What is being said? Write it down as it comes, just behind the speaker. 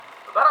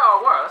better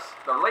or worse,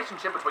 the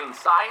relationship between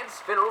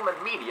science, film, and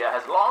media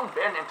has long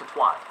been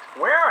intertwined.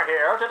 We're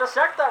here to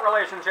dissect that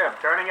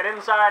relationship, turning it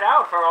inside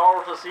out for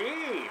all to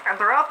see. And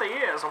throughout the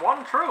years,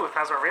 one truth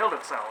has revealed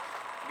itself.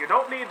 You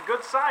don't need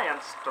good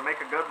science to make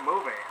a good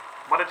movie,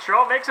 but it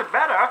sure makes it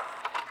better.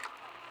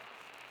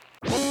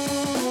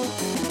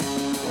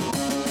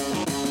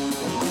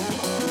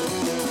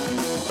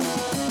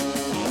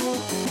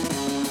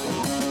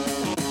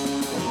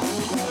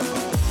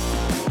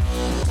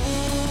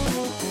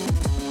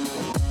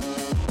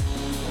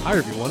 Hi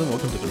everyone, and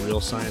welcome to the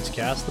Real Science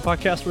Cast, the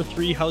podcast where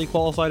three highly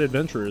qualified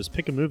adventurers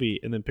pick a movie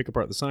and then pick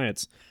apart the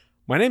science.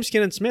 My name's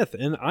Kenan Smith,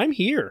 and I'm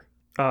here.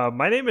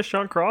 My name is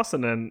Sean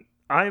Crossan, and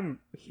I'm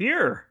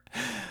here.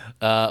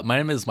 My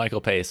name is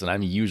Michael Pace, and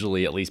I'm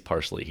usually at least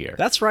partially here.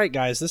 That's right,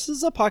 guys. This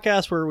is a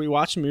podcast where we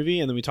watch a movie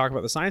and then we talk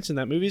about the science in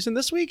that movie. And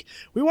this week,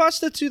 we watched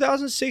the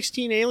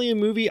 2016 Alien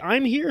movie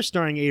I'm Here,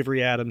 starring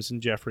Avery Adams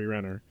and Jeffrey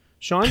Renner.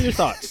 Sean, your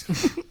thoughts?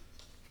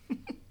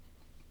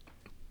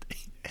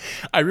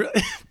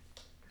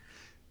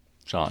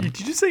 Sean,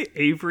 Did you say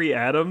Avery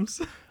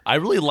Adams? I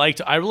really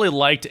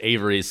liked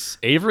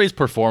Avery's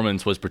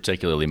performance was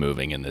particularly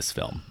moving in this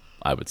film,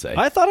 I would say.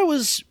 I thought it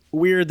was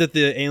weird that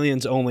the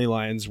aliens' only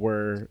lines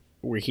were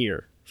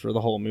here for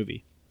the whole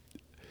movie.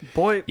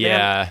 Boy,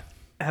 yeah.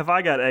 man, have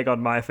I got egg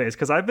on my face,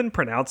 because I've been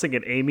pronouncing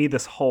it Amy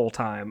this whole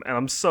time, and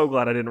I'm so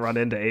glad I didn't run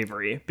into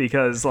Avery,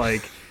 because,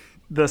 like,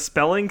 the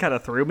spelling kind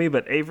of threw me,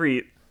 but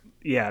Avery...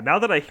 Yeah, now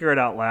that I hear it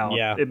out loud,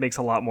 it makes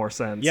a lot more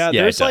sense. Yeah,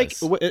 there's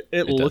it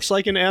looks does.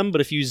 like an M, but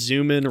if you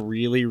zoom in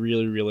really,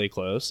 really, really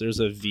close,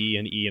 there's a V,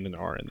 an E, and an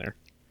R in there.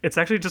 It's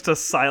actually just a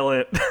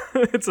silent.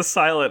 It's a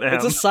silent M.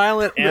 It's a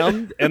silent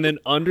M, and then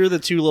under the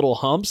two little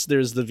humps,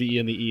 there's the V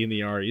and the E and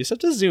the R. You just have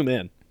to zoom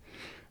in.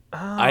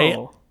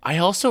 Oh. I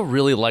also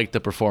really liked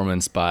the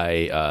performance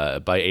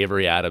by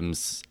Avery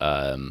Adams'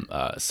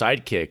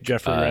 sidekick,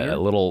 Jeffrey Renner?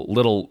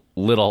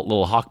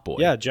 little hawk boy.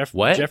 Yeah,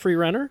 What? Jeffrey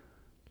Renner?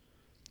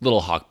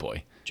 Little hawk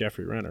boy.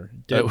 Jeffrey Renner.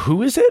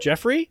 Who is it?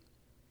 Jeffrey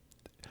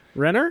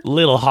Renner?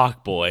 Little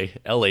hawk boy,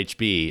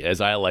 LHB,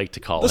 as I like to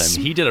call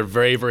him. He did a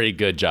very, very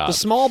good job. The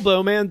small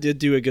bowman did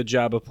do a good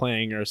job of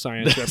playing our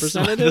science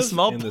representative the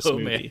small in this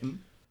bowman.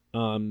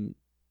 movie.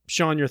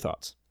 Sean, your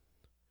thoughts?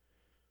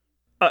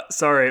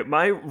 Sorry,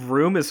 my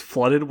room is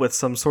flooded with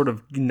some sort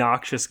of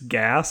noxious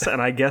gas,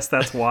 and I guess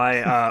that's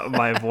why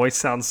my voice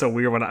sounds so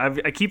weird when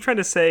I keep trying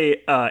to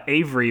say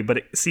Avery, but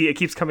it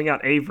keeps coming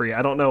out Avery.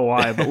 I don't know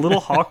why, but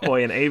Little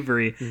Hawkboy and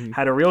Avery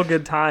had a real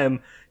good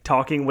time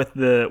talking with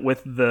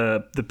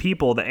the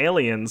people, the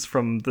aliens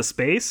from the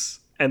space,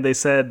 and they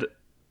said.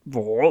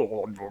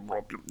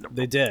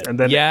 They did. And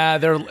then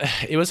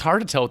it was hard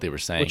to tell what they were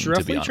saying, which to be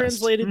roughly honest.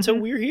 translated to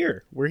 "We're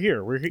here, we're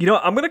here, we're here." You know,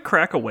 I'm gonna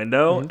crack a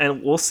window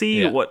and we'll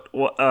see what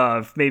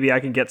maybe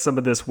I can get some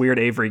of this weird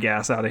Avery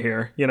gas out of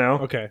here. You know?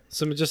 Okay,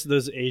 some of just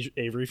those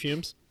Avery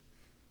fumes.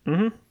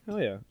 Mm-hmm. Oh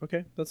yeah.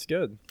 Okay, that's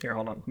good. Here,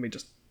 hold on. Let me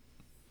just.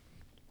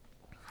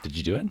 Did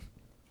you do it?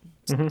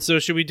 Mm-hmm. So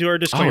should we do our Oh,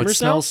 disclaimers it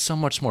smells so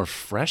much more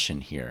fresh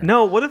in here.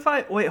 No, what if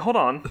I wait? Hold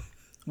on.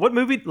 What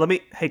movie?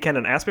 Hey,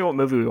 Kenan, ask me what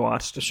movie we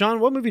watched. now? Sean,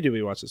 what movie did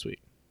we watch this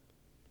week?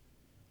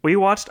 We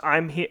watched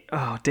I'm Here.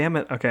 Oh, damn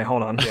it. Okay,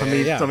 hold on. Let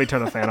me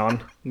turn the fan on.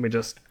 Let me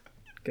just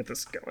get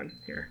this going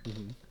here.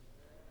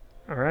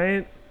 All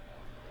right.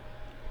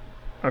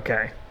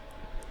 Okay.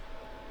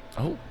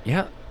 Oh,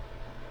 yeah.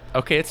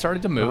 Okay, it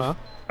started to move. Uh-huh.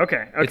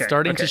 Okay. It's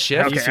starting to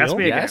shift. Okay, You ask feel?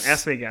 me again. Yes.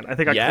 Ask me again. I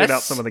think I Yes. cleared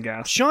out some of the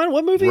gas. Sean,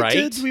 what movie Right?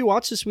 did we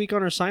watch this week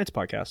on our science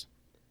podcast?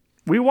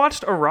 We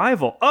watched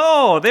Arrival.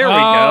 Oh, there we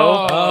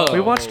go. We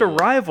watched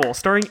Arrival,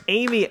 starring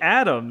Amy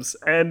Adams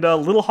and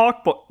Little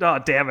Hawk Boy. Oh,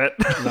 damn it.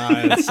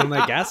 Nah, some of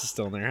that gas is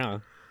still in there, huh?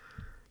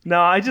 No,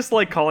 I just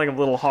like calling him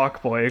Little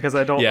Hawk Boy because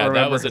I don't Yeah,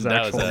 remember that his was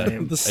actual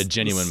name. a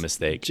genuine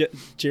mistake.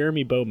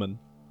 Jeremy Bowman.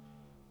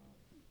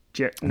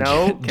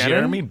 No, Kenan.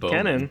 Jeremy Bowman.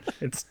 Kenan.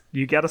 It's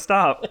you got to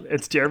stop.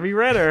 It's Jeremy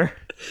Renner.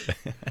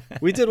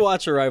 We did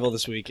watch Arrival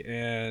this week,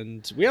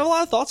 and we have a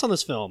lot of thoughts on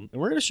this film,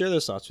 and we're going to share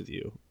those thoughts with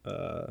you.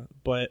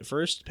 But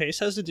first, Pace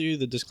has to do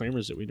the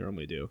disclaimers that we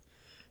normally do.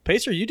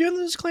 Pace, are you doing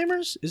the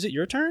disclaimers? Is it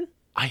your turn?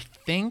 I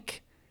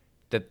think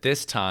that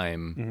this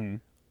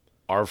time,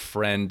 our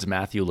friend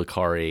Matthew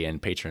Licari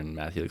and patron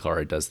Matthew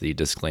Licari does the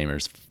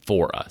disclaimers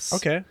for us.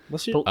 Okay,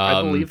 let's hear.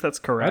 I believe that's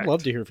correct. I'd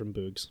love to hear from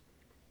Boogs.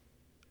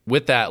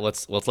 With that,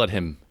 let's let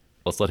him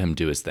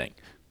do his thing.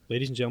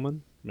 Ladies and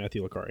gentlemen,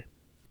 Matthew Licari.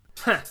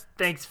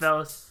 Thanks,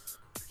 fellas.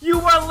 You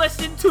are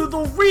listening to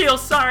the Real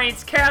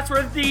Science Cast,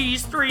 where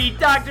these three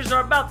doctors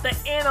are about to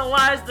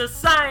analyze the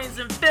science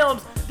and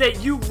films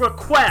that you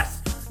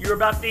request. You're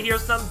about to hear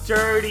some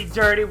dirty,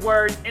 dirty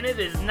words, and it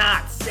is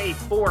not safe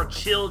for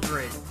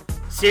children.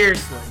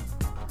 Seriously.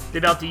 They're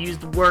about to use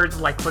the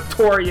words like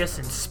clitorius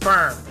and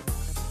sperm.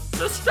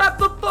 So strap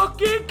the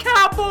fucking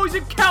cowboys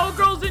and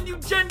cowgirls and you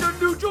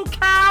gender-neutral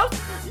cows.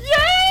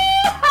 Yeah!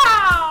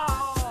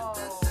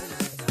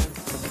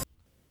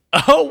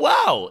 Oh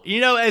wow!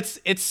 You know,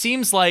 it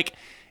seems like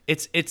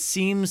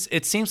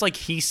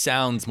he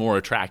sounds more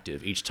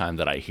attractive each time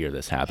that I hear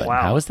this happen.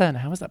 Wow. How is that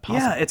possible?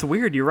 Yeah, it's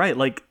weird. You're right.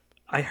 Like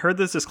I heard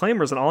those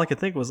disclaimers, and all I could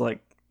think was like,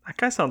 that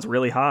guy sounds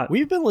really hot.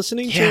 We've been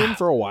listening to him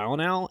for a while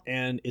now,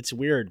 and it's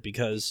weird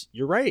because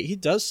you're right. He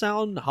does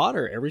sound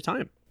hotter every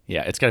time.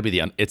 Yeah, it's got to be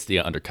the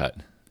undercut.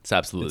 It's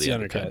absolutely It's the the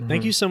undercut. undercut.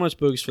 Thank you so much,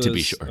 Boogs, for To be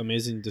those sure.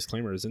 amazing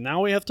disclaimers. And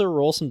now we have to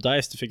roll some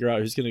dice to figure out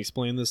who's going to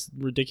explain this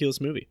ridiculous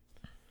movie.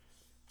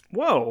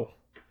 Whoa.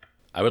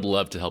 I would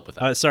love to help with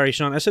that. Sorry,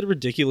 Sean. I said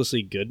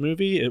ridiculously good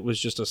movie. It was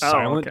just a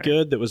silent okay.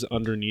 good that was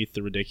underneath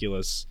the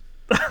ridiculous.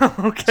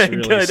 Okay,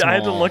 really good. I had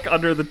to small. look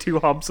under the two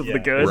humps of the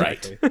good.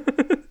 Right.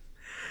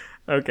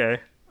 Okay.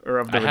 Or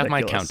of the I have my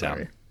ridiculous, countdown.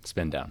 sorry.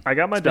 Spin down. I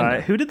got my Spin die.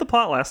 down. Who did the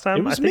plot last time?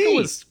 It was I think me. it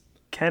was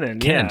Kenan.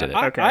 Kenan Yeah. did it.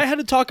 Okay. I had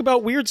to talk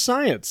about weird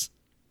science.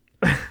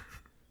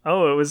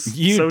 Oh, it was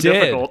You so did.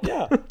 difficult.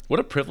 Yeah. What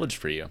a privilege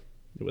for you.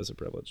 It was a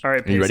privilege. All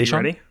right, Are you ready, Pacey,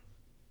 Sean? ready?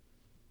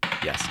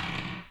 Yes.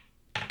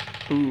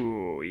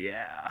 Ooh,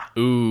 yeah.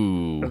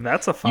 Ooh.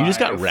 That's a 5. You just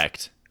got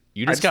wrecked.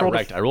 You just just got rolled a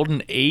wrecked. I rolled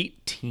an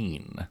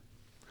 18.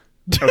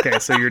 Okay,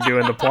 so you're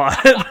doing the plot.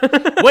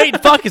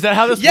 Wait, fuck, is that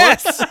how this works?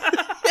 Yes.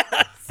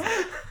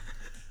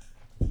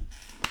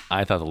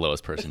 I thought the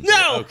lowest person did it.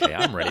 No! Okay,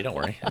 I'm ready. Don't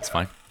worry. That's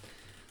fine.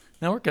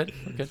 No, we're good.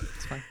 We're good.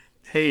 It's fine.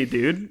 Hey,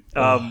 dude.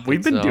 We've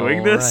it's been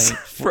doing this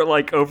alright. for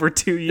like over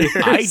 2 years.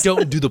 I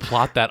don't do the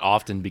plot that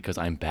often because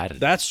I'm bad at it.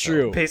 That's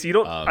true. Pacey, you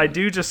don't. I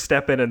do just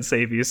step in and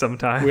save you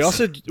sometimes. We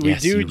also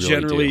Yes, you do really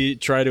generally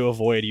try to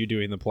avoid you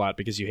doing the plot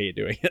because you hate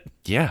doing it.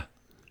 Yeah.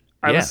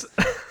 I yeah. was.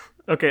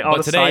 Okay, on But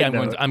a today side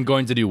note, I'm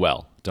going to do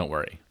well. Don't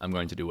worry. I'm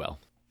going to do well.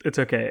 it's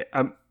okay.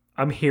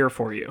 I'm here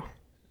for you.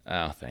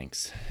 Oh,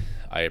 thanks.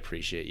 I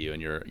appreciate you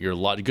and your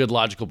good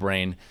logical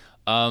brain.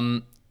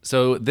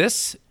 So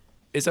this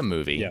is a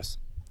movie. Yes.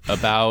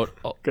 About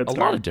a Good lot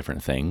start. of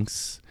different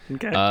things.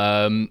 Okay.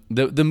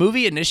 The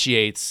movie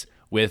initiates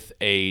with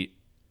a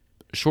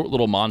short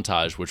little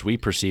montage, which we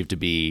perceive to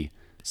be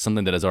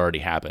something that has already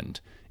happened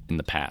in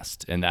the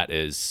past, and that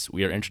is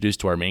we are introduced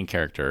to our main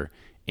character,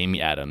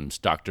 Amy Adams,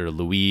 Dr.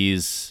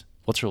 Louise.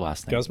 What's her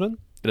last name? Guzman?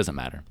 It doesn't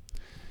matter.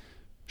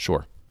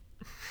 Sure.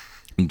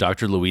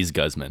 Dr. Louise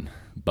Bugman.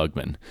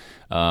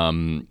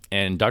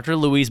 And Dr.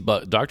 Louise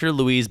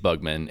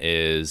Bugman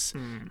is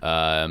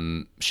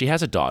she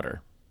has a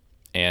daughter.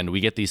 And we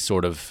get these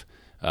sort of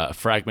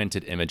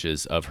fragmented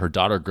images of her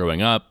daughter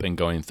growing up and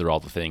going through all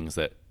the things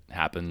that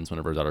happens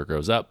whenever her daughter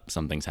grows up.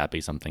 Something's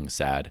happy, something's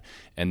sad.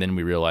 And then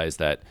we realize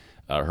that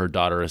her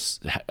daughter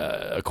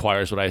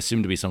acquires what I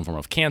assume to be some form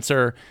of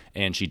cancer,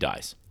 and she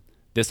dies.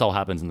 This all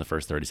happens in the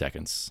first 30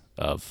 seconds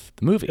of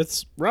the movie.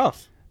 It's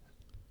rough.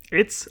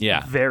 It's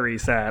very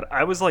sad.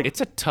 I was like,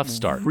 It's a tough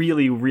start.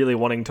 really, really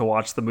wanting to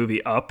watch the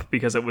movie Up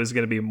because it was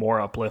going to be more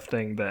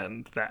uplifting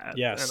than that.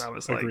 Yes. And I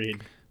was agreed.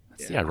 like,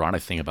 That's the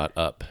ironic thing about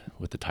Up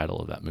with the title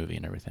of that movie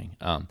and everything.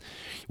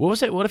 What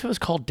was it? What if it was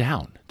called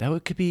Down?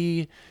 That could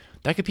be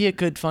a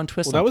good fun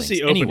twist. Well, that on was things.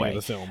 the opening Anyway, of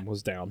the film.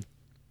 Was down.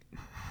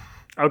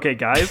 okay,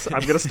 guys,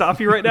 I'm going to stop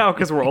you right now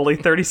because we're only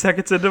 30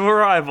 seconds into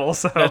Arrival.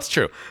 So That's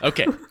true.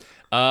 Okay.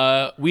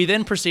 We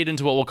then proceed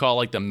into what we'll call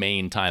like the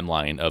main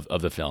timeline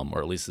of the film, or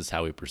at least this is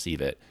how we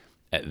perceive it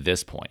at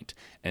this point.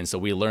 And so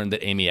we learned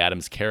that Amy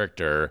Adams'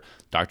 character,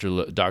 Dr.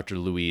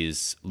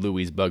 Louise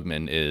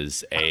Bugman,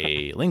 is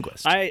a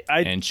linguist.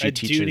 And she I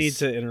teaches. do need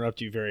to interrupt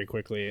you very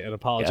quickly and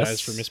apologize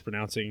Yes? for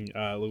mispronouncing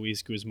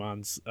Luis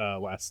Guzman's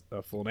last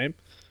full name.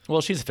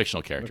 Well, she's a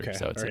fictional character, Okay,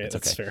 so it's, all right, it's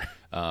that's okay.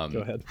 fair. Go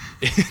ahead.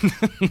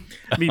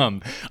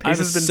 I'm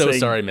has been so saying-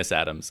 sorry, Miss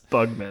Adams.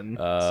 Bugman.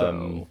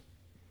 So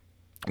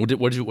What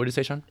did you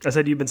say, Sean? I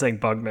said you've been saying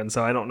Bugman,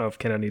 so I don't know if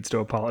Kenna needs to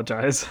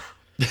apologize.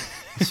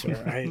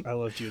 Sorry, I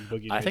loved you in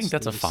Boogie I Nights. think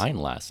that's a Luis. fine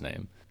last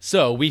name.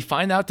 So we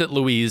find out that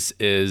Louise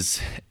is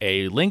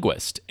a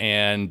linguist,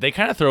 and they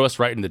kind of throw us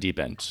right in the deep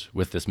end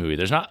with this movie.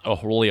 There's not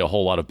really a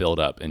whole lot of build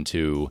up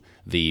into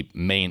the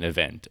main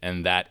event,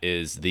 and that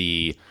is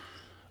the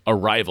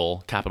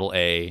arrival, capital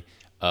A,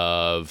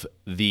 of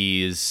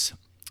these,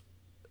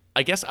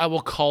 I guess I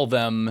will call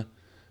them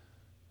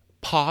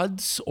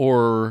pods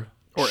or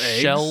eggs?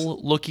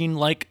 shell-looking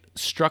like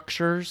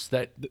structures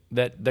that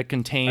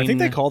contain. I think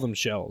they call them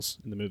shells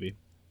in the movie.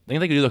 I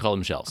think they do call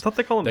them shells. I thought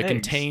they call them that eggs.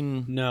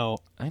 contain. No,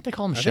 I think they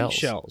call them I shells. think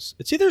shells.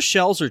 It's either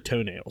shells or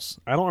toenails.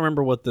 I don't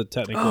remember what the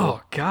technical.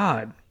 Oh,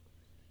 God.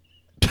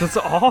 That's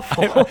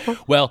awful.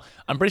 Well,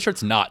 I'm pretty sure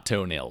it's not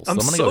toenails. I'm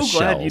I'm gonna so go glad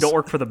shells. you don't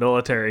work for the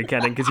military,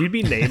 Kenan, because you'd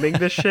be naming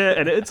this shit,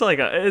 and it's like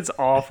it's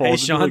awful. Hey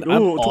It'd be Sean, like,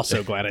 I'm "Ooh,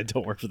 also glad I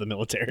don't work for the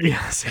military.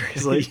 yeah,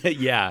 seriously.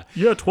 yeah,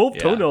 Yeah, 12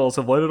 toenails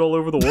have landed all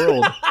over the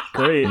world.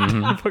 Great.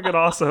 Mm-hmm. Fucking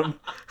awesome.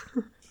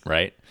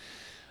 right.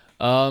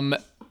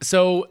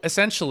 So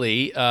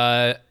essentially,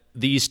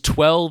 these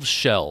 12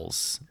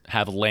 shells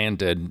have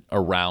landed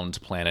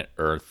around planet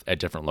Earth at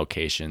different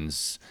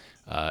locations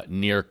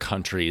near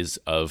countries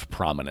of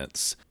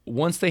prominence.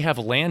 Once they have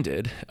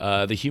landed,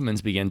 the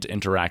humans begin to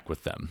interact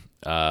with them,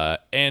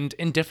 and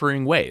in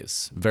differing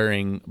ways,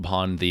 varying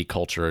upon the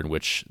culture in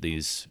which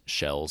these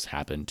shells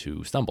happen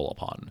to stumble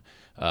upon.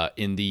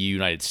 In the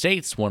United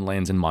States, one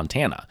lands in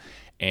Montana,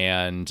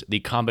 and the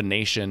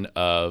combination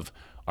of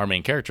our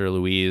main character,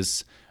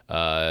 Louise,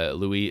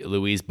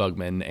 Louise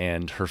Bugman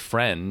and her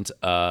friend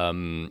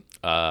Hawk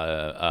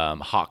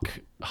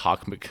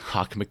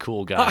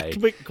McCool guy,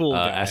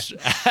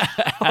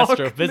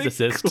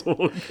 astrophysicist,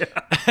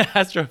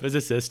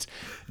 astrophysicist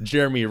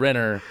Jeremy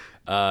Renner,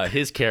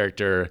 his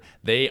character.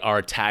 They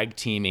are tag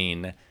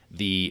teaming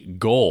the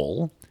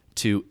goal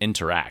to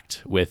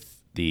interact with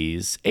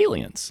these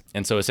aliens,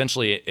 and so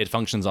essentially it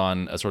functions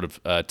on a sort of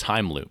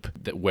time loop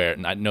where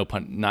I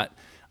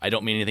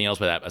don't mean anything else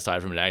by that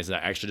aside from it's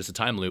actually just a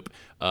time loop,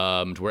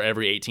 to where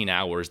every 18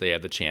 hours they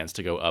have the chance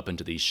to go up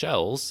into these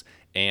shells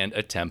and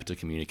attempt to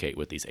communicate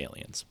with these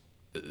aliens.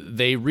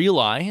 They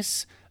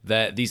realize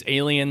that these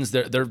aliens,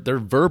 their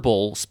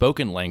verbal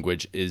spoken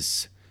language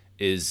is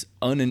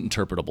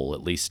uninterpretable,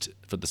 at least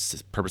for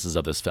the purposes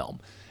of this film.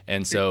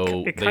 And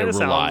so it they kind of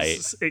rely.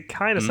 sounds,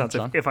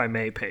 if I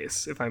may,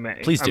 Pace, if I may.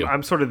 Please do.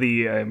 I'm sort of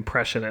the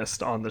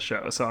impressionist on the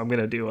show, so I'm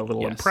going to do a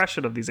little Yes.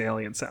 impression of these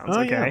alien sounds,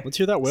 Oh, okay? yeah. Let's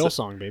hear that whale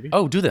song, baby.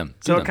 Oh, do them.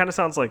 So it kind of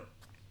sounds like...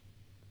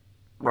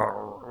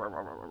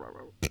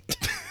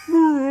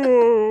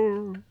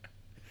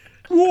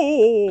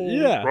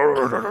 Yeah.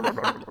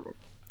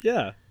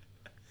 Yeah.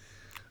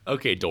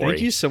 Okay, Dory.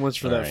 Thank you so much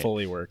for All that right.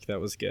 Foley work. That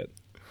was good.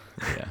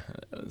 Yeah,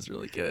 that was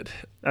really good.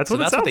 That's so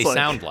what it that's what they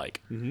sounds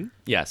like. sound like.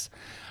 Yes.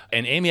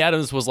 And Amy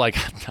Adams was like,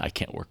 I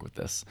can't work with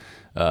this.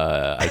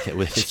 I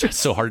can't. It's just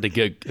so hard to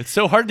get. It's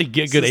so hard to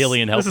get good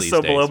alien help This is these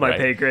so days, below my right?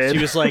 pay grade. She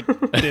was like,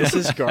 "This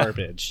is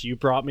garbage. You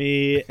brought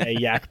me a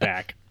yak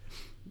back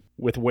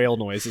with whale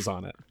noises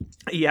on it."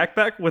 Yak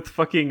back with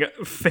fucking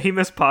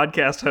famous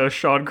podcast host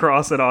Sean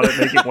Cross on it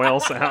making whale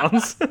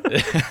sounds.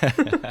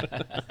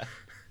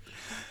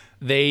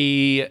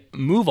 They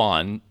move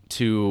on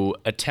to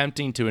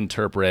attempting to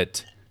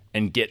interpret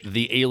and get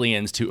the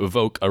aliens to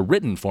evoke a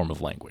written form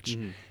of language.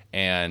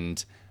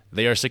 And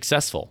they are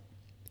successful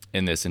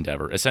in this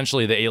endeavor.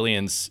 Essentially, the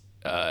aliens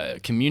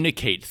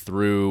communicate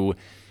through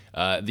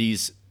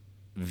these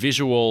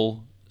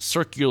visual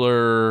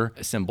circular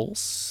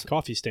symbols.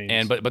 Coffee stains.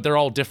 And but they're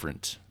all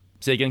different.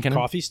 Say again, Ken?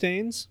 coffee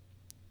stains.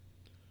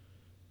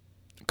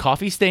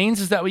 Coffee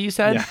stains, is that what you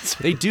said? Yeah.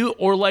 They do,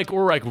 or like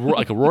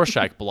a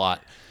Rorschach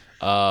blot,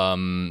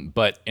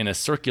 but in a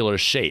circular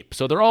shape.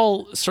 So they're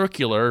all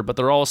circular, but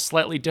they're all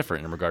slightly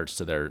different in regards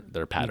to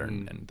their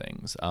pattern and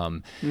things.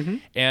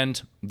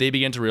 And they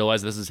begin to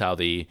realize this is how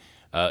the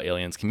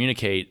aliens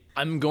communicate.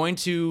 I'm going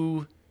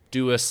to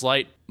do a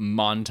slight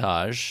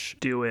montage.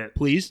 Do it.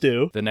 Please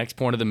do. The next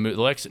point of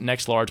the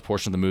next large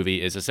portion of the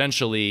movie is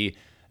essentially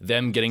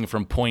them getting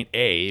from point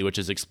A, which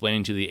is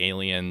explaining to the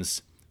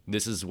aliens,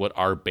 this is what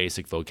our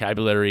basic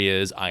vocabulary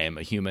is. I am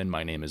a human.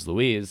 My name is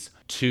Louise.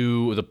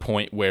 To the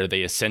point where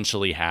they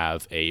essentially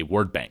have a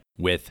word bank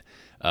with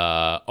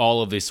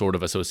all of these sort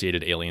of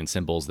associated alien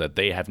symbols that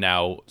they have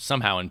now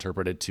somehow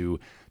interpreted to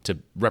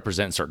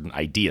represent certain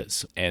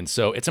ideas. And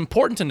so it's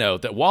important to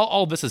note that while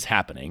all this is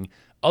happening,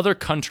 other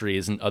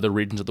countries and other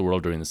regions of the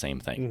world are doing the same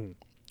thing.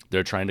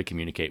 They're trying to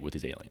communicate with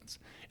these aliens,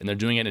 and they're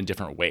doing it in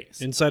different ways.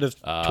 Inside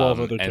of 12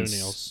 other and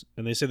toenails.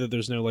 And they say that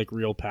there's no like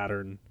real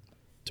pattern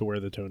to where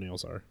the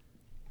toenails are.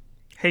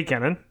 Hey,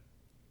 Kenan.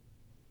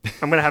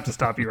 I'm going to have to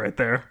stop you right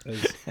there.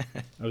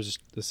 I was just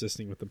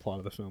assisting with the plot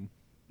of the film.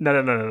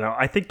 No.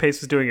 I think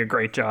Pace was doing a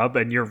great job,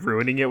 and you're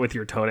ruining it with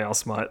your toenail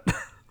smut.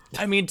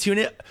 I mean, tune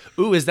it.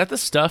 Ooh, is that the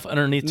stuff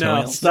underneath No,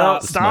 toenails?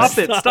 stop. Stop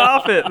it.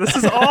 Stop it. This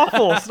is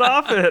awful.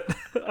 Stop it.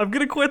 I'm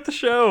going to quit the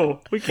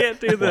show. We can't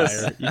do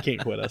this. Liar. You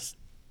can't quit us.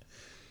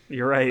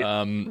 You're right.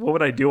 What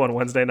would I do on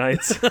Wednesday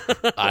nights?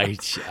 I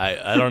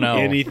don't know.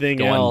 Anything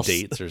Go else. on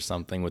dates or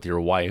something with your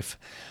wife.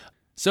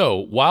 So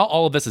while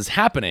all of this is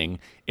happening,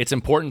 it's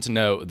important to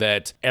know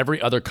that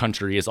every other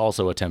country is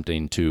also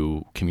attempting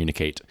to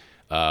communicate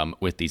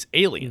with these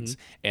aliens,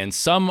 and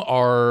some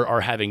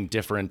are having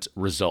different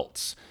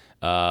results.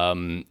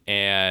 And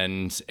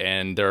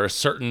there are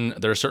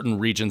certain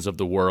regions of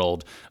the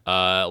world,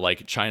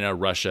 like China,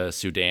 Russia,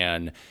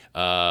 Sudan,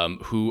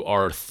 who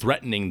are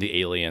threatening the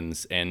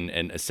aliens and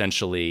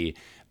essentially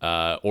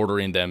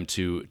ordering them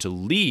to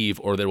leave,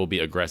 or there will be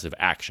aggressive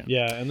action.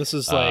 Yeah, and this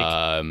is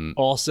like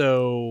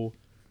also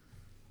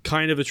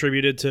kind of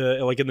attributed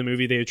to, like in the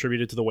movie, they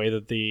attributed to the way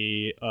that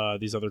the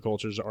these other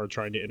cultures are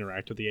trying to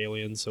interact with the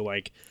aliens. So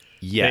like,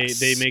 Yes.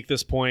 they make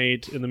this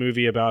point in the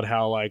movie about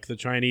how like the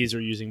Chinese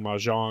are using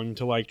mahjong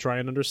to like try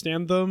and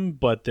understand them,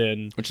 but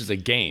then Which is a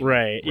game.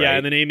 right, yeah,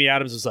 and then Amy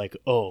Adams is like,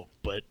 oh,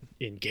 but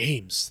in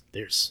games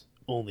there's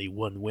only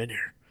one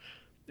winner,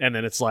 and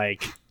then it's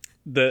like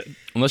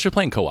Unless you're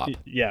playing co-op.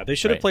 yeah, they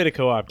should have Right. played a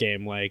co-op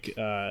game like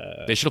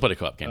They should have played a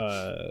co-op game.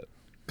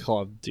 Call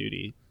of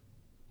Duty.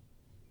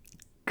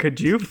 Could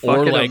you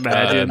fucking like,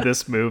 imagine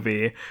this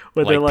movie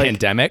where they're like like,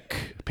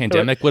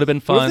 Pandemic would have been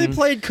What fun. if they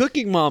played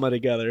Cooking Mama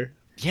together?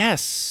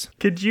 Yes.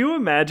 could you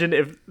imagine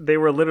if they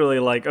were literally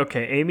like,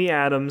 okay, Amy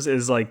Adams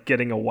is like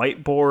getting a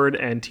whiteboard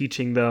and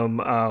teaching them,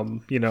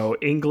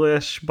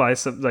 English by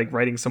some like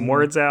writing some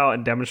words out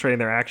and demonstrating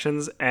their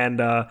actions, and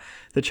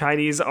the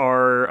Chinese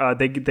are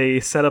they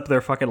set up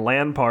their fucking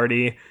LAN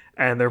party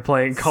and they're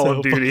playing Call So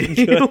of Duty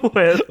fucking good.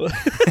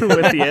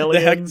 with the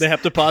aliens. The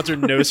heptapods are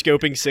no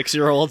scoping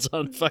 6-year-olds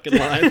on fucking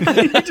line.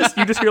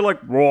 you just hear like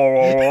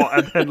raw,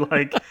 and then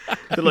like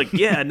they're like,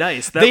 yeah,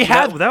 nice.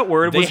 That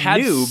word they was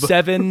had noob.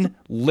 7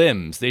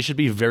 limbs. They should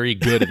be very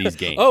good at these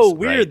games. Oh,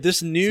 weird. right?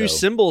 This new So-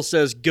 symbol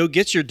says, go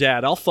get your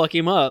dad. I'll fuck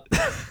him up.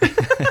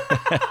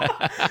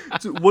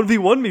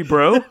 1v1 me,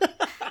 bro.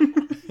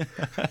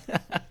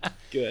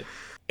 Good.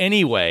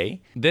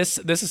 Anyway, this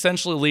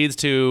essentially leads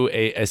to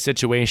a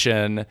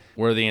situation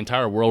where the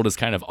entire world is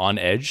kind of on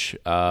edge,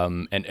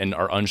 and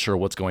are unsure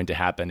what's going to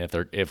happen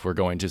if we're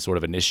going to sort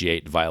of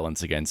initiate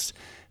violence against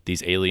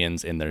these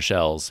aliens in their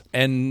shells.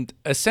 And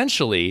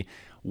essentially,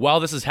 while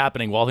this is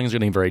happening, while things are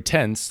getting very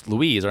tense,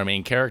 Louise, our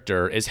main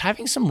character, is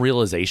having some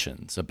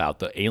realizations about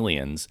the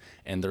aliens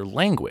and their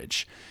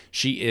language.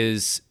 She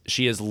is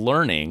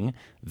learning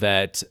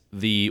that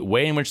the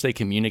way in which they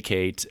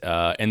communicate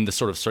and the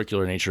sort of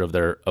circular nature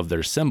of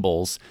their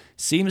symbols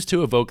seems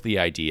to evoke the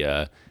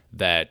idea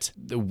that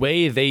the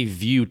way they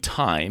view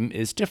time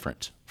is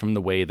different from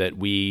the way that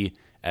we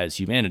as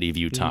humanity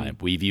view time.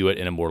 We view it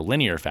in a more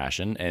linear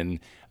fashion, and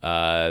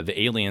the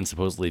aliens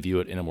supposedly view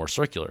it in a more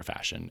circular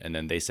fashion. And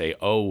then they say,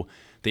 oh,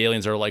 the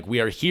aliens are like, we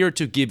are here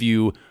to give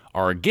you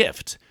our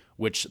gift,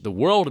 which the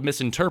world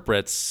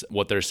misinterprets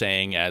what they're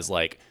saying as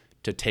like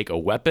to take a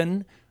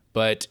weapon,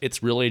 but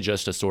it's really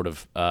just a sort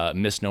of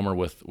misnomer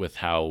with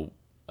how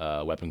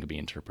a weapon could be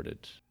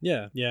interpreted.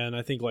 Yeah, and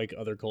I think like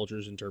other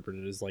cultures interpret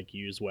it as like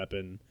use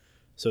weapon.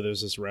 So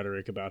there's this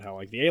rhetoric about how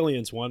like the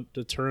aliens want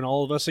to turn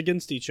all of us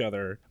against each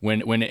other.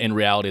 When in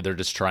reality they're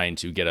just trying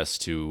to get us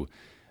to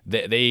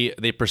they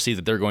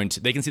perceive that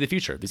they can see the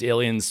future. These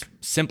aliens,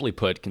 simply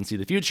put, can see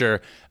the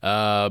future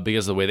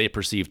because of the way they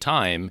perceive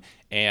time,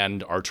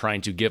 and are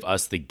trying to give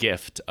us the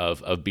gift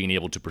of being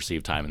able to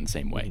perceive time in the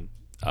same way.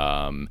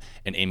 And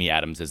Amy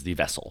Adams is the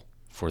vessel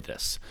for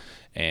this.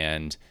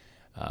 And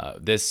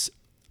this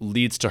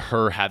leads to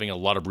her having a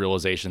lot of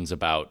realizations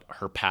about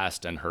her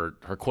past and her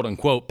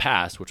quote-unquote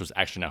past, which was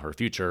actually now her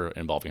future,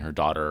 involving her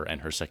daughter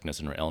and her sickness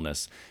and her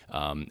illness,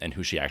 and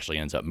who she actually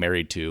ends up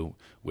married to,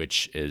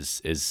 which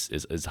is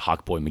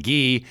Hawkboy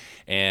McGee.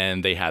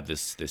 And they have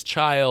this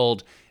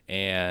child,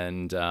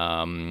 and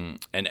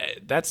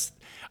that's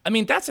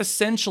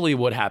essentially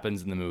what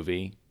happens in the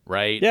movie.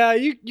 Right? Yeah,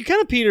 you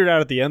kind of petered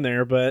out at the end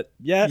there, but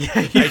yeah.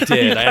 I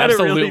did. I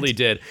absolutely really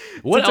did.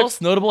 What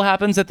else notable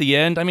happens at the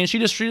end? I mean, she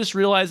just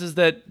realizes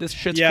that this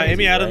shit's Yeah, crazy,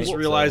 Amy Adams right?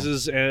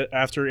 realizes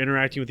after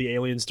interacting with the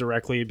aliens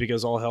directly,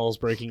 because all hell's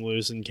breaking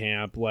loose in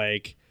camp,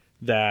 like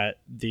that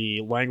the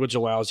language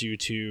allows you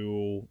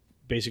to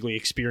basically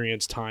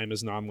experience time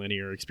as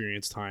nonlinear,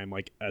 experience time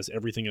like as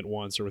everything at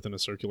once or within a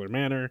circular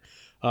manner.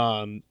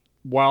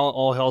 While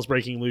all hell's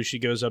breaking loose, she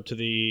goes up to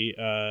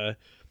the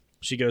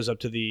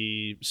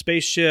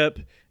spaceship,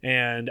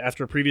 and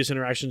after previous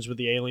interactions with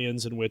the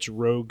aliens in which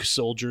rogue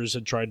soldiers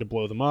had tried to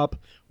blow them up,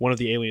 one of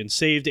the aliens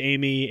saved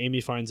Amy. Amy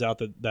finds out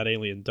that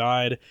alien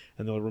died,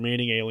 and the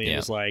remaining alien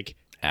is like,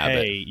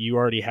 Abbott. hey, you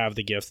already have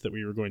the gift that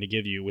we were going to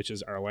give you, which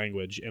is our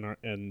language,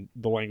 and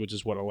the language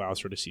is what allows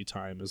her to see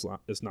time as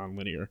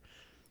nonlinear.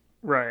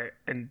 Right.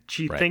 And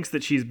she Right. thinks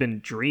that she's been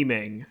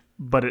dreaming,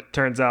 but it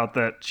turns out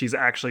that she's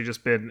actually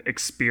just been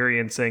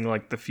experiencing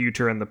like the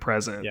future and the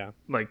present. Yeah.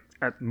 Like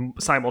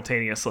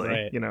simultaneously,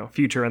 Right.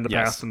 future and the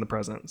Yes. past and the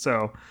present.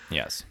 So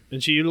Yes.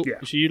 And she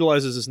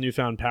utilizes this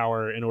newfound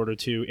power in order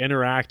to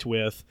interact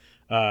with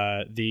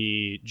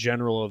the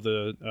general of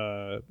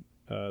the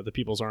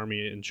People's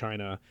Army in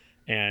China,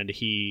 and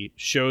he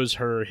shows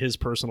her his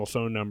personal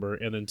phone number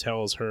and then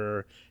tells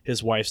her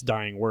his wife's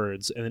dying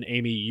words, and then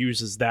Amy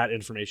uses that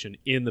information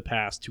in the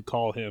past to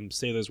call him,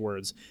 say those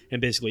words,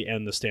 and basically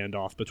end the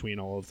standoff between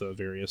all of the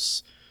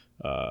various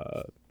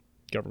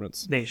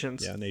governments.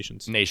 nations. Yeah,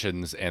 nations.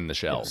 Nations and the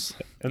shells.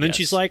 And then Yes.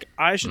 she's like,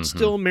 I should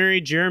still marry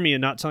Jeremy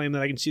and not tell him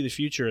that I can see the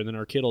future, and then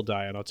our kid will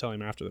die, and I'll tell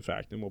him after the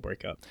fact, and we'll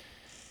break up.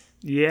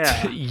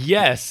 Yeah.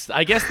 Yes,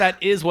 I guess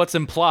that is what's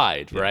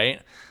implied,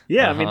 right?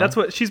 Yeah, I mean that's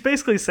what she's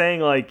basically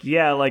saying, like,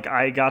 yeah, like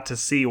I got to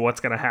see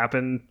what's gonna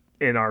happen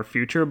in our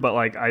future, but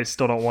like I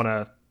still don't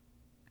wanna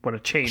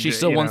change it. She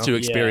still wants to Yeah.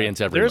 experience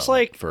every There's,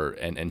 moment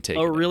like, and take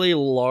A it. really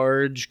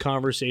large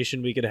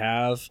conversation we could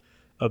have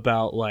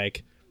about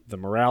like the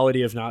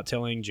morality of not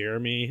telling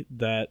Jeremy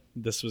that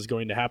this was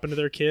going to happen to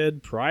their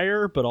kid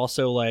prior, but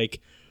also like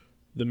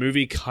the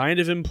movie kind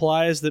of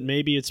implies that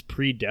maybe it's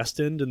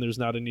predestined and there's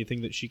not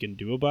anything that she can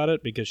do about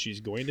it because she's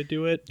going to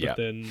do it, but Yeah.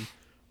 then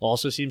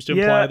also seems to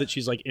imply Yeah. that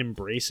she's like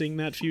embracing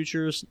that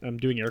future. I'm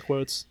doing air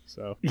quotes,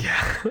 so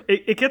Yeah.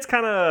 It gets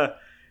kind of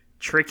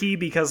tricky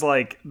because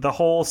like the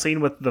whole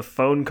scene with the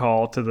phone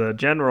call to the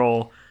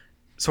general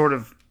sort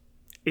of,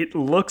 it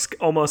looks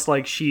almost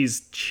like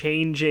she's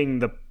changing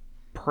the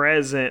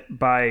present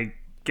by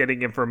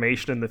getting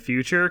information in the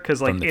future, because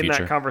like From the in future.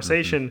 that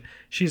conversation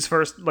she's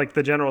first like,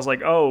 the general's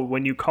like, oh,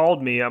 when you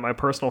called me at my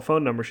personal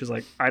phone number, she's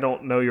like, I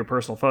don't know your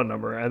personal phone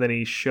number, and then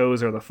he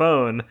shows her the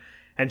phone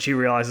and she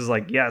realizes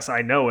like, yes,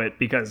 I know it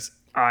because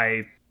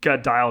I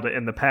got dialed it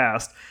in the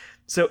past.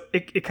 So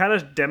it kind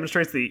of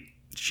demonstrates the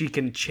she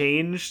can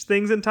change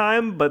things in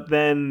time, but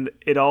then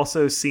it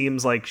also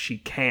seems like she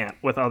can't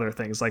with other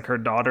things, like her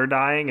daughter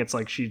dying. It's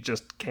like she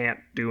just can't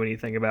do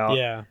anything about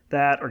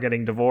that, or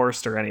getting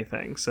divorced or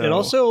anything. So it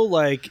also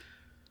like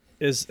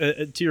is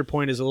to your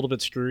point is a little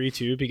bit screwy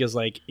too, because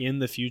like in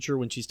the future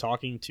when she's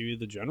talking to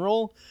the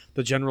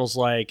general's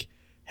like,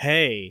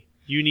 hey,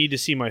 you need to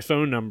see my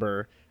phone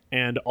number,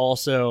 and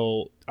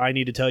also I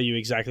need to tell you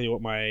exactly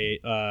what my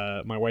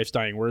wife's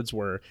dying words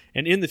were.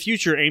 And in the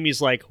future,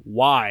 Amy's like,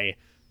 why?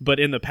 But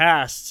in the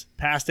past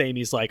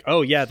Amy's like,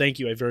 oh yeah, thank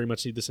you, I very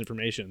much need this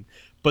information.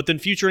 But then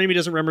future Amy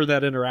doesn't remember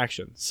that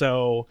interaction.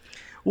 So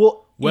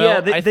Well, yeah,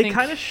 I they think-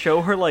 kind of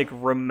show her like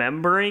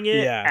remembering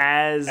it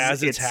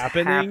as it's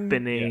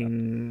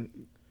happening,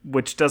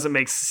 which doesn't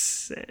make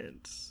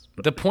sense.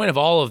 The point of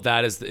all of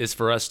that is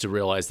for us to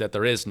realize that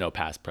there is no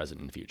past,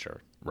 present, and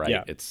future, right?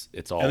 Yeah. It's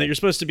all, and then you're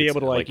supposed to be it's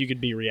able to like you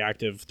could be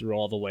reactive through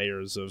all the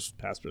layers of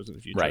past, present,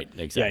 and future. Right,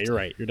 exactly. Yeah, you're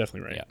right. You're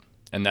definitely right. Yeah,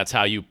 and that's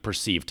how you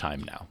perceive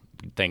time now,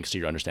 thanks to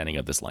your understanding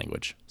of this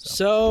language.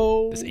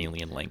 So this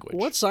alien language.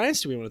 what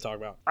science do we want to talk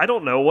about? I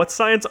don't know. What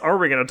science are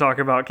we going to talk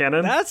about,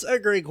 Kenan? That's a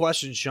great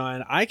question,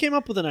 Sean. I came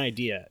up with an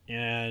idea,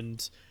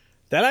 and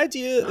that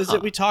idea is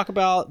that we talk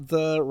about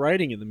the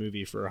writing in the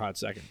movie for a hot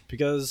second,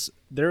 because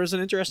there is an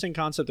interesting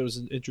concept that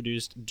was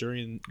introduced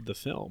during the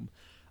film,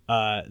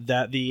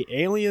 that the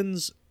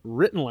aliens'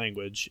 written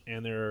language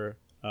and their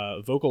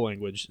vocal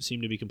language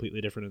seem to be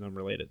completely different and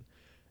unrelated.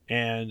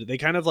 And they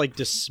kind of like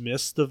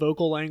dismiss the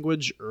vocal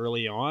language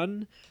early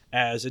on,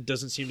 as it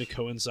doesn't seem to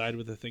coincide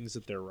with the things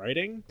that they're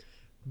writing.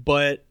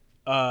 But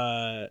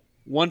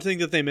one thing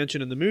that they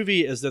mention in the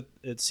movie is that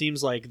it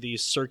seems like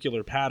these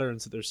circular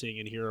patterns that they're seeing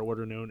in here are what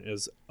are known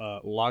as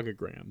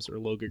logograms or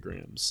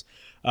logograms.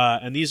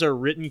 And these are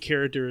written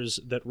characters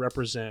that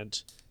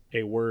represent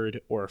a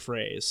word or a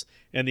phrase.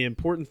 And the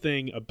important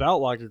thing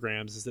about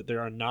logograms is that they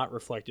are not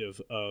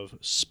reflective of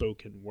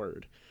spoken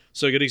word.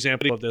 So a good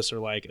example of this are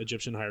like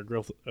Egyptian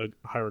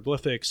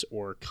hieroglyphics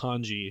or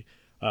kanji,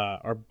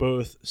 are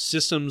both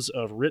systems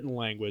of written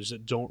language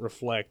that don't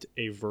reflect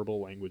a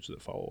verbal language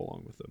that follow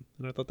along with them.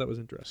 And I thought that was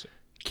interesting.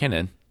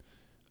 Kenan,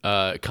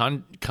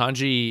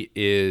 kanji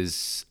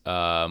is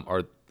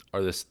are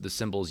the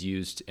symbols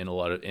used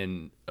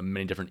in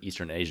many different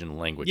Eastern Asian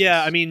languages.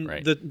 Yeah, I mean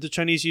right? the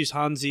Chinese use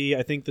Hanzi.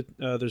 I think that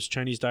there's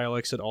Chinese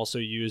dialects that also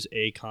use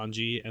a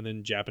kanji, and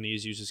then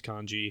Japanese uses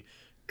kanji,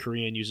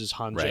 Korean uses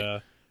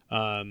hanja.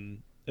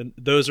 And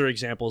those are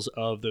examples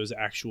of those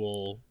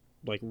actual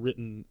like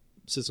written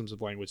systems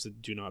of language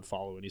that do not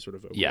follow any sort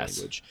of vocal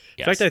language.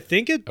 In fact, I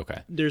think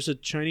there's a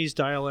Chinese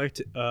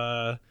dialect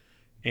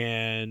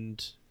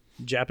and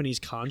Japanese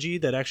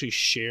kanji that actually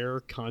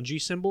share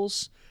kanji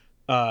symbols,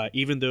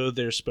 even though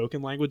their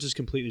spoken language is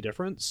completely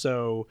different.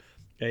 So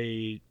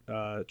a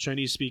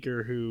Chinese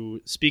speaker who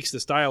speaks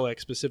this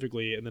dialect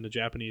specifically, and then a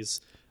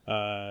Japanese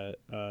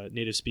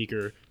native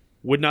speaker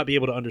would not be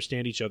able to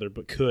understand each other,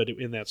 but could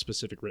in that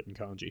specific written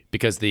kanji.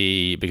 Because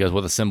what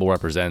the symbol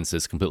represents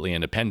is completely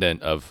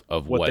independent of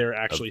what they're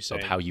actually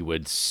saying, of how you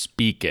would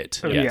speak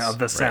it. Yeah, of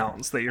the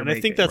sounds that you're and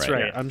making. I think that's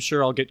right. Yeah. I'm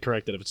sure I'll get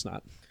corrected if it's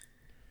not.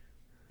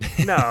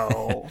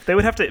 No, they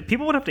would have to.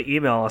 People would have to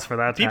email us for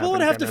that. People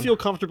would have to Kenan. feel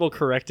comfortable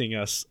correcting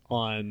us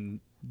on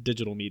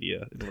digital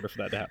media in order for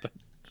that to happen.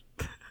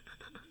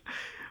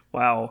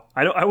 Wow,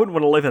 I wouldn't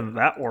want to live in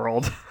that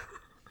world.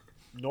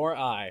 Nor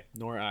I.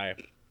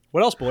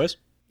 What else, boys?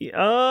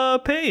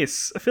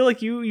 Pace. I feel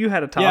like you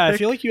had a topic. Yeah, I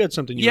feel like you had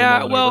something.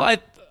 I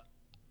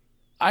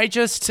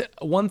just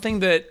one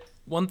thing that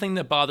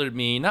bothered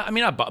me.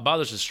 Not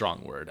bothers a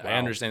strong word. Wow. I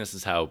understand this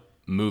is how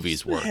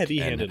movies work.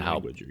 Heavy-handed and how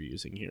language you're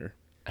using here.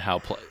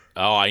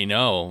 I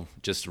know.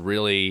 Just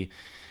really,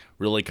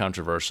 really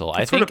controversial.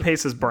 It's sort of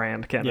Pace's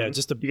brand, Kenan. Yeah,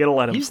 you gotta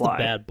let him he's fly.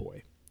 the bad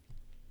boy.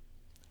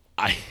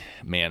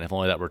 If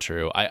only that were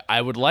true.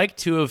 I would like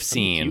to have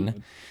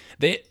seen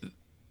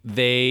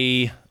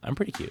I'm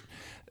pretty cute.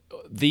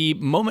 The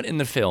moment in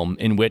the film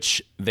in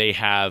which they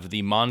have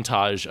the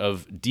montage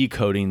of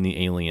decoding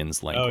the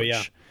aliens' language. Oh,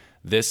 yeah.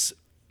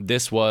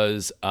 This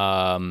was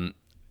I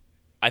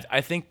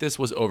think this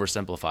was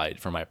oversimplified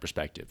from my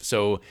perspective.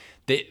 So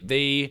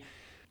they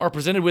are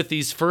presented with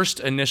these first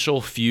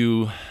initial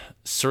few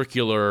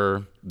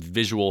circular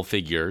visual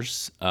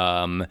figures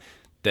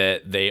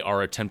that they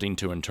are attempting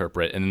to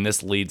interpret, and then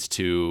this leads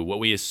to what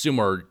we assume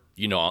are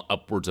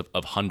upwards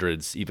of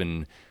hundreds,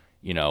 even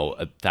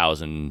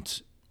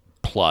 1,000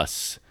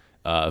 plus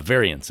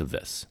variants of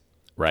this,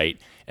 right?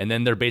 And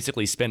then they're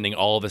basically spending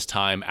all this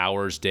time,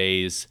 hours,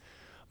 days,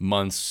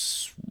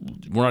 months,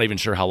 we're not even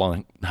sure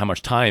how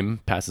much time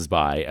passes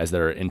by as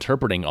they're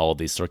interpreting all of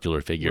these circular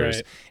figures.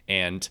 Right.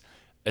 And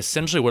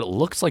essentially what it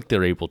looks like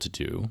they're able to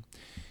do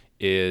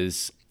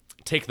is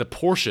take the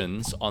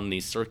portions on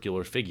these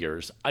circular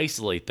figures,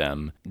 isolate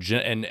them,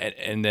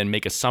 and then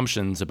make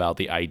assumptions about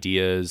the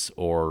ideas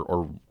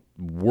or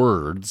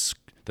words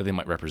that they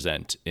might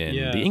represent in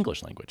the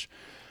English language.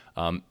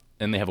 And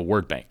they have a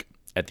word bank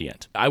at the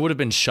end. I would have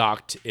been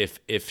shocked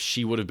if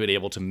she would have been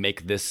able to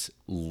make this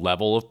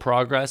level of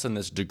progress and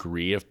this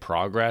degree of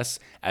progress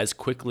as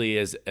quickly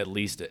as at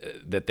least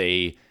that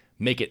they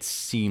make it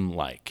seem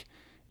like.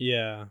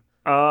 Yeah.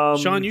 Um,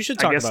 Sean, you should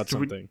I talk guess about do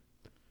we- something.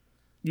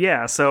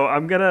 Yeah, so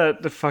I'm gonna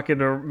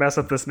fucking mess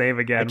up this name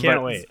again. I can't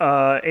but,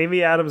 wait.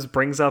 Amy Adams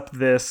brings up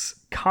this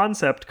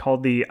concept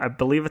called I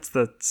believe it's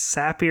the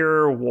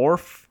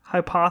Sapir-Whorf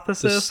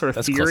hypothesis or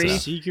that's close theory. enough.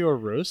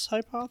 Sigur-Rós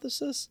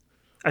hypothesis?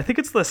 I think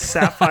it's the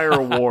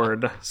Sapphire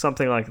Ward,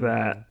 something like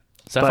that.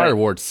 Sapphire But-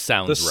 Ward The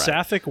sounds right.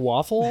 Sapphic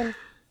waffle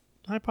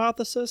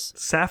hypothesis?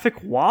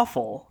 Sapphic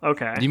waffle.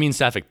 Okay. You mean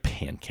Sapphic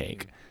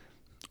pancake,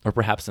 or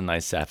perhaps a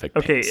nice Sapphic?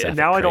 Okay, Sapphic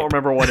now I don't crepe.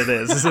 remember what it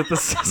is. Is it the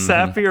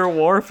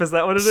Sapir-Whorf? Is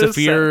that what it is?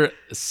 Saphir,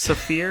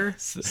 Saphir?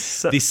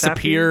 the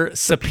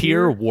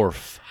Sapir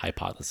Whorf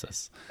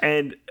hypothesis.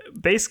 And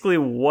basically,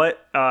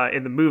 what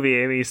in the movie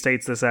Amy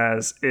states this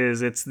as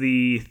is it's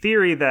the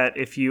theory that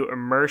if you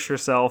immerse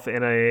yourself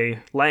in a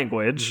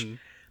language,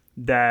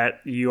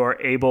 that you are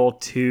able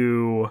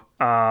to,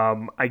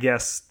 I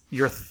guess,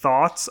 your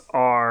thoughts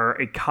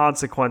are a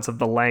consequence of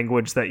the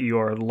language that you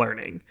are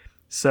learning.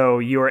 So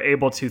you are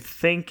able to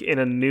think in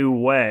a new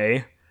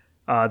way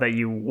that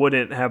you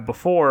wouldn't have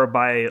before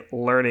by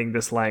learning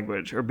this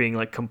language or being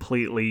like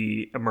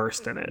completely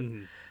immersed in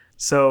it.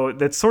 So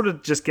that sort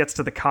of just gets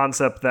to the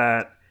concept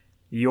that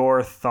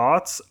your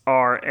thoughts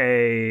are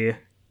a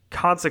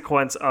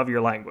consequence of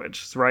your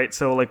language, right?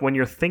 So like when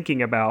you're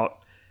thinking about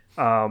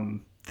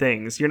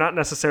things, you're not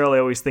necessarily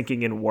always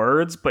thinking in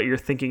words, but you're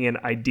thinking in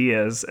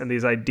ideas, and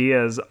these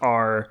ideas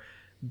are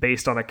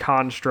based on a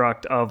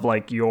construct of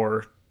like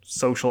your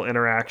social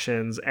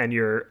interactions and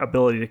your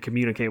ability to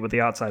communicate with the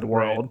outside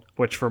world,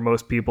 which for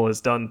most people is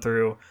done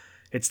through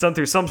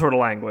some sort of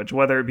language,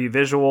 whether it be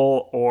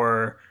visual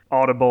or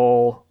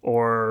audible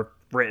or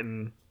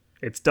written.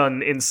 It's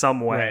done in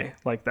some way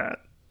like that.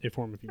 A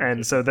form of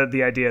And so that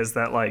the idea is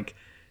that like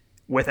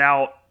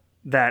without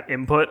that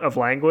input of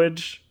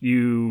language,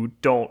 you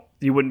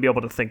wouldn't be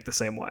able to think the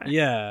same way.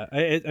 Yeah,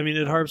 I mean,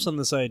 it harps on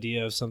this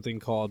idea of something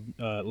called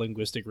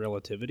linguistic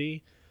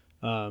relativity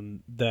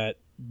that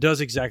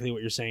does exactly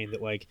what you're saying,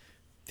 that like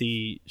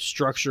the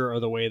structure or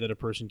the way that a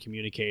person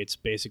communicates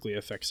basically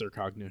affects their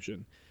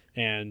cognition.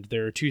 And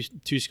there are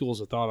two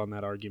schools of thought on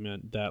that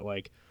argument. That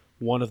like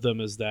one of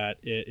them is that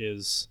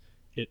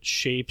it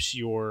shapes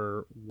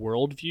your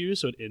worldview,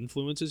 so it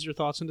influences your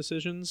thoughts and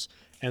decisions.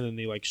 And then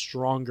the like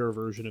stronger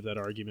version of that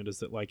argument is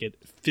that like it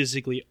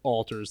physically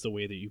alters the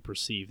way that you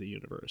perceive the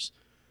universe.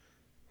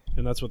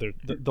 And that's what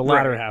the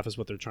latter half is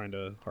what they're trying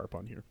to harp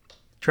on here.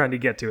 Trying to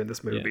get to in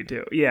this movie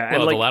too. Yeah. Well,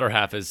 and like the latter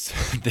half is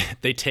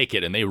they take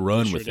it and they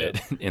run with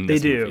it in they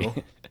this do.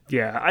 movie.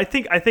 Yeah. I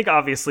think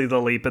obviously the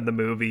leap in the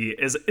movie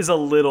is a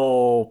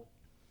little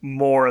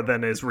more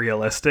than is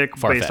realistic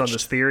based on Far-fetched.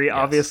 this theory,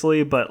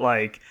 obviously, but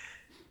like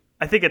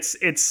I think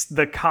it's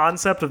the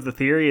concept of the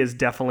theory is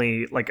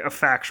definitely like a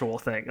factual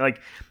thing. Like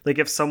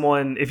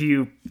if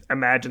you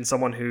imagine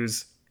someone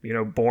who's,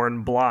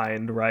 born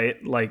blind,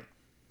 right? Like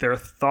their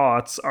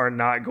thoughts are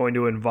not going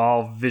to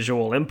involve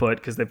visual input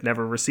because they've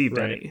never received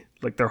any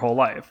like their whole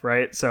life,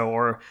 right? So,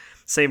 or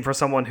same for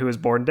someone who is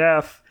born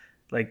deaf,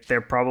 like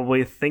they're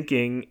probably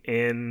thinking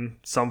in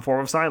some form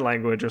of sign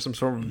language or some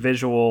sort of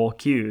visual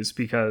cues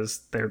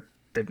because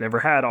they've never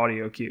had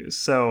audio cues.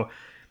 So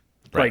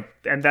like,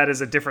 and that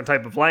is a different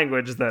type of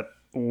language that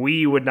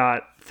we would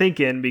not think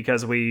in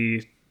because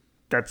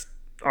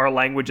our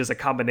language is a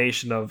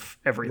combination of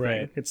everything.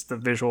 Right. It's the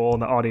visual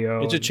and the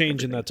audio. It's a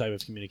change in that type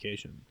of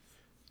communication.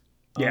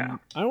 Yeah.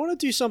 I want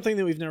to do something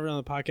that we've never done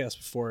on the podcast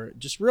before.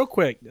 Just real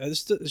quick.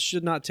 This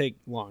should not take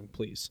long,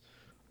 please.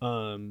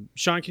 Sean,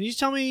 can you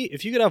tell me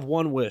if you could have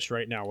one wish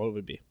right now, what would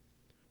it be?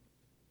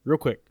 Real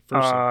quick.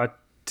 First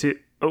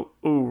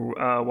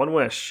one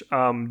wish.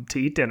 To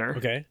eat dinner.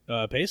 Okay.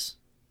 Pace?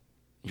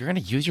 You're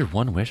gonna use your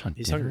one wish on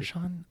dinner, hungry.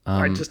 Sean?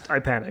 I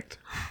panicked.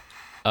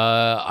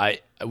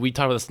 We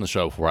talked about this in the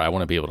show before. I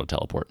want to be able to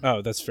teleport.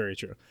 Oh, that's very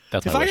true.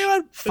 That's if my I wish.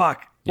 could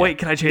Fuck. Wait,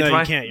 can I change no,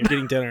 mine? you can't. You're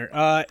getting dinner.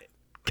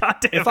 God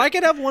damn if I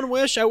could have one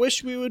wish, I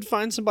wish we would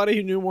find somebody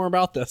who knew more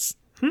about this.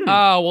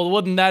 Oh, well,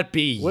 wouldn't that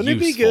be Wouldn't it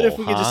be good if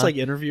we could just like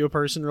interview a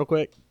person real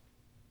quick?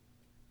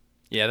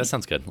 Yeah, that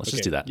sounds good. Let's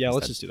just do that. Yeah,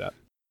 let's just do that.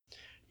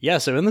 Yeah,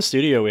 so in the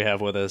studio we have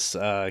with us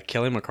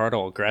Kelly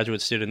McCardle,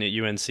 graduate student at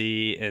UNC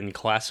in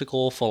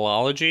classical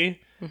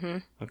philology. Mm-hmm.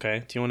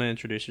 Okay, do you want to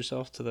introduce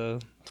yourself to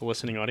the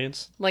listening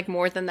audience? Like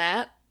more than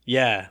that?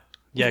 Yeah.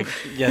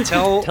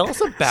 Tell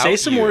us about say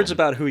some you. words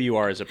about who you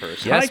are as a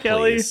person. Yes, Hi,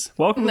 Kelly. please.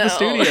 Welcome to the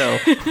studio.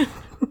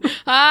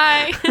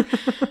 Hi.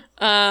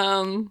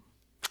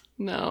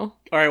 No.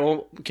 All right,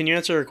 well, can you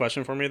answer a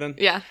question for me then?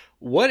 Yeah.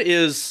 What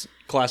is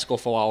classical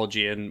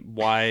philology and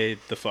why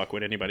the fuck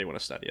would anybody want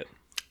to study it?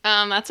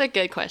 That's a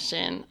good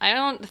question. I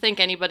don't think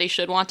anybody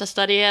should want to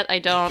study it. I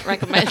don't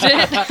recommend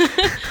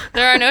it.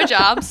 There are no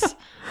jobs.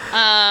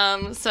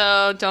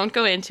 So don't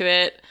go into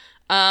it.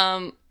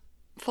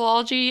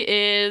 Philology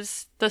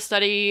is the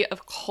study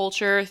of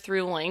culture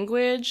through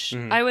language,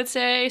 I would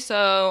say.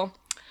 So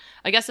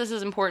I guess this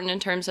is important in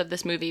terms of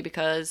this movie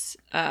because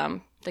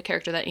the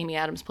character that Amy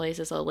Adams plays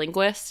is a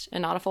linguist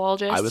and not a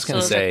philologist. I was going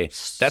to say,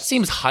 that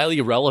seems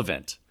highly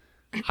relevant.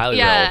 Highly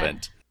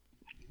relevant.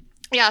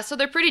 Yeah, so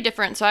they're pretty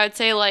different. So I would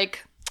say,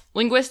 like,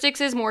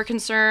 Linguistics is more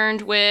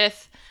concerned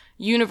with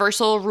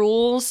universal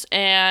rules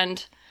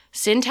and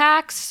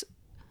syntax.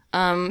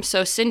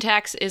 So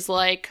syntax is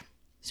like,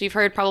 so you've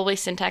heard probably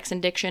syntax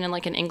and diction in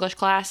like an English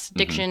class.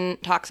 Diction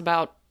talks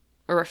about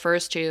or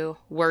refers to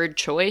word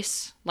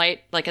choice,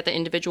 like at the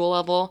individual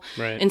level.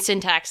 Right. And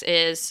syntax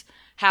is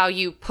how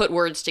you put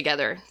words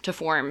together to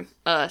form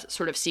a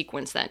sort of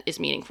sequence that is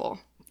meaningful.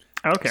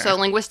 Okay. So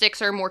linguistics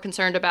are more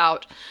concerned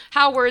about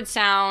how words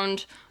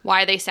sound,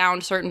 why they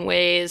sound certain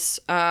ways,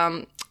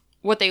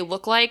 what they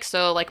look like,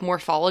 so like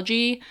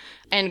morphology,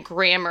 and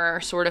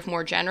grammar sort of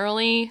more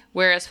generally,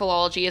 whereas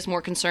philology is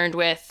more concerned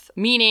with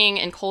meaning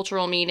and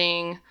cultural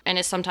meaning and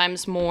is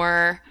sometimes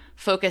more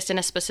focused in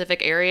a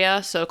specific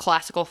area. So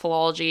classical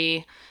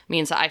philology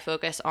means that I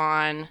focus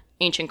on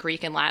ancient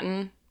Greek and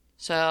Latin,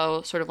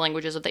 so sort of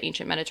languages of the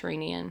ancient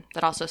Mediterranean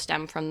that also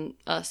stem from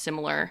a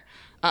similar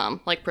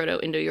like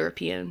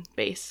Proto-Indo-European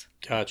base.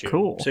 Got you.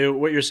 Cool. So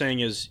what you're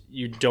saying is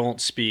you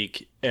don't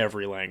speak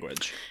every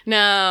language.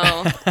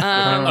 No.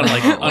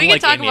 Unlike We can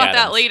talk Amy about that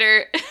Adams.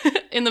 later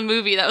in the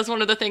movie. That was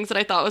one of the things that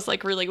I thought was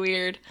like really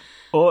weird.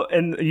 Well,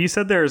 and you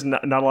said there's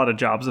not a lot of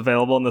jobs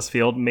available in this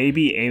field.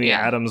 Maybe Amy Yeah.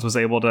 Adams was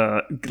able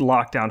to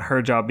lock down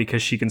her job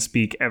because she can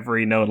speak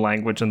every known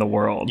language in the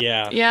world.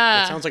 Yeah. Yeah.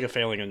 That sounds like a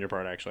failing on your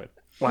part, actually.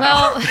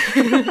 Wow.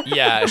 Well,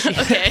 Yeah, she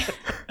okay.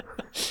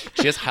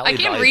 has highly I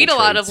can valuable read a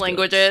lot trade of skills.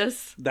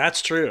 languages.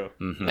 That's true.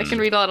 I can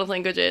read a lot of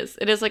languages.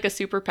 It is like a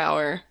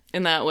superpower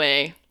in that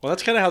way. Well,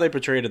 that's kind of how they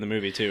portray it in the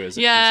movie, too. Is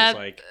Yeah. it's just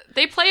like,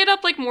 They play it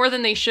up like more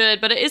than they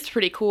should, but it is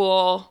pretty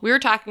cool. We were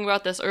talking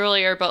about this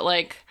earlier, but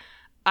like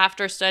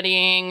after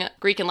studying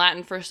Greek and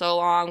Latin for so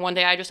long, one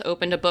day I just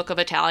opened a book of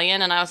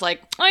Italian and I was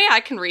like, oh yeah, I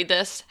can read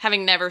this,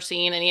 having never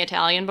seen any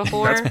Italian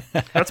before.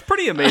 That's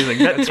pretty amazing.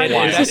 That It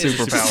is is.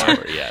 a It's a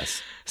superpower.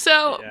 Yes.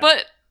 So, Yeah.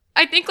 but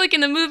I think like in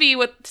the movie,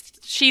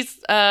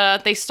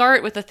 they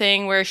start with a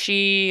thing where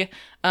she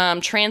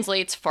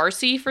translates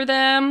Farsi for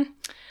them.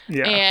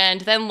 Yeah.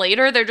 And then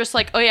later they're just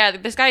like, oh yeah,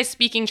 this guy is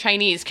speaking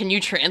Chinese. Can you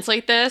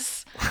translate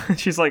this?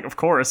 She's like, of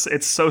course,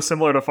 it's so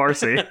similar to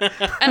Farsi.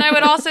 And I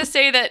would also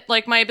say that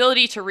like my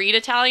ability to read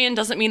Italian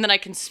doesn't mean that I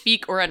can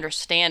speak or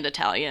understand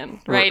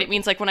Italian, right? It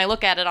means like when I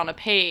look at it on a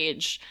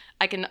page,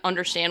 I can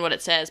understand what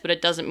it says, but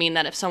it doesn't mean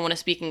that if someone is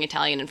speaking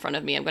Italian in front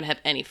of me, I'm going to have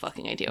any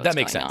fucking idea what's That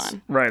makes going sense.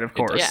 on. Right, of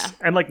course. Yeah.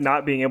 And like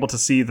not being able to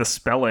see the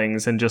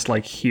spellings and just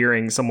like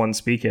hearing someone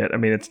speak it. I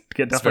mean, it's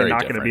definitely very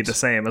not going to be different. the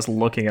same as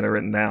looking at it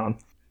written down.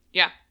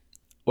 Yeah.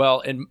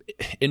 Well,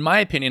 in my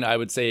opinion, I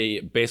would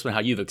say, based on how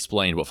you've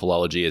explained what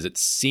philology is, it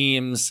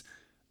seems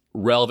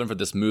relevant for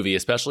this movie,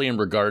 especially in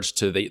regards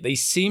to they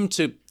seem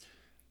to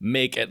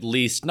make at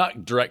least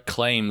not direct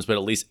claims, but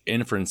at least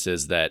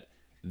inferences that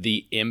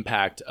the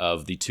impact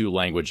of the two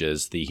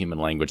languages, the human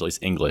language, at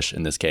least English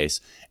in this case,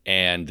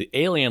 and the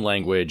alien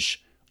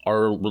language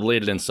are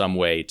related in some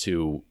way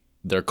to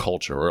their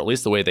culture, or at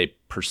least the way they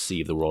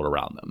perceive the world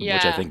around them, which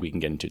I Yeah. think we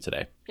can get into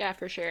today. Yeah,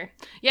 for sure.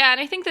 Yeah,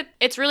 and I think that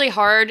it's really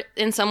hard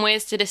in some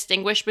ways to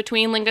distinguish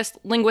between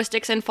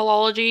linguistics and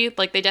philology.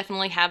 Like they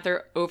definitely have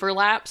their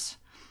overlaps.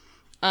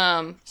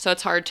 So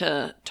it's hard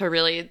to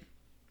really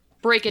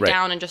break it Right.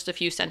 down in just a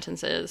few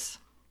sentences.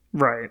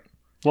 Right.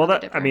 Well, they I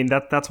differ. mean,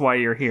 that's why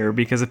you're here,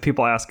 because if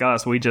people ask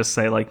us, we just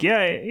say like,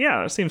 yeah,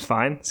 it seems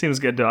fine. Seems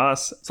good to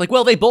us. It's like,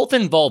 well, they both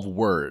involve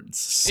words,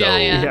 so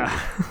Yeah. Yeah.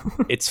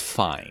 it's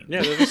fine.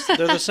 yeah,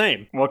 they're the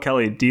same. Well,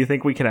 Kelly, do you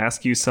think we could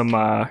ask you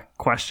some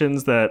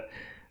questions that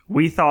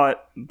we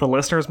thought the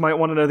listeners might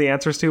want to know the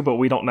answers to, but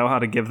we don't know how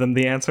to give them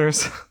the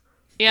answers?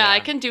 Yeah,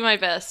 I can do my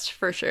best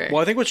for sure. Well,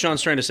 I think what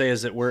Sean's trying to say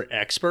is that we're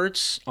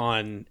experts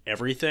on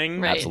everything,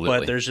 Right. Absolutely.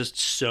 but there's just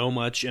so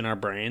much in our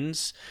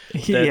brains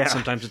that Yeah.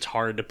 sometimes it's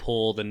hard to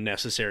pull the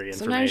necessary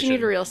information. Sometimes you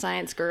need a real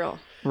science girl.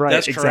 Right.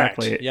 That's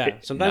exactly. correct. Yeah.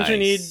 Sometimes you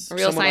need Nice. A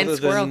real someone science other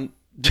squirrel. than.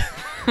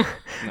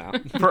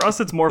 No. For us,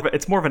 it's more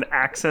of an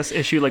access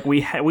issue. Like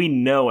we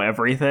know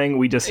everything,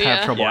 we just have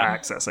Yeah. trouble Yeah.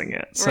 accessing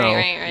it. So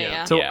right, yeah.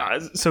 yeah. so Yeah.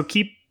 so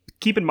keep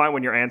in mind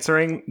when you're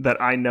answering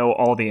that I know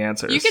all the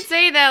answers. You could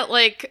say that,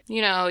 like,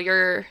 you know,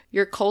 your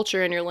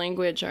culture and your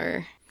language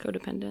are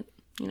codependent.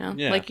 You know,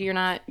 Yeah. like you're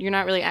not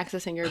really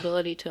accessing your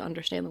ability to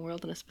understand the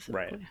world in a specific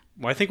Right. way.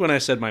 Well, I think when I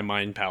said my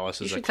mind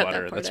palace is a should cut that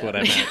clutter, part that's out. what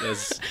I meant.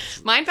 Is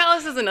Mind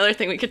palace is another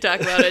thing we could talk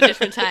about at a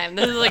different time.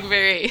 This is like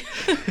very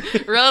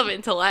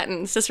relevant to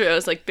Latin. Cicero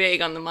is like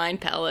big on the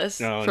mind palace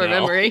oh, for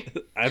no. memory.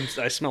 I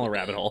smell a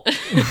rabbit hole.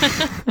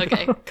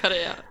 Okay, cut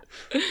it out.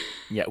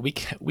 Yeah, we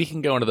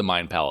can go into the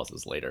mind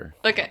palaces later.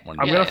 Okay, One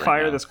I'm day gonna right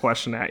fire now. this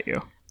question at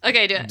you.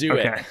 okay, do it. Do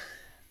Okay. it.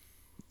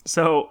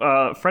 So,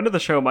 friend of the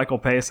show, Michael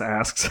Pace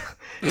asks,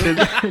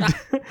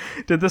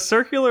 did the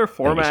circular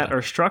format Sean.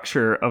 or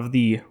structure of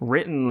the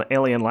written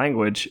alien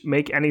language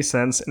make any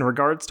sense in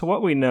regards to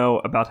what we know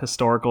about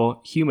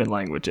historical human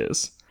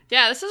languages?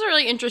 Yeah, this is a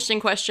really interesting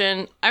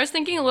question. I was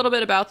thinking a little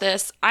bit about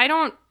this. I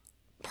don't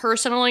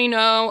personally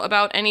know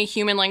about any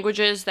human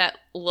languages that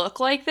look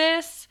like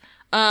this.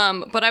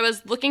 But I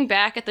was looking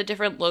back at the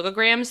different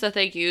logograms that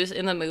they use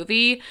in the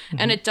movie,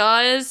 and it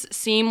does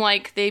seem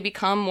like they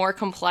become more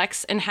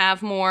complex and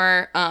have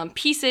more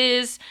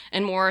pieces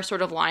and more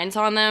sort of lines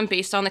on them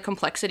based on the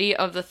complexity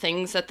of the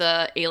things that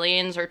the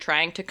aliens are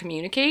trying to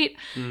communicate.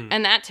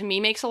 And that to me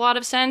makes a lot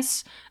of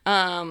sense.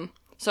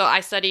 So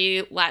I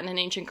study Latin and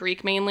ancient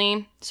Greek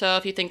mainly. So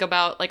if you think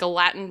about like a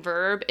Latin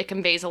verb, it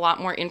conveys a lot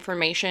more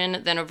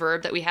information than a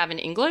verb that we have in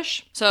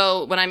English.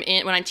 So when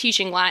I'm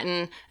teaching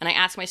Latin and I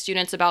ask my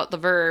students about the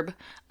verb,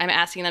 I'm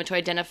asking them to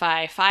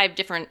identify 5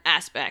 different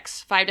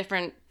aspects, 5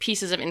 different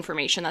pieces of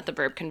information that the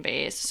verb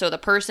conveys. So the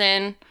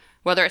person,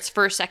 whether it's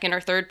first, second,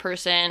 or third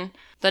person,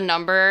 the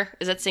number,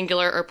 is it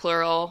singular or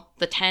plural,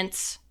 the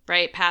tense,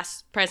 right?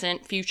 Past,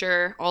 present,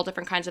 future, all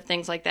different kinds of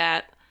things like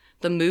that.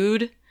 The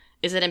mood.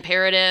 Is it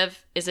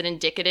imperative? Is it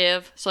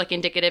indicative? So like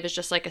indicative is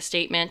just like a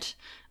statement.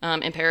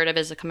 Imperative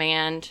is a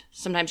command.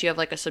 Sometimes you have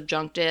like a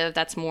subjunctive.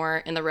 That's more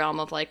in the realm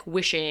of like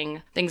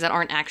wishing, things that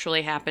aren't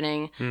actually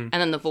happening. And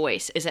then the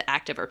voice, is it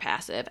active or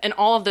passive? And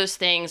all of those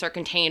things are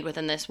contained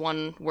within this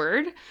one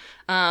word.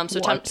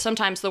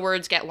 Sometimes the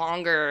words get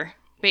longer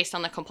based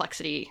on the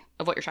complexity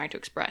of what you're trying to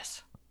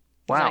express.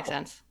 Does that make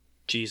sense?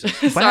 Jesus.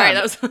 Sorry,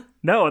 that was...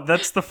 No,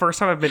 that's the first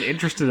time I've been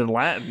interested in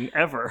Latin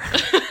ever.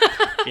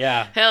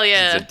 Yeah. Hell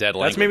yeah. It's a dead That's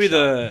language. maybe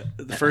the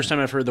first time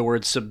I've hered the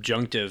word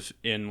subjunctive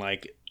in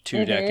like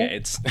 2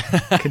 decades.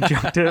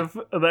 Conjunctive,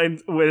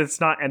 when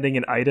it's not ending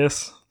in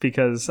itis,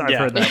 because I've Yeah.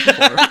 heard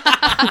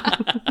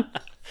that before.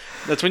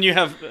 That's when you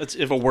have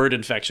if a word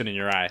infection in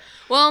your eye.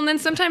 Well, and then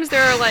sometimes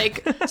there are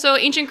like, so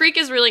ancient Greek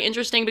is really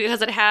interesting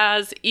because it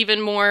has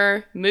even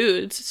more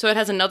moods. So it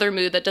has another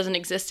mood that doesn't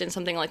exist in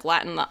something like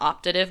Latin, the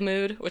optative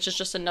mood, which is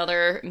just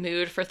another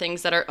mood for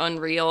things that are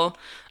unreal.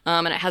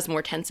 And it has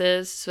more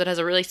tenses. So it has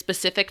a really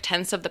specific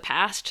tense of the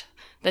past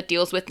that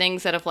deals with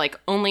things that have like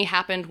only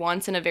happened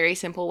once in a very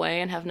simple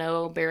way and have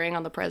no bearing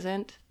on the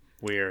present.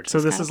 Weird. So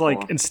this kinda is like,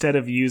 cool. instead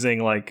of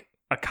using like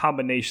a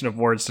combination of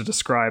words to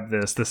describe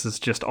this is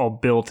just all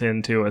built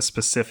into a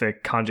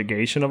specific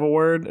conjugation of a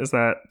word. Is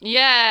that?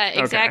 Yeah,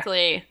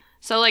 exactly.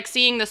 So like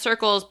seeing the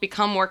circles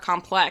become more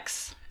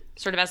complex,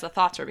 sort of as the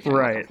thoughts are becoming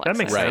more Right. complex. That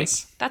makes I think.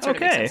 sense. That sort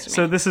of makes Okay. sense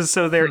to me.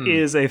 So there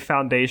is a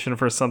foundation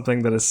for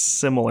something that is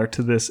similar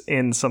to this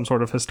in some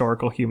sort of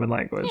historical human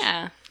language.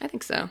 Yeah, I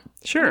think so. I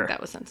Sure. think that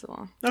was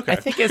sensible. Okay. I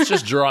think it's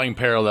just drawing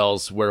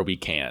parallels where we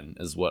can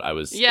is what I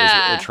was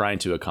Yeah. is trying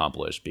to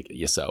accomplish.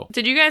 So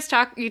Did you guys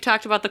you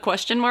talked about the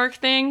question mark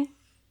thing?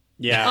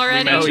 yeah.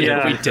 Already? We mentioned Oh, yeah.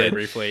 it We briefly,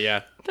 briefly,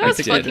 yeah. That was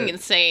did. fucking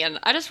insane.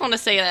 I just want to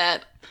say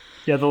that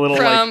Yeah, the little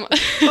from like,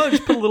 oh,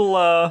 just put a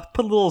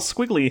little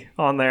squiggly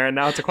on there, and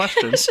now it's a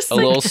question. it's just a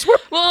like, little swirl.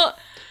 well,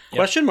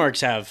 Question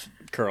marks have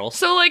curls.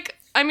 so like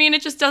I mean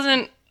it just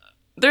doesn't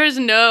there's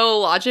no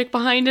logic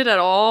behind it at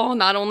all,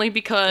 not only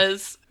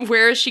because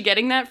where is she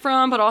getting that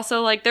from, but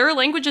also like there are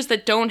languages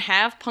that don't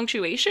have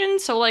punctuation.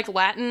 So like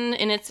Latin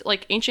in its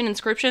like ancient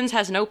inscriptions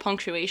has no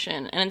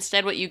punctuation, and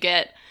instead what you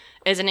get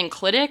is an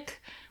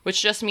enclitic,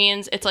 which just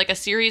means it's like a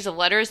series of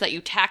letters that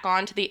you tack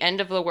on to the end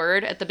of the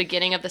word at the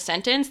beginning of the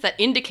sentence that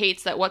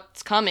indicates that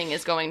what's coming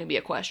is going to be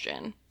a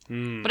question.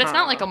 But it's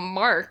not like a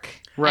mark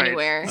Right.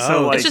 anywhere.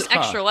 So, like- it's just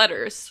extra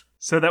letters.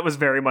 So that was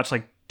very much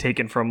like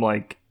taken from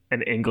like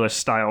an English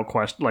style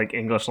question, like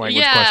English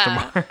language Yeah. question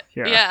mark.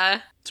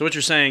 Yeah. So what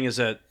you're saying is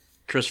that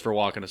Christopher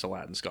Walken is a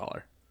Latin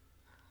scholar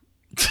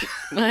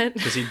What?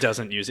 because he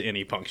doesn't use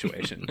any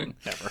punctuation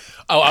ever.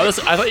 Oh, I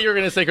thought you were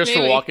gonna say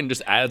Christopher Maybe. Walken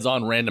just adds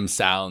on random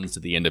sounds to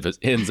the end of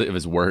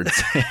his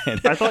words. And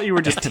I thought you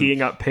were just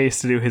teeing up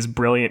Pace to do his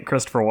brilliant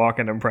Christopher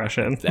Walken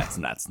impression. that's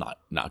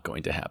not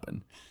going to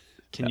happen.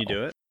 Can you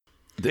do it?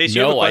 Pace,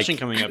 you have a question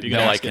coming up. You no,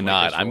 can I ask it like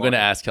cannot. Christopher I'm going to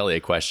Walken. ask Kelly a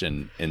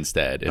question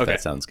instead, if Okay.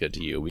 that sounds good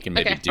to you. We can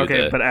maybe Okay. do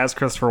Okay, the. but as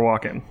Christopher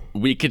Walken.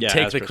 We could Yeah,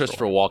 take as the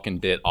Christopher Christopher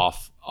Walken bit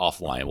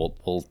offline.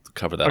 We'll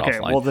cover that Okay,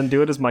 offline. well then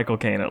do it as Michael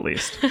Caine at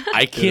least.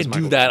 I can't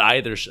do Michael that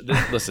either.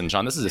 Listen,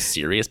 Sean, this is a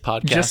serious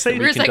podcast. Just say- that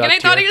For we a second, I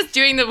conduct thought he here. was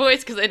doing the voice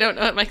because I don't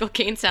know what Michael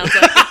Caine sounds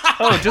like.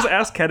 Oh, just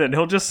ask Kenan.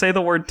 He'll just say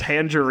the word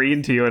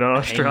tangerine to you in an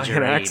Australian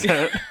Tangerine.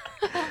 accent.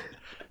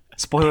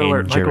 Spoiler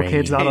alert, Michael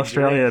Caine's not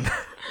Australian.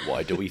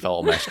 Why do we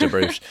follow Master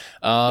Bruce?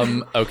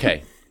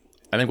 Okay,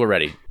 I think we're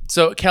ready.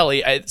 So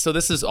Kelly, so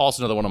this is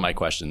also another one of my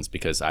questions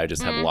because I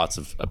just have lots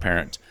of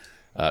apparent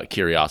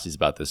curiosities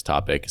about this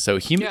topic. So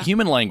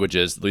human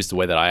languages, at least the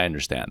way that I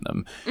understand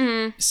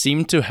them,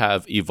 seem to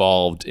have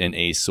evolved in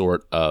a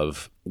sort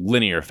of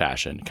linear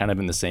fashion, kind of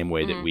in the same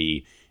way that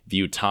we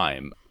view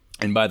time.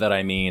 And by that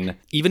I mean,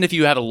 even if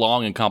you had a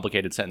long and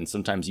complicated sentence,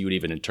 sometimes you would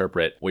even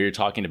interpret what you're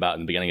talking about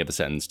in the beginning of the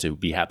sentence to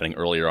be happening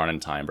earlier on in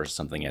time versus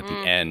something at the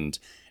end.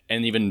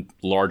 And even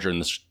larger in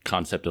this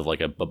concept of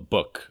like a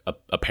book,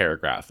 a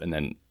paragraph, and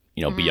then,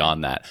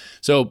 beyond that.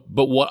 So,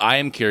 but what I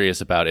am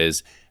curious about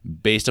is,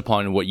 based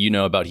upon what you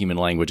know about human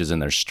languages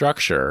and their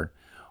structure,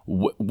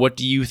 what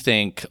do you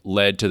think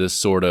led to this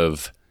sort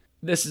of,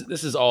 this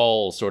is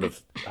all sort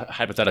of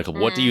hypothetical.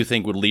 What do you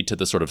think would lead to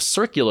the sort of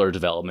circular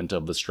development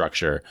of the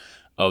structure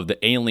of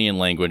the alien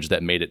language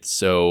that made it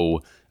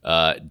so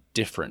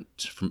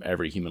different from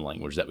every human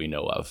language that we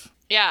know of?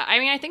 Yeah, I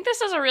mean, I think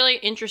this is a really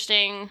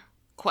interesting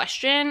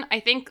question. I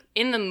think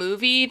in the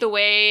movie, the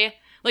way,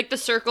 like, the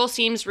circle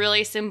seems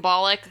really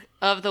symbolic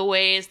of the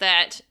ways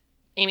that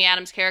Amy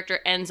Adams' character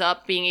ends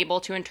up being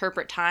able to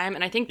interpret time,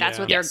 and I think that's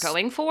what they're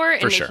going for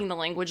in making the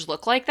language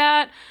look like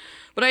that.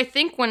 But I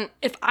think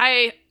if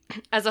I,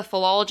 as a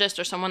philologist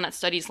or someone that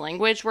studies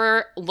language,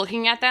 were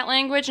looking at that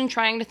language and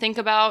trying to think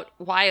about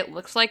why it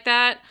looks like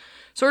that,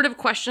 sort of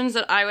questions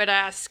that I would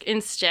ask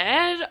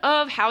instead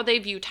of how they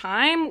view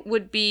time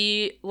would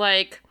be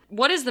like,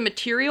 what is the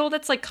material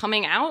that's like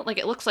coming out? Like,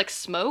 it looks like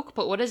smoke,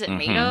 but what is it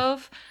made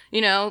of?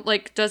 You know,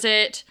 like, does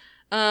it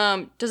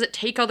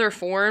take other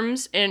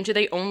forms, and do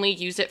they only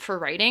use it for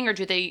writing, or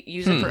do they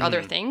use it for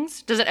other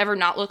things? Does it ever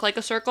not look like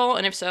a circle?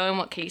 And if so, in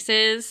what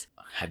cases?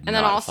 And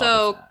then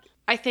also,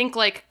 I think,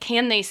 like,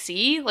 can they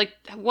see? Like,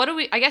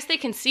 I guess they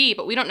can see,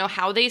 but we don't know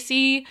how they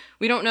see.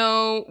 We don't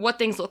know what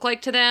things look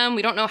like to them.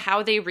 We don't know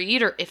how they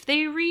read or if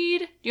they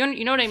read.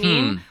 You know what I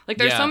mean? Like,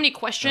 there's so many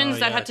questions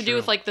that have to do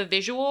with, like, the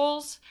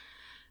visuals.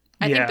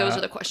 I think those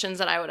are the questions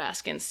that I would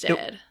ask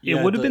instead. It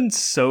would have been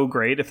so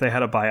great if they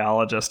had a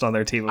biologist on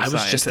their team of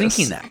scientists. I was just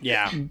thinking that.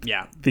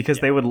 Yeah. Because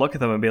they would look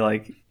at them and be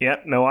like,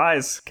 yep, no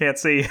eyes, can't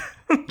see.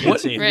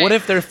 What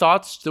if their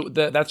thoughts,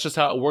 that's just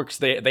how it works.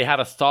 They have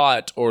a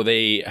thought, or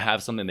they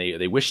have something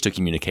they wish to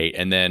communicate,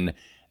 and then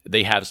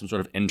they have some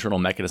sort of internal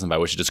mechanism by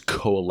which it just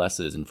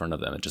coalesces in front of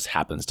them. It just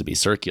happens to be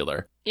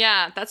circular.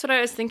 Yeah, that's what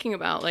I was thinking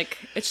about. Like,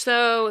 there's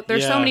so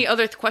many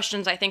other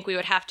questions I think we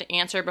would have to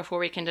answer before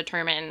we can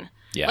determine,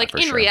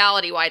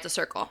 reality, why it's a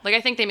circle. Like,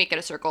 I think they make it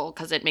a circle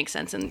because it makes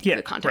sense in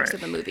the context of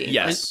the movie.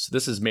 Yes,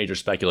 this is major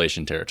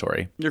speculation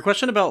territory. Your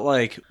question about,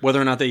 like,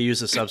 whether or not they use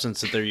the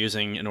substance that they're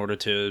using in order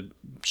to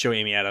show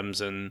Amy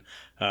Adams and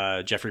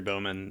Jeffrey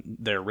Bowman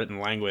their written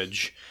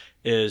language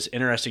is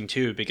interesting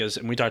too, because,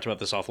 and we talked about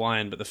this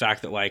offline, but the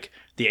fact that, like,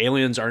 the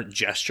aliens aren't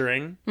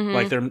gesturing,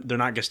 like they're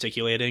not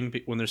gesticulating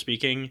when they're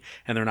speaking,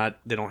 and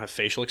they don't have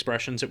facial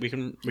expressions that we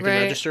can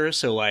register.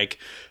 So, like,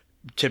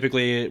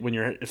 typically when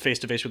you're face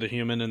to face with a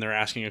human and they're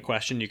asking a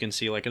question, you can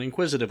see, like, an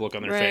inquisitive look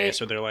on their face,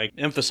 or they're, like,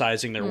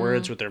 emphasizing their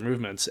words with their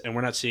movements, and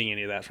we're not seeing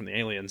any of that from the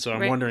aliens. So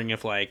I'm wondering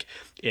if, like,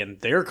 in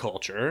their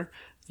culture,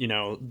 you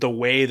know, the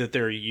way that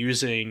they're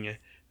using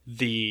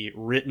the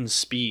written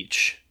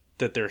speech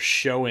that they're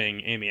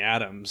showing Amy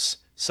Adams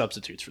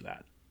substitutes for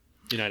that.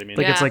 You know what I mean?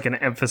 Like, it's like an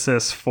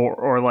emphasis for,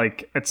 or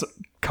like it's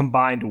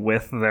combined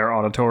with their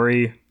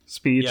auditory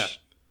speech. Yeah.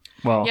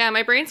 Well, yeah,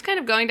 my brain's kind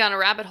of going down a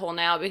rabbit hole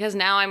now, because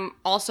now I'm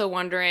also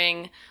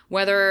wondering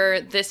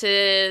whether this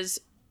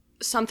is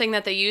something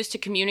that they use to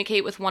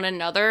communicate with one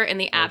another in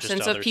the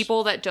absence of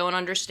people that don't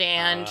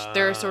understand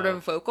their sort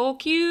of vocal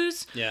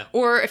cues. Yeah.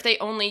 Or if they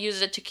only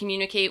use it to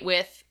communicate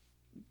with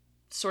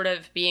sort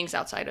of beings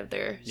outside of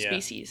their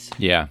species.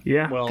 Yeah.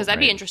 Well, because that'd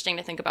be interesting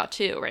to think about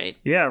too, right?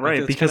 Yeah,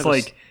 right. Because,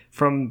 like,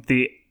 from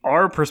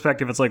our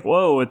perspective, it's like,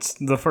 whoa, it's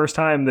the first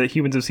time that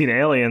humans have seen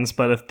aliens.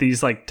 But if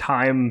these, like,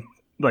 time,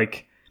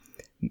 like,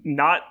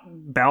 not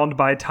bound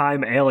by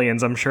time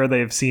aliens, I'm sure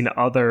they've seen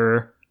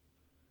other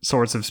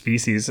sorts of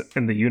species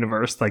in the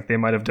universe. Like, they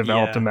might have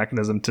developed a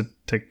mechanism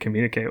to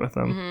communicate with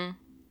them.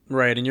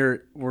 Right, and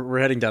we're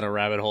heading down a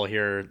rabbit hole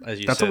here, as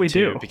you said. That's what we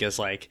do. Because,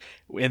 like,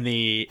 in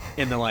the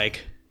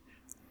like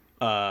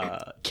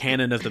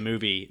canon of the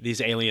movie,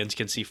 these aliens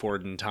can see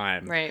forward in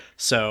time. Right.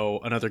 So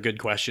another good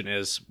question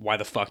is, why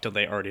the fuck don't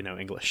they already know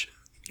English?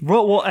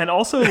 Well, and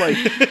also, like,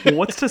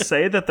 what's to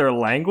say that their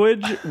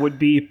language would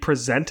be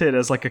presented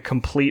as, like, a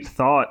complete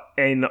thought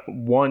in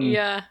one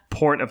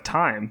point of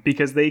time,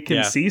 because they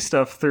can see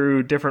stuff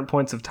through different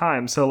points of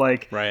time. So,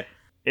 like,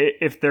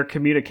 if their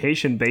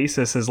communication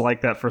basis is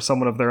like that for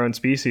someone of their own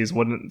species,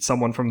 wouldn't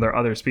someone from their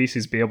other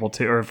species be able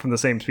to, or from the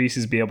same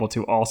species, be able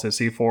to also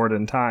see forward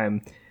in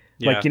time?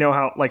 Like, you know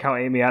how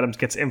Amy Adams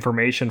gets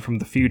information from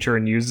the future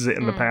and uses it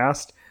in the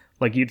past?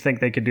 Like, you'd think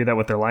they could do that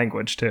with their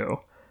language too.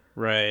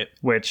 Right.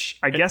 Which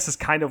I guess is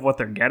kind of what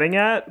they're getting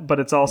at, but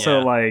it's also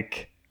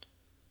like,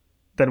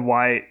 then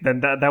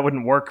that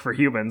wouldn't work for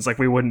humans. Like,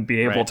 we wouldn't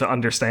be able to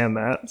understand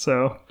that.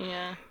 So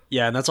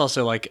yeah, and that's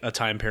also, like, a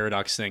time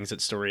paradox things that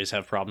stories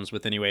have problems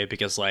with anyway,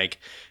 because, like,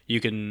 you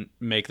can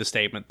make the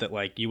statement that,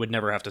 like, you would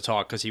never have to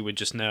talk because you would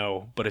just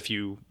know, but if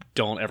you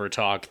don't ever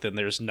talk, then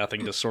there's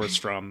nothing to source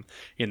from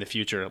in the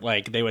future.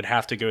 Like, they would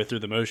have to go through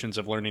the motions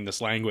of learning this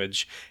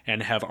language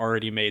and have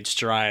already made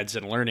strides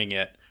in learning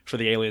it for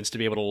the aliens to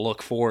be able to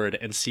look forward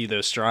and see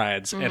those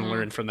strides and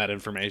learn from that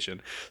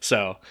information.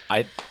 So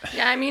I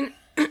mean,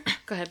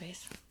 go ahead,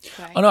 Bass.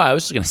 Sorry. Oh no, I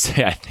was just gonna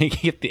say, I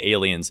think if the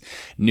aliens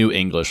knew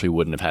English, we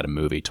wouldn't have had a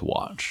movie to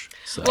watch.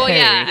 So. Well,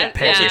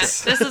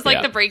 this is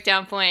like the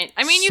breakdown point.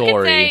 I mean,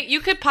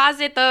 you could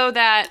posit though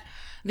that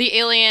the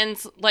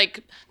aliens,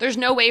 like, there's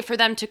no way for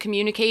them to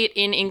communicate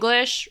in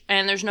English,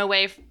 and there's no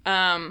way,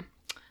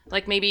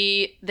 like,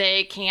 maybe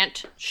they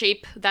can't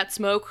shape that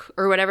smoke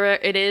or whatever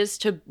it is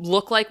to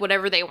look like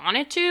whatever they want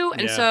it to.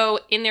 And so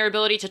in their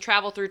ability to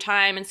travel through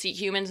time and see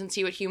humans and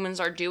see what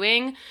humans are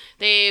doing,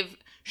 they've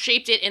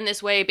shaped it in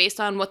this way based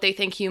on what they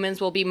think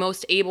humans will be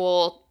most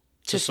able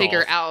to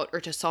figure solve. out or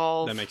to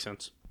solve. That makes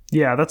sense.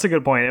 Yeah, that's a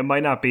good point. It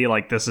might not be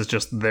like this is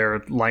just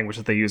their language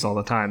that they use all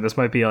the time. This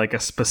might be like a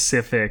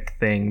specific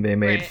thing they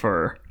made Right.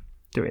 for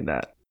doing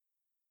that.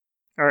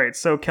 All right,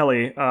 so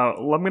Kelly,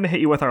 I'm going to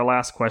hit you with our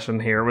last question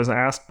here. It was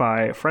asked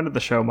by a friend of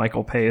the show,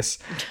 Michael Pace,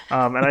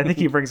 and I think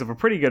he brings up a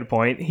pretty good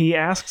point. He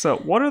asks,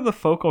 what are the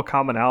focal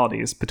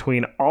commonalities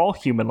between all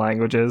human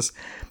languages,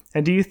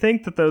 and do you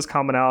think that those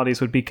commonalities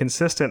would be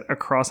consistent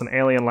across an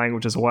alien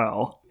language as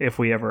well, if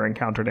we ever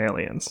encountered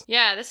aliens?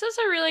 Yeah, this is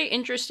a really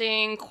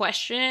interesting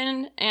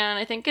question, and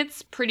I think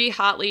it's pretty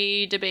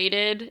hotly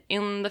debated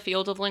in the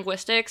field of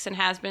linguistics and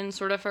has been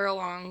sort of for a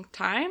long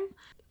time.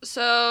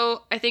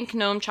 So I think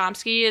Noam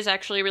Chomsky is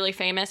actually really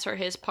famous for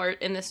his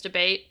part in this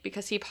debate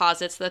because he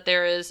posits that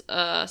there is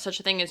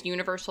such a thing as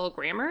universal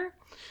grammar.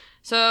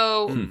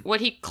 So what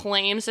he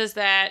claims is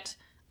that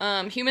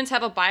humans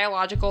have a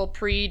biological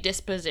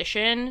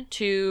predisposition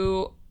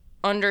to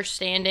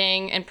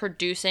understanding and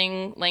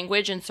producing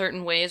language in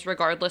certain ways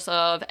regardless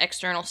of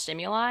external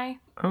stimuli.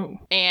 Oh.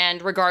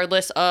 And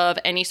regardless of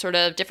any sort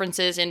of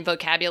differences in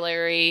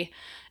vocabulary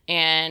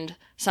and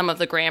some of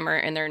the grammar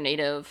in their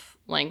native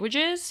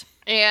languages.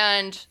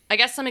 And I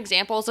guess some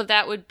examples of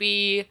that would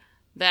be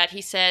that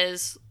he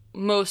says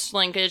most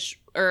language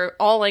or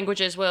all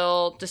languages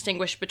will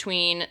distinguish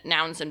between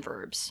nouns and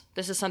verbs.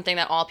 This is something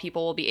that all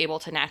people will be able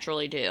to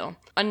naturally do.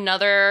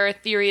 Another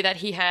theory that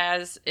he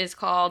has is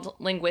called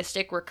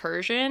linguistic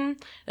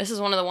recursion. This is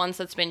one of the ones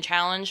that's been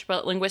challenged,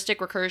 but linguistic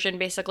recursion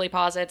basically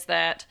posits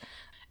that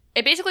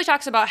it basically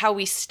talks about how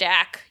we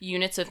stack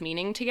units of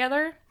meaning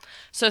together.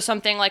 So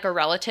something like a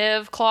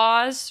relative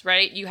clause,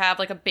 right? You have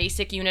like a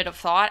basic unit of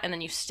thought and then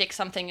you stick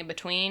something in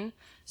between.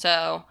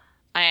 So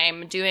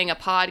I'm doing a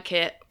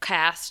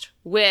podcast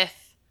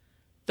with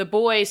the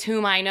boys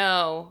whom I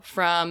know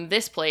from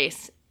this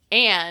place.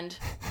 And,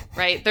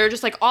 right, there are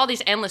just like all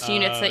these endless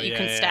units that you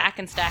can stack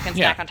and stack and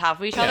stack on top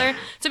of each other.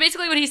 So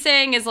basically what he's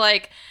saying is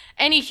like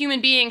any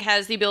human being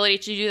has the ability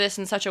to do this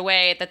in such a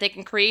way that they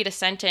can create a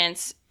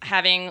sentence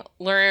having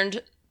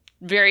learned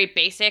very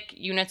basic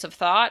units of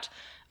thought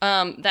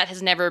that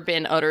has never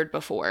been uttered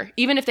before.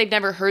 Even if they've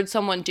never heard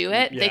someone do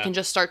it, they can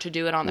just start to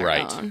do it on their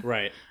own.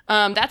 Right.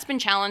 That's been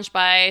challenged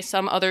by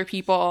some other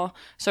people.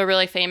 So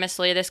really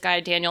famously, this guy,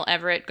 Daniel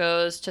Everett,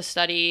 goes to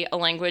study a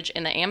language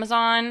in the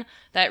Amazon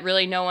that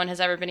really no one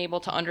has ever been able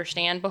to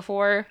understand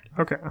before.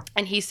 Okay.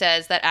 And he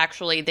says that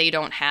actually they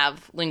don't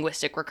have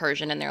linguistic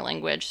recursion in their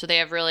language. So they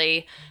have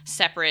really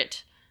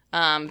separate,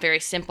 very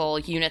simple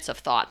units of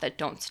thought that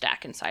don't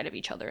stack inside of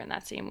each other in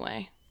that same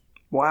way.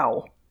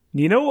 Wow.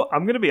 You know,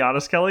 I'm going to be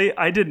honest, Kelly.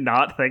 I did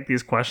not think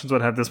these questions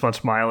would have this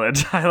much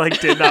mileage. I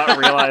did not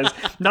realize.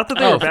 Not that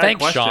they were bad thanks,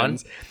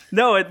 questions. Sean.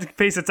 No, it's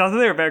not that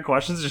they were bad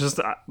questions. It's just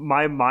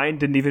my mind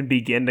didn't even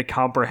begin to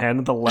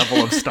comprehend the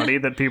level of study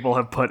that people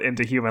have put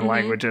into human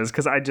languages.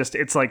 Because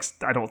it's like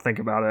I don't think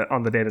about it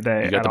on the day to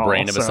day. You got the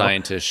brain of a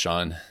scientist,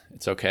 Sean.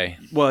 It's okay.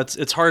 Well,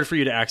 it's hard for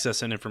you to access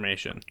that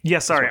information. Yeah,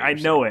 sorry, I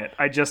know it.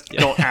 I just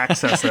don't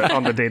access it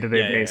on the day-to-day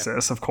Yeah.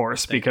 basis, of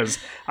course, because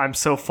I'm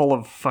so full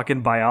of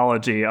fucking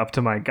biology up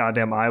to my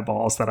goddamn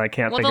eyeballs that I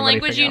can't think Well, of the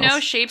anything language you know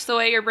else. shapes the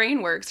way your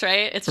brain works,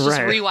 right? It's just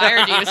Right.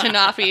 rewired you to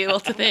not be able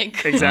to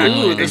think.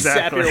 Exactly. Ooh, the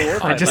exactly. Zapier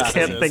warp I just can't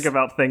hypothesis. think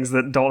about things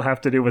that don't have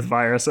to do with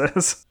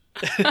viruses.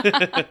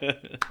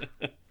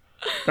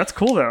 That's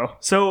cool though.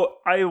 So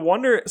I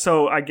wonder.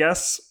 So I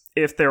guess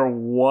if there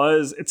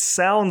was, it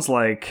sounds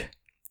like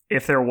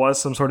if there was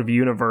some sort of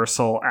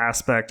universal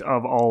aspect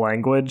of all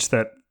language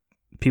that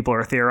people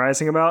are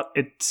theorizing about,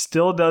 it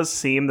still does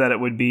seem that it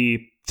would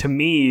be, to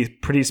me,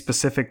 pretty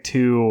specific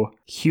to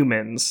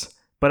humans.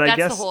 But I That's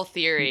guess the whole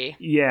theory.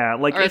 yeah,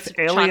 like Or if it's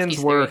aliens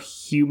Chomsky's were theory.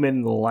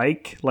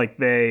 human-like, like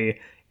they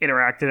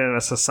interacted in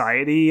a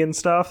society and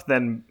stuff,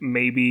 then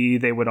maybe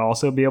they would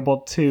also be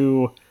able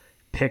to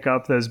pick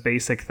up those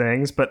basic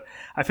things. But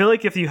I feel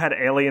like if you had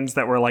aliens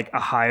that were like a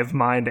hive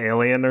mind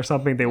alien or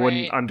something, they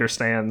wouldn't Right.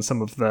 understand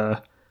some of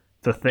the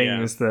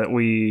things that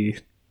we,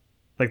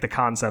 like the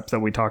concepts that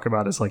we talk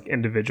about as like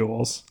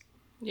individuals.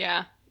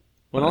 Yeah.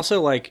 Well, also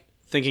like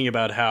thinking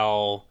about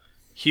how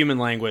human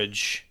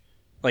language,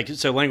 like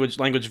so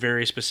language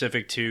very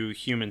specific to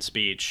human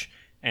speech,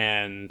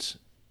 and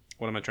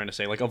what am I trying to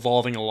say? Like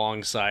evolving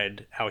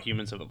alongside how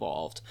humans have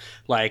evolved.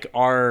 Like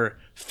our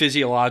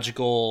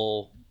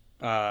physiological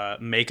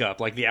makeup,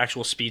 like the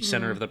actual speech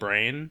center of the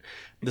brain.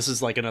 This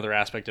is like another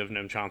aspect of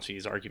Noam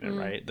Chomsky's argument,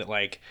 right? That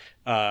like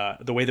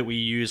the way that we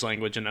use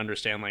language and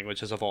understand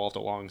language has evolved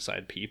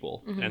alongside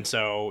people. And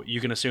so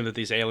you can assume that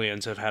these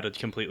aliens have had a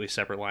completely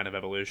separate line of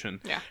evolution.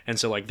 Yeah. And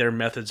so like their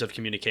methods of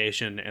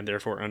communication and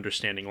therefore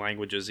understanding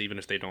languages, even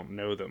if they don't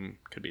know them,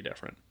 could be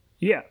different.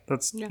 Yeah,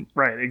 that's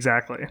right,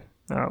 exactly.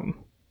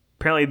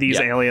 Apparently these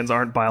Yeah. aliens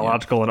aren't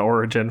biological in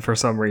origin for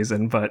some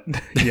reason, but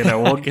you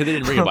know, we'll, They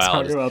didn't bring a we'll talk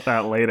biologist. about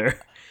that later.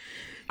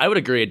 I would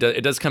agree.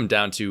 It does come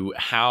down to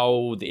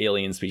how the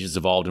alien species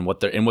evolved and what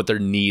their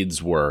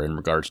needs were in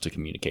regards to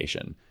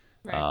communication,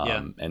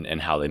 Right.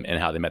 and how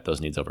they met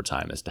those needs over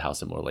time as to how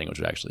similar language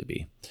would actually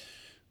be.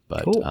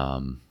 But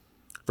Cool.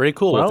 very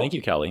cool. Well, Well- thank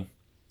you, Kelly.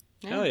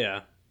 Hell yeah.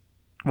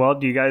 Well,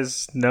 do you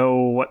guys know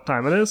what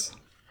time it is?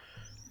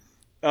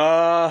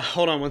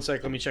 Hold on one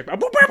sec. Let me check.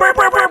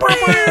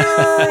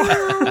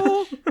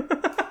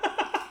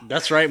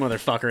 That's right,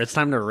 motherfucker. It's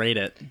time to rate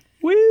it.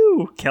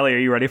 Woo! Kelly, are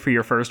you ready for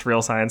your first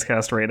Real Science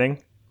Cast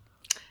rating?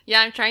 Yeah,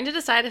 I'm trying to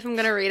decide if I'm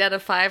going to rate out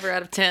of 5 or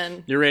out of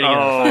 10. You're rating it.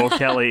 Oh,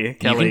 Kelly. You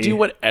can do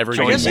whatever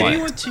you I guess if you want.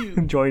 want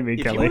to, Join me,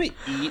 if Kelly. you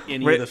want to eat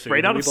any of the food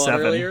Rate out we of bought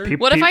 7. earlier,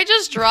 What if I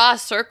just draw a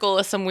circle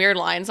with some weird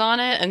lines on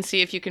it and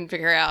see if you can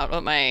figure out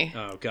what my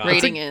Oh, God.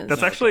 rating is?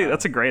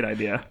 That's a great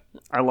idea.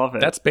 I love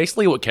it. That's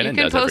basically what You Kenan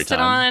can does every post it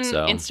time. on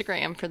so.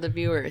 Instagram for the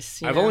viewers.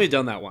 you I've know? only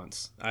done that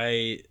once.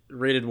 I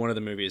rated one of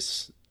the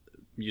movies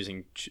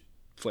using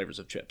flavors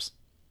of chips.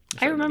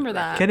 I remember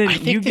that. Kenan, I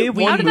think you that gave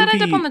we- one How did that end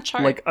movie up on the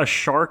chart? like a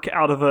shark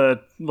out of a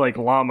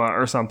llama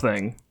or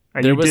something,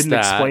 and There you was didn't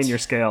that. explain your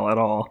scale at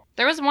all.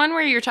 There was one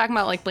where you were talking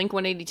about like Blink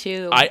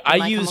 182. I and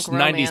My used Chemical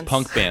 90s Romance,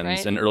 punk bands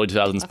right? and early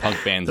 2000s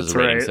punk bands as a That's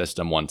rating right.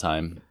 system one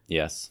time.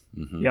 Yes.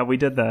 Yeah, we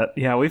did that.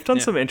 Yeah, we've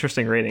done some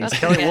interesting ratings. That's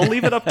Kelly, good. we'll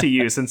leave it up to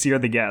you since you're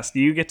the guest.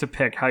 You get to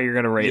pick how you're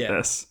going to rate Yeah.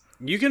 this.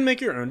 You can make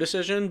your own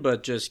decision,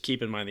 but just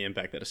keep in mind the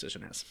impact that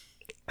decision has.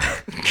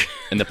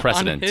 And the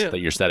precedent who? that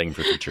you're setting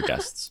for future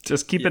guests.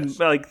 Just keep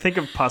it think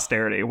of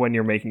posterity when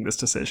you're making this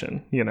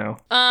decision, you know.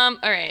 All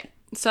right.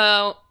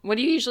 So, what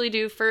do you usually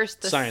do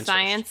first? The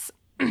Science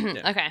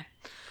Okay.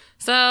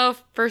 So,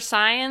 for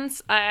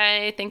science,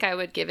 I think I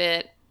would give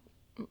it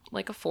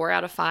like a 4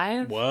 out of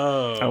 5.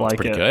 Whoa. I like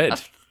Pretty it.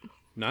 good.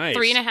 Nice.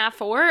 3.5,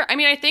 4. I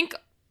mean, I think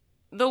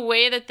the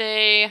way that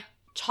they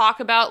talk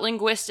about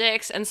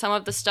linguistics and some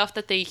of the stuff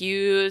that they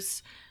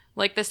use,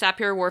 like the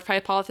Sapir-Whorf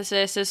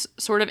hypothesis, is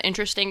sort of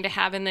interesting to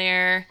have in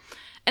there.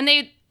 And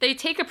they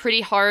take a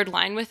pretty hard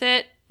line with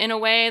it in a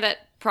way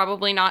that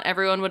probably not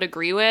everyone would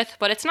agree with,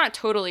 but it's not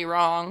totally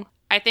wrong.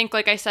 I think,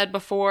 like I said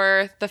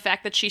before, the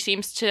fact that she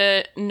seems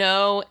to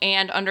know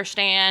and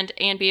understand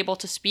and be able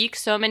to speak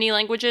so many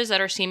languages that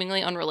are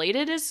seemingly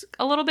unrelated is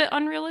a little bit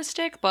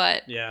unrealistic,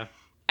 but Yeah.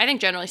 I think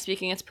generally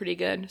speaking, it's pretty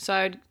good. So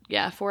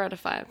I'd 4 out of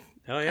 5.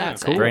 Hell yeah. I'd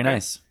say. Very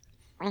nice.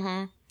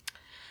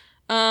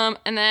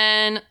 And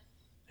then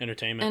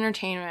Entertainment.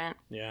 entertainment.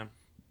 Yeah.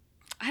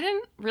 I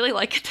didn't really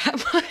like it that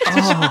much.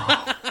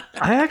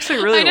 I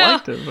actually really I know.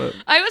 liked it, but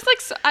I was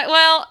like,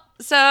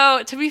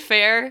 so to be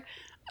fair,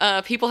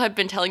 people have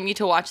been telling me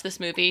to watch this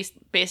movie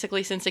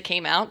basically since it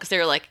came out because they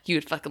were like,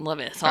 "You'd fucking love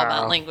it. It's all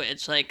about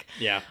language, like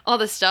Yeah. all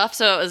this stuff."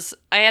 So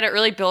I had it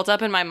really built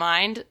up in my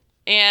mind,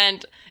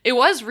 and it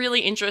was really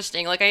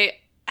interesting. Like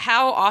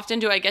how often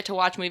do I get to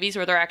watch movies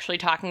where they're actually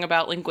talking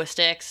about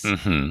linguistics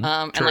and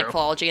like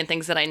philology and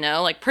things that I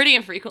know? Like pretty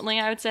infrequently,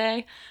 I would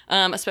say,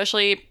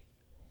 especially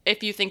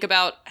if you think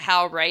about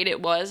how right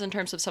it was in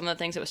terms of some of the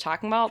things it was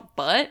talking about.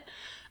 But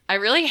I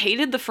really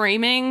hated the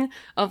framing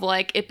of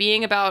like it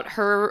being about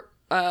her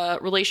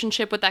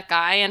relationship with that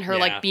guy and her Yeah.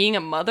 like being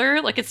a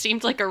mother. Like it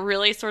seemed like a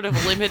really sort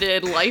of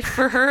limited life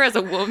for her as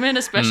a woman,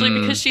 especially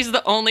because she's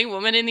the only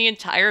woman in the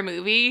entire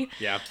movie.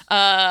 Yeah.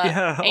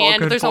 yeah, all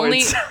and good there's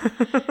points.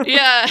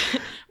 Yeah.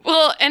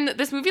 Well, and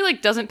this movie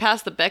like doesn't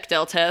pass the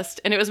Bechdel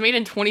test, and it was made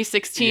in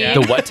 2016. Yeah.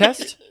 The what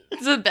test?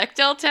 It's a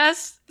Bechdel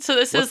test. So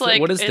this is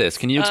like what is this? it's,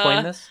 Can you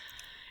explain this?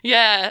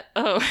 Yeah.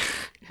 Oh.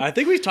 I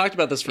think we've talked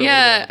about this for a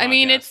Yeah. little bit I on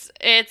the mean, podcast.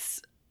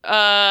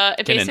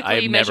 it Kenan, basically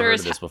I've never heard measures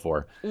of this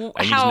before. I need to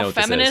know how what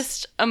this is.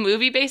 feminist a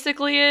movie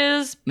basically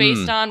is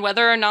based on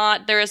whether or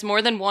not there is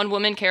more than one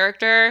woman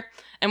character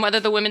and whether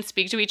the women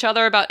speak to each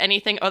other about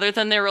anything other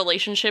than their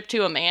relationship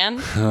to a man.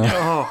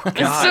 Oh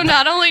god. So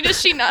not only does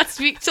she not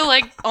speak to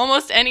like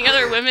almost any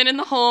other women in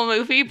the whole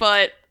movie,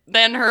 but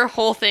then her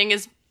whole thing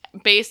is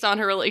based on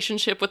her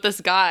relationship with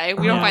this guy.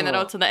 We don't find that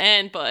out to the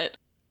end, but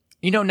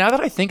You know, now that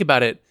I think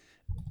about it,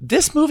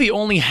 this movie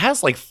only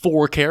has like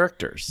 4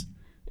 characters.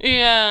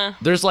 yeah.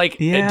 There's like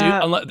Yeah.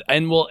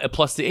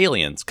 plus the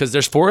aliens because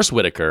there's Forrest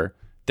Whitaker,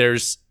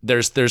 there's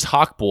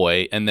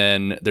Hawkboy, and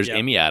then there's Yep.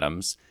 Amy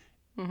Adams.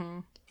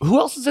 Who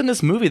else is in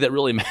this movie that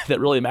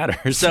really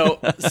matters? So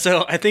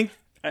I think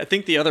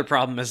the other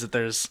problem is that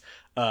there's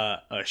a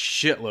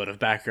shitload of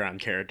background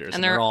characters,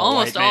 And they're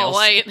almost all males.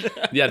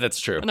 white. yeah, that's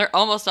true. And they're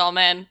almost all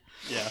men.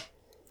 Yeah.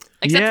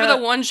 Except Yeah. for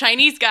the one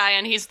Chinese guy,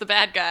 and he's the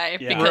bad guy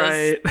Yeah. because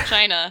Right.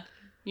 China.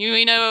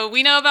 We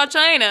know about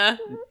China.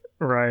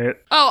 Right.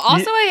 Oh,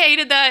 also I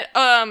hated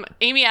that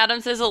Amy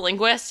Adams is a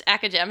linguist,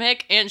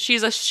 academic, and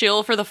she's a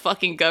shill for the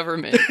fucking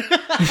government.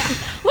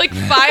 Like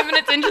 5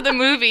 minutes into the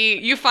movie,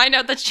 you find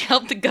out that she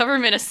helped the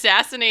government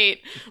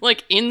assassinate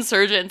like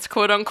insurgents,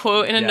 quote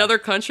unquote, in another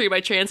country by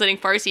translating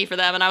Farsi for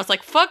them. And I was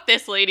like, fuck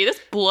this lady, this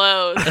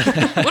blows.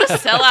 What a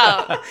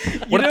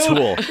sellout. What a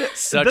tool!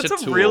 Such That's a a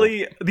tool.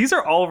 really. These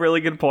are all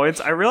really good points.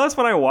 I realize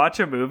when I watch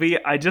a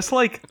movie, I just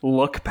like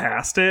look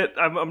past it.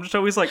 I'm just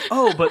always like,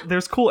 oh, but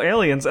there's cool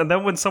aliens. And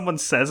then when someone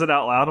says it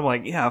out loud, I'm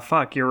like, yeah,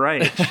 fuck, you're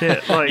right.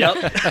 Shit. Like,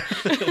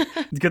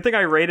 good thing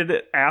I rated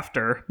it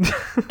after.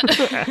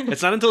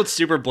 It's not until it's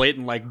super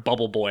blatant, like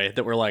Bubble Boy,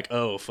 that we're like,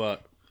 oh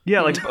fuck.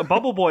 Yeah, like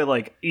Bubble Boy,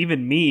 like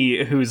even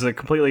me, who's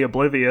completely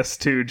oblivious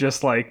to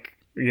just like,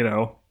 you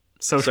know,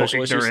 social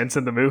Social issues. ignorance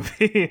in the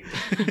movie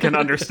can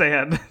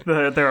understand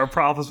that there are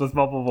problems with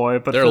Bubble Boy.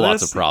 But There are for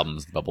lots this- of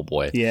problems with Bubble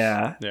Boy.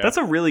 Yeah, Yeah. that's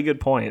a really good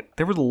point.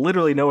 There were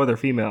literally no other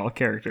female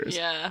characters.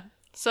 Yeah.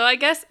 So I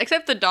guess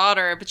except the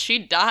daughter, but she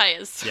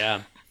dies.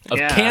 Yeah. Of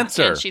Yeah.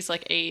 cancer. And she's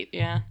like 8.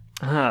 Yeah.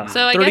 Huh.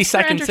 So I 30 guess for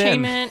seconds in.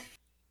 entertainment,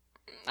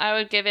 I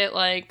would give it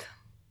like,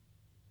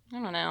 I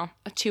don't know,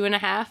 a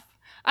 2.5.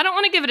 I don't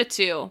want to give it a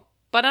 2,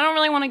 but I don't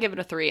really want to give it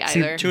a 3 See,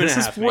 either. 2.5. This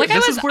is where, Like, I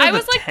this was- is where I the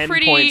was, like, 10-point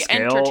pretty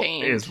scale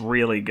entertained. is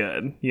really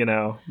good. You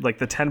know, like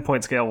the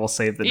 10-point scale will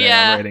save the day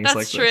Yeah, on ratings that's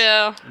like true.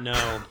 this.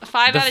 No.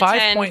 5 The out of 10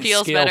 5-point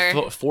feels scale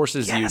better.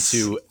 forces Yes.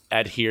 you to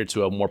adhere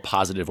to a more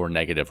positive or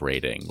negative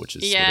rating, which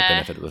is sort of Yeah.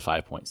 benefit of the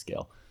 5-point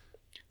scale.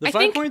 The I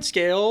think- 5-point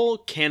scale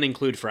can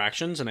include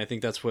fractions, and I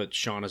think that's what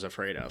Sean is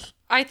afraid of.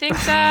 I think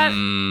that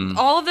Mm.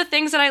 all of the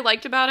things that I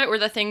liked about it were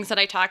the things that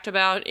I talked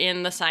about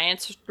in the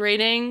science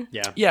rating.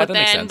 Yeah. Yeah, But that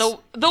makes then sense.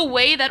 the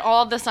way that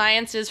all of the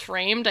science is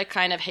framed, I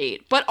kind of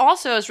hate. But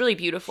also, it's really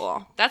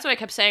beautiful. That's what I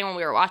kept saying when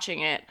we were watching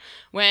it.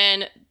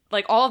 When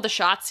like all of the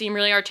shots seem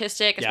really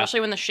artistic, especially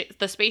when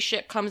the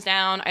spaceship comes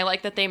down. I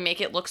like that they make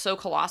it look so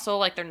colossal,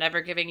 like they're never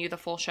giving you the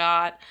full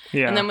shot.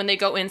 Yeah. And then when they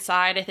go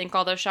inside, I think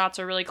all those shots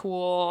are really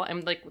cool.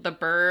 And like the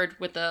bird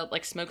with the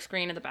like smoke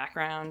screen in the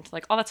background,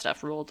 like all that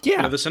stuff ruled.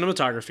 Yeah, the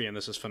cinematography in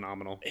this is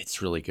phenomenal.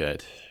 It's really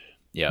good.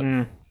 Yep.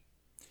 Hmm.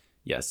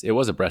 Yes, it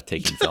was a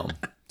breathtaking film,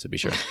 to be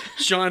sure.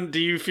 Sean, do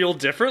you feel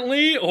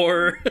differently,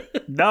 or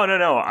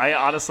No.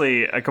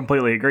 I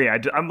completely agree.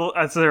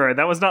 I'm sorry.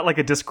 That was not like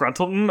a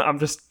disgruntled. I'm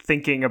just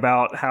thinking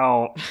about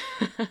how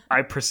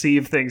I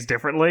perceive things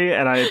differently,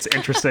 and it's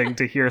interesting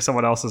to hear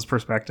someone else's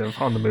perspective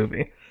on the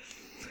movie.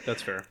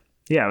 that's fair?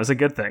 Yeah, it was a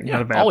good thing,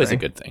 not a bad Always thing.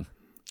 a good thing.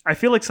 I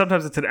feel like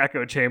sometimes it's an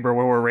echo chamber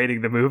when we're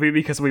rating the movie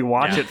because we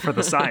watch it for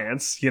the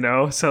science, you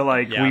know? So,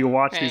 like, Yeah. we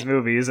watch these Right.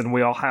 movies and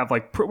we all have,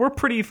 like, we're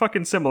pretty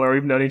fucking similar.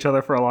 We've known each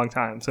other for a long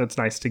time. So it's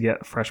nice to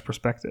get a fresh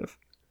perspective.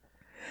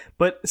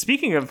 But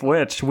speaking of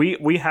which,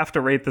 we have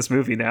to rate this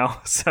movie now.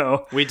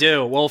 So, We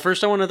do. Well,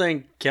 first I want to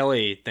thank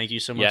Kelly. Thank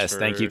you so much. Yes,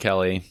 thank you,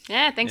 Kelly.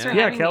 Yeah, thanks for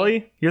yeah, having me.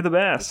 Kelly, you're the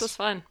This was best.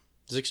 fun.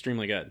 It's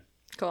extremely good.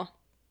 Cool.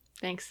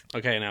 Thanks.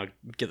 Okay, now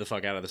get the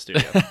fuck out of the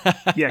studio.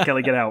 Yeah,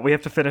 Kelly, get out. We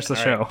have to finish the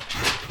show.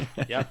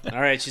 Yep.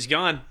 All right, she's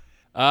gone.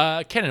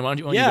 Kenan, why don't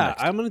you do Yeah,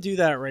 next? I'm gonna do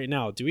that right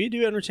now. Do we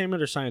do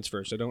entertainment or science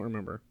first? I don't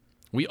remember.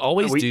 We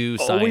always We do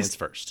always- science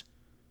first.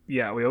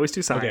 Yeah, we always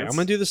do science. Okay, I'm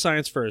gonna do the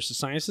science first. The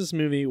science of this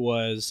movie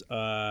was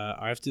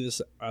I have to do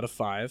this out of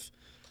 5.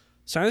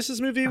 Science of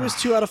this movie was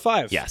 2 out of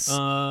 5. Yes.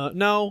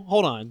 No,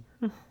 hold on.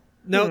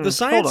 No, the hold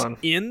science on.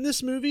 in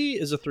this movie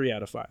is a 3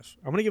 out of 5.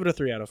 I'm gonna give it a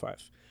 3 out of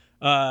 5.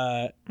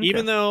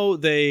 Even though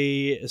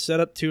they set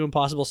up 2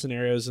 impossible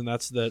scenarios, and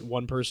that's that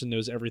one person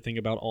knows everything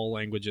about all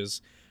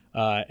languages,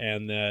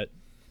 and that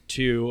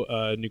 2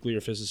 nuclear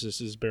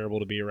physicists is bearable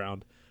to be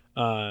around.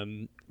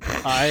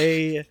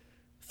 I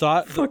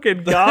thought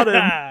Fucking got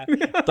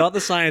him. thought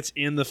the science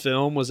in the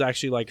film was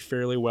actually like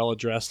fairly well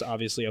addressed,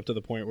 obviously up to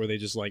the point where they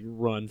just like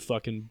run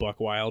fucking buck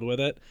wild with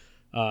it.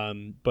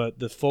 But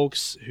the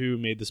folks who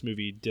made this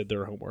movie did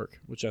their homework,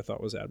 which I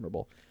thought was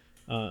admirable.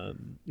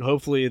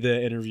 Hopefully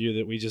the interview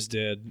that we just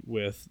did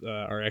with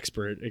our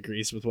expert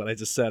agrees with what I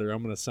just said, or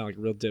I'm going to sound like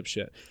a real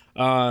dipshit.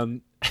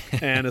 And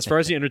as far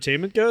as the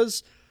entertainment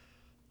goes,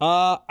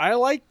 I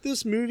like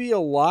this movie a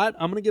lot.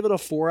 I'm going to give it a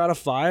 4 out of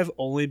 5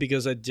 only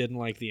because I didn't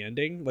like the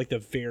ending, like the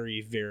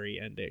very, very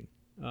ending.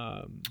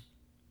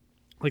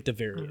 Like the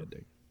very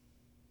ending.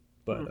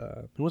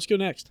 But who wants to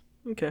go next?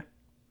 Okay.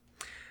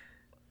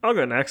 I'll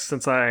go next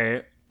since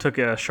I took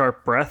a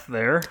sharp breath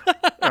there,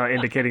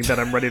 indicating that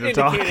I'm ready to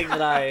talk. Indicating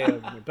that I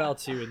am about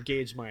to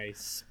engage my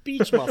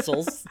speech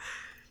muscles.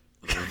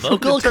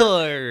 Vocal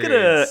cords.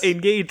 Gonna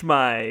engage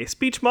my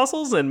speech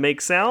muscles and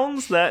make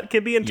sounds that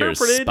can be Your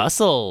interpreted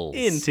spuzzles.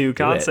 into Do it.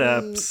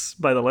 concepts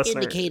by the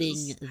listeners.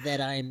 Indicating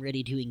that I'm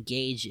ready to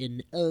engage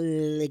in a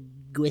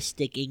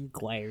linguistic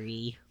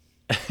inquiry.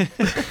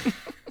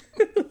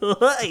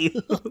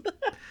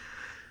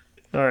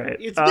 All right.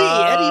 It's me,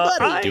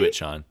 anybody. Do it,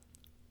 Sean.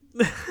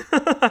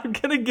 I'm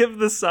gonna give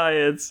the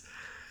science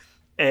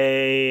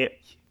a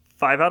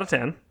 5 out of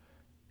 10.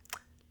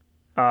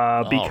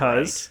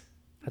 Because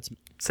That's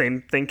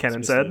same thing Kenan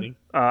That's said. misleading.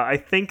 I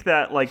think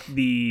that like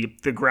the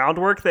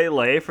groundwork they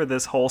lay for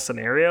this whole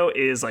scenario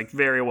is like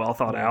very well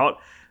thought out.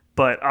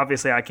 But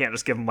obviously, I can't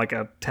just give them like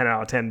a 10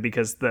 out of 10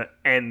 because the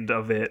end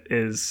of it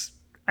is,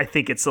 I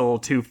think it's a little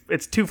too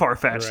far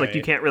fetched. Like you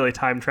Right. can't really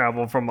time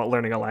travel from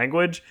learning a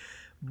language.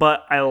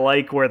 But I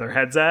like where their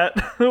head's at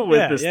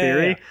with this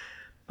theory.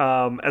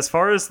 As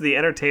far as the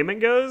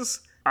entertainment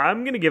goes,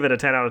 I'm gonna give it a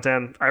 10 out of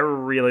 10. I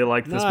really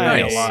liked this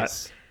movie a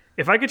lot.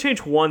 If I could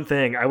change one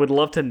thing, I would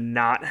love to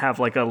not have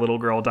like a little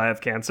girl die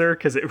of cancer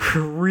because it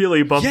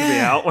really bummed me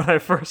Yeah. out when I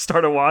first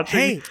started watching.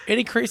 Hey, It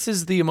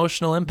increases the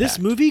emotional impact. this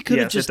movie could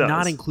have Yes, it just does.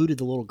 not included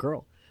the little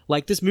girl.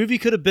 Like, this movie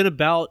could have been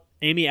about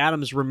Amy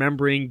Adams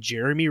remembering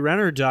Jeremy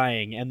Renner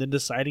dying and then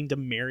deciding to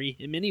marry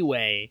him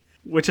anyway.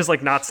 Which is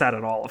like not sad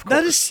at all, of course.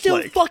 That is still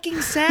Like,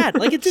 fucking sad.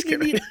 Like, it didn't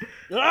need...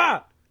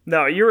 Ah!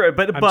 no, you're right,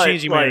 but I'm but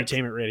changing my like,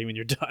 entertainment rating when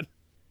you're done.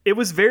 it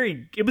was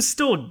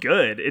still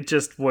good. It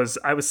just was,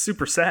 I was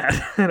super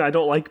sad, and I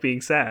don't like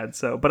being sad.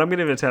 So, but I'm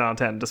gonna give it a 10 out of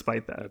 10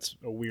 despite that. That's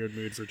a weird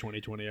mood for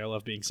 2020. I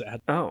love being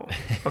sad. Oh,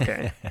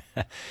 okay.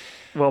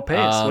 Well,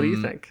 Pace, what do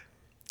you think?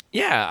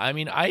 Yeah, I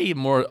mean, I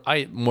more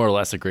or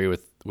less agree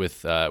with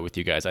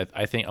you guys.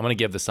 I think I'm going to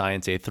give the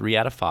science a 3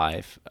 out of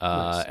 5,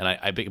 Nice. and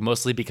I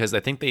mostly because I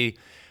think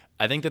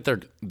that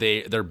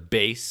their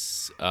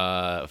base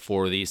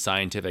for the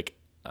scientific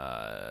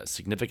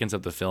significance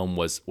of the film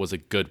was a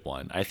good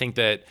one. I think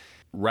that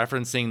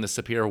referencing the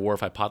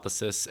Sapir-Whorf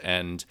hypothesis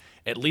and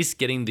at least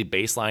getting the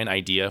baseline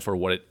idea for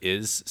what it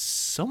is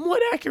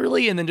somewhat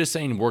accurately, and then just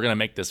saying we're going to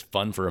make this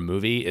fun for a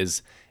movie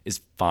is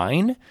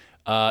fine.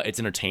 It's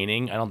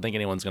entertaining. I don't think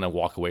anyone's going to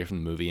walk away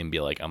from the movie and be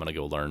like, I'm going to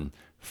go learn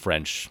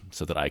French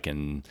so that I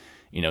can,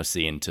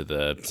 see into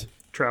the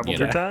Travel you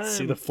through know, time.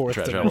 See the fourth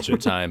travel through dimension.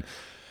 time.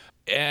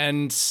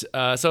 And so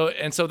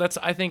that's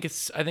I think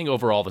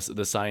overall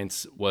the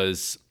science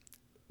was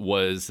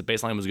the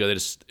baseline was good. They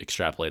just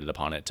extrapolated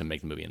upon it to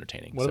make the movie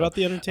entertaining. What about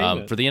the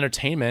entertainment? For the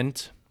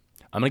entertainment,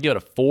 I'm gonna give it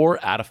a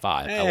 4 out of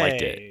 5. I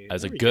liked it Hey,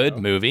 as a there we good go.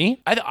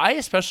 movie. I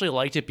especially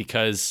liked it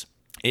because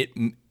it,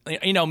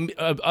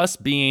 us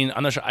being,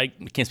 I'm not sure, I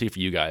can't speak for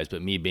you guys,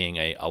 but me being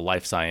a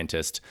life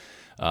scientist,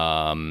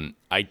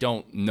 I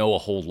don't know a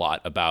whole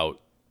lot about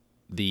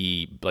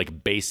the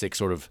basic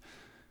sort of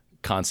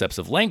concepts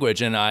of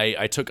language, and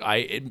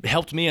it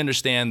helped me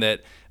understand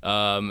that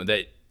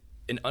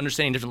in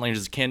understanding different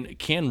languages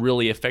can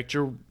really affect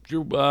your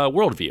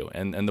worldview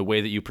and the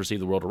way that you perceive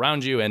the world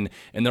around you, and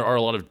there are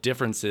a lot of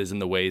differences in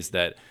the ways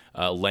that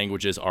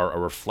languages are a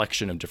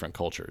reflection of different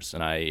cultures,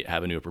 and I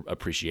have a new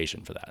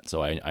appreciation for that.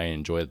 So I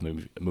enjoy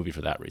the movie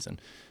for that reason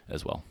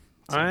as well.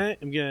 So. I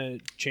am gonna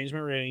change my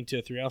rating to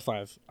a 3 out of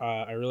 5.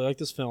 I really like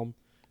this film,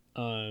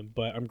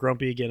 but I'm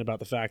grumpy again about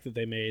the fact that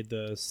they made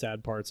the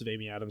sad parts of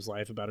Amy Adams'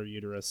 life about her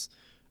uterus,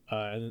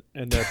 and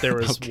that there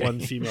was Okay. one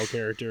female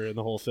character in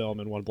the whole film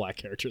and one black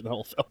character in the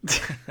whole film.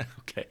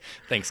 Okay,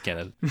 thanks,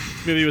 Kenneth. The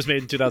movie was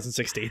made in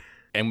 2016.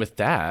 And with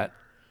that,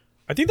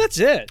 I think that's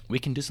it. we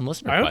can do some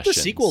listener I hope questions.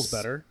 the sequel's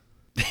better.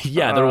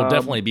 Yeah, there will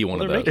definitely be one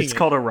well, of they're those. making It's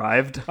called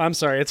Arrived. I'm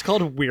sorry, it's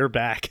called We're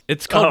Back.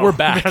 It's called Oh, We're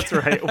Back. That's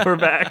right. We're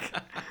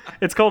back.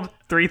 It's called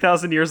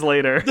 3,000 Years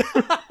Later.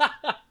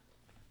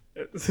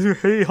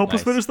 Hey, help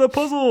us Nice. finish that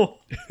puzzle.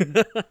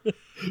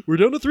 We're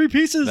down to 3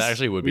 pieces. That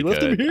actually would be we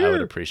left good. Him here. I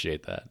would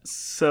appreciate that.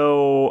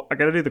 So I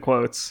gotta do the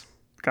quotes.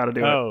 Gotta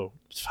do it. Oh,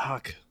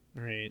 fuck.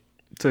 All right.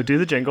 So do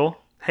the jingle.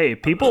 Hey,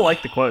 people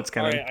like the quotes, All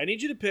Kenan. right, I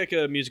need you to pick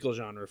a musical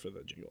genre for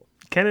the jingle.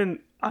 Kenan,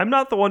 I'm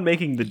not the one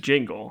making the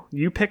jingle.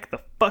 You pick the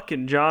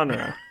fucking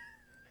genre.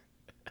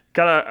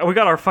 We got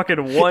our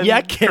fucking one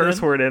Yeah, Kenan.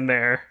 curse word in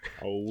there.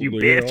 You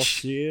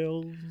bitch.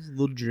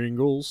 The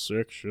jingle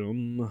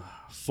section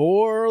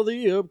for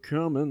the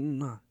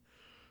upcoming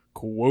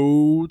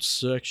quote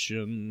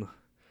section.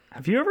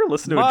 Have you ever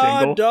listened to a My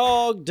jingle?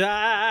 dog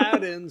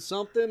died in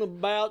something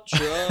about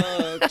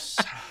trucks.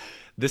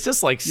 This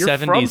is like You're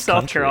 70s from South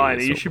country Carolina.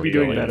 is You what should we're be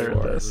doing going better at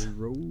for. this. Every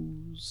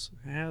rose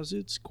has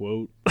its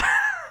quote.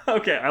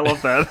 Okay, I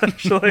love that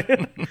actually.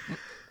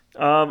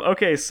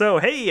 Okay, so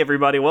hey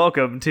everybody,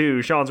 welcome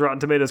to Sean's Rotten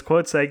Tomatoes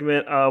quote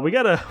segment. We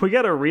got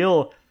a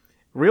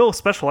real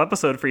special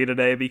episode for you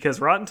today because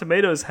Rotten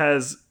Tomatoes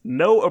has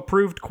no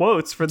approved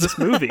quotes for this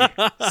movie.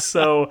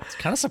 So It's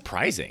kind of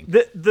surprising.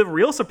 the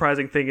real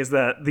surprising thing is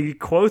that the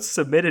quotes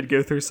submitted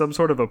go through some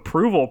sort of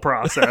approval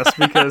process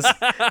because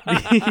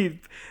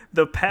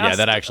the past Yeah,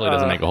 that actually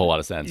doesn't make a whole lot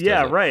of sense.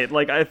 yeah, does it? right.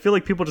 Like, I feel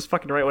like people just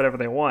fucking write whatever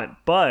they want.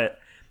 But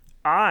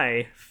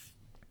I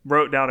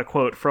wrote down a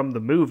quote from the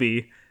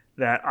movie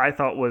that I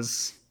thought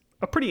was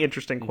a pretty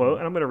interesting quote,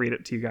 and I'm going to read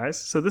it to you guys.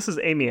 So this is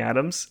Amy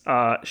Adams.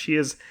 She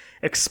is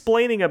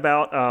explaining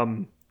about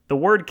the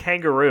word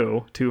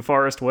kangaroo to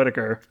Forrest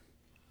Whitaker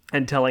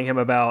and telling him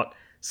about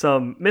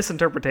some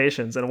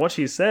misinterpretations. And what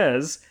she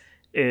says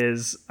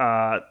is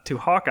to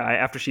Hawkeye,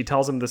 after she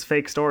tells him this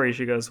fake story,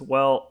 she goes,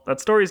 well, that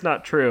story's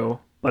not true,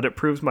 but it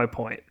proves my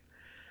point.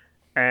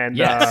 And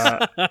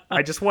Yes.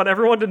 I just want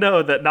everyone to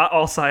know that not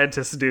all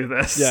scientists do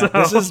this. Yeah, so-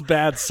 this is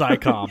bad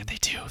SciComm. They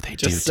do. They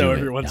Just do. so do it.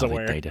 everyone's No,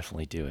 aware. They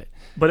definitely do it.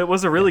 But it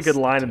was a really Yes, good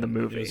line in the It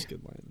movie. was a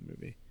good line in the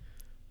movie.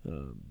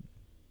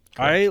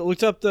 I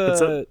looked up It's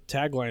the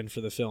tagline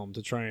for the film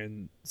to try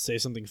and say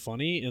something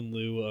funny in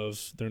lieu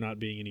of there not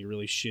being any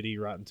really shitty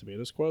Rotten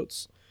Tomatoes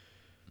quotes.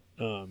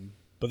 But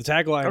the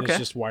tagline Okay. is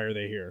just "Why are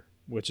they here?"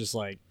 which is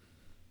like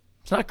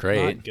It's not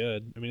great. not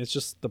good. I mean, it's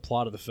just the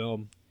plot of the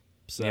film.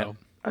 So Yeah.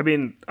 I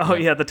mean, oh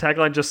yeah, the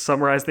tagline just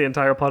summarized the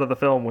entire plot of the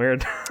film.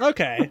 Weird.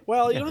 okay,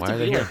 well you don't why have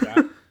are to they be like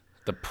that.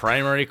 The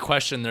primary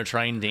question they're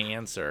trying to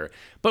answer.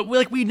 But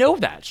we know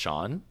that,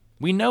 Sean.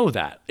 We know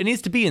that. It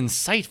needs to be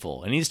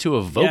insightful. It needs to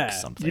evoke Yeah.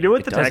 something. You know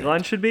what It the doesn't.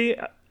 tagline should be?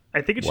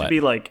 I think it should What?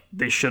 be like,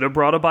 they should have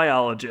brought a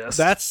biologist.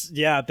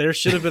 There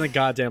should have been a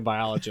goddamn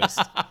biologist.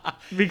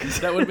 because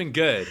That would have been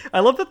good. I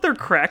love that they're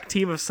crack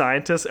team of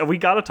scientists, and we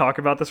got to talk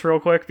about this real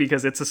quick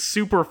because it's a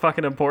super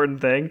fucking important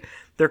thing.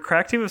 their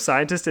crack team of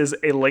scientists is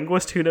a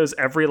linguist who knows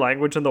every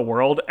language in the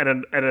world and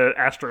an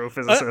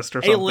astrophysicist or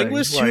something. A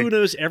linguist who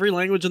knows every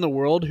language in the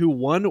world, who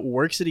 1,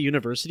 works at a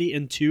university,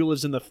 and 2,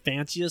 lives in the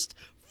fanciest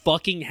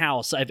fucking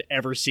house I've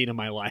ever seen in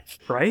my life.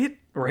 Right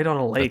on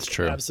a lake. That's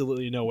true.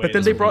 Absolutely no way. But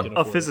then they this brought woman a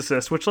can afford it.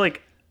 physicist, which,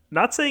 like,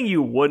 not saying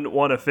you wouldn't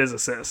want a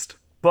physicist,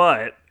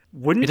 but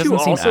wouldn't It you doesn't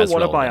seem also as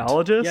want a relevant.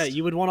 biologist? Yeah,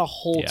 you would want a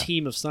whole Yeah.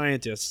 team of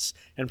scientists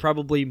and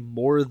probably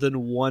more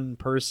than one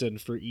person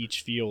for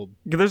each field.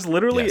 There's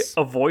literally Yes.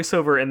 a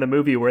voiceover in the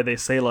movie where they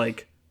say,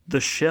 like,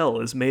 the shell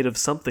is made of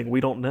something we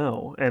don't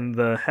know, and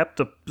the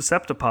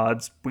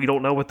septopods, we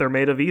don't know what they're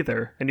made of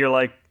either. And you're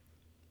like,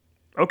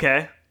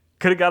 okay,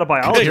 could have got a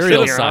biologist in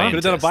Material here, huh? science. Could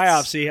have done a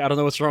Scientists. biopsy. I don't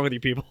know what's wrong with you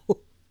people.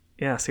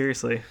 Yeah,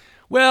 seriously.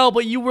 Well,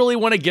 but you really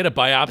want to get a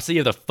biopsy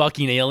of the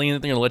fucking alien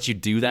that they're gonna let you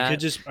do that?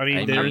 Could just, I mean,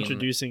 I they're mean-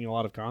 introducing a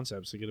lot of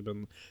concepts. It could have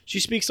been. She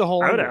speaks the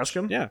whole. I would language. ask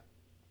him. Yeah.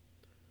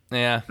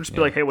 Yeah. Just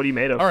be like, hey, what are you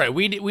made of? All right,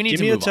 we need Give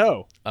to me a move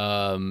toe.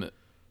 on.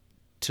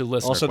 To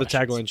listener Also, the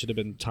questions. tagline should have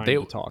been "Time They-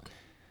 to talk."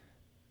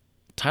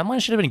 Timeline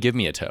should have been "Give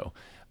me a toe."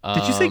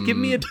 Did you say give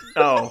me a...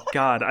 Oh,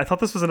 God. I thought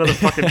this was another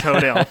fucking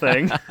toenail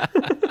thing.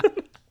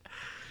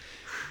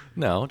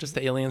 No, just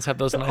the aliens have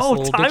those nice Oh,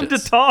 little time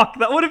digits. to talk.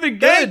 That would have been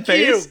good,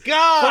 Thank you, Pace.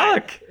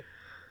 God. Fuck.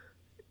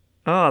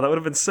 Oh, that would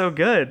have been so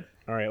good.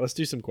 All right, let's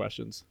do some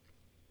questions.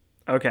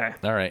 Okay.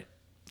 All right.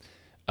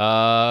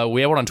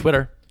 We have one on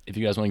Twitter. If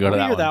you guys want to go I to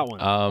want to that hear that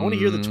one. I want to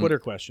hear the Twitter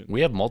question.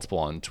 We have multiple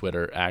on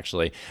Twitter,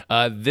 actually.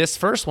 This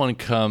first one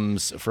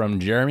comes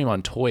from Jeremy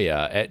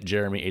Montoya at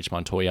Jeremy H.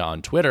 Montoya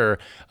on Twitter,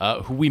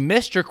 who we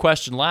missed your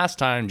question last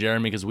time,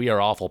 Jeremy, because we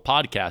are awful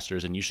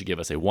podcasters, and you should give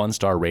us a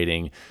 1-star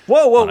rating.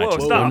 Whoa, on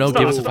iTunes. stop. No, stop,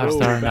 give us a stop.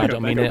 5-star. No, I Back don't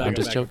up, mean back it. up, I'm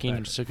just back up, joking. back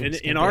I'm just joking.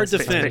 In our Space,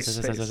 defense,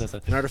 space.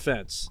 in our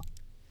defense,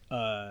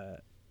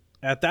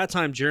 at that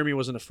time Jeremy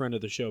wasn't a friend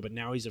of the show, but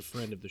now he's a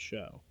friend of the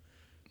show.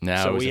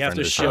 Now So he's we a have friend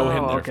to of the show show,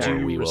 him the okay. therefore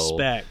due we will-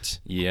 respect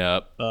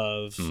Yep.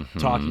 of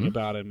talking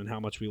about him and how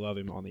much we love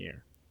him on the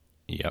air.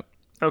 Yep.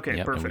 Okay,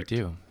 Yep. And we perfect.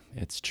 do.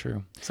 It's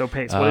true. So,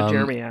 Pace, what did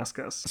Jeremy ask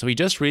us? So he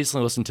just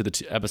recently listened to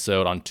the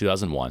episode on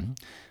 2001,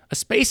 A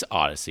Space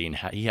Odyssey, and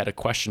he had a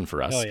question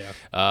for us Oh,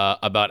 yeah.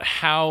 about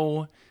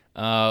how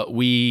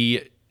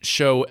we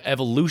show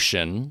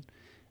evolution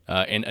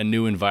in a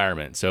new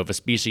environment. So if a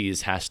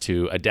species has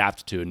to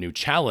adapt to a new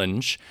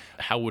challenge,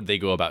 how would they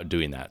go about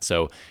doing that?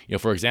 So,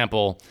 for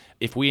example,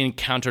 if we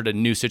encountered a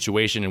new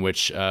situation in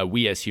which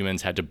we as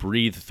humans had to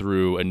breathe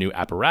through a new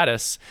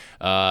apparatus,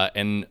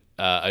 and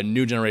a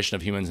new generation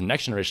of humans and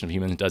next generation of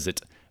humans does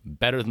it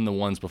better than the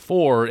ones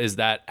before, is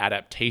that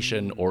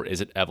adaptation or is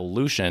it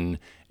evolution,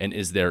 and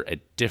is there a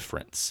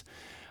difference?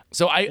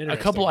 So a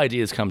couple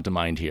ideas come to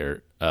mind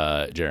here,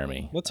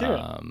 Jeremy. Let's hear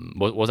it.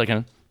 What was I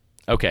going to?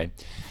 Okay.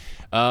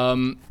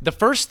 The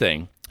first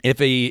thing,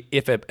 if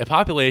a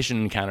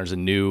population encounters a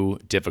new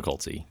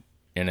difficulty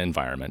in an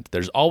environment,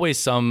 there's always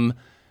some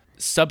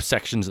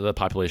subsections of the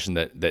population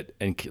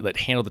that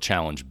handle the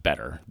challenge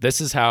better.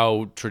 This is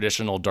how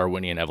traditional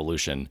Darwinian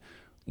evolution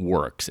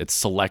works. It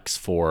selects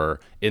for,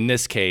 in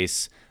this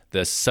case,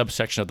 the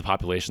subsection of the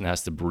population that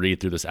has to breathe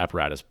through this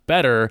apparatus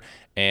better,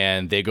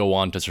 and they go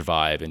on to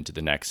survive into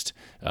the next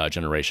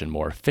generation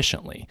more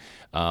efficiently.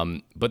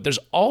 But there's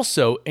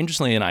also,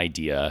 interestingly, an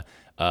idea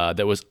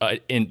that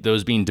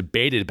was being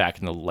debated back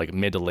in the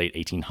mid to late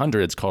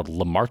 1800s called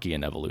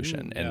Lamarckian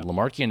evolution. And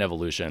Lamarckian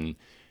evolution,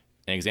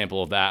 an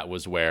example of that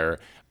was where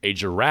a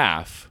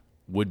giraffe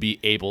would be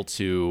able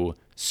to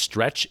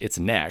stretch its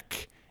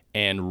neck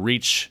and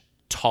reach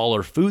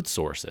taller food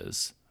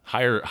sources,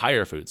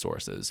 higher food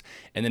sources,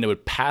 and then it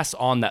would pass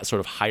on that sort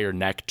of higher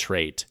neck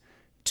trait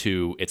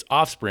to its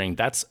offspring.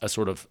 That's a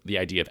sort of the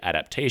idea of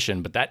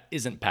adaptation, but that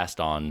isn't passed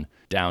on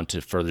down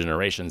to further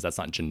generations. That's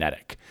not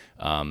genetic.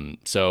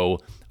 So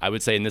I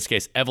would say in this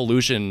case,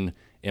 evolution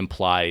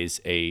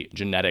implies a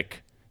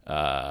genetic,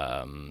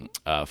 a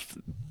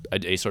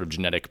sort of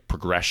genetic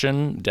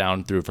progression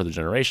down through further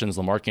generations.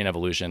 Lamarckian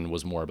evolution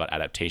was more about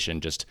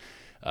adaptation, just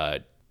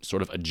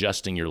sort of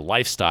adjusting your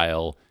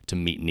lifestyle to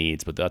meet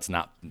needs, but that's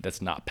not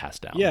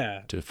passed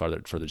down to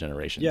further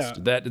generations. Yeah.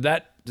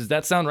 Does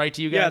that sound right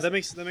to you guys? Yeah, that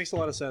makes a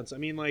lot of sense. I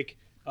mean,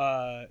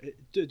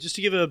 just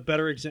to give a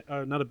better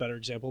not a better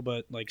example,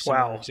 but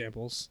similar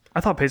examples.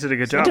 I thought Pace did a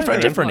good job.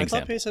 different man. I thought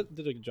example. Pace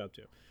did a good job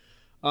too.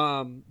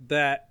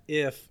 That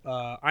if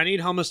I need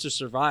hummus to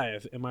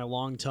survive, and my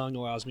long tongue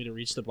allows me to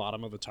reach the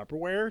bottom of the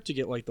Tupperware to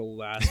get the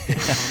last bit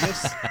of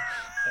hummus,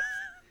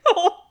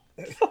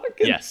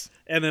 Yes.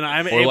 and then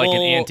I'm Or able, like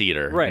an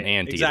anteater. right? An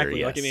anteater,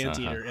 exactly, like an yes,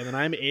 anteater, and then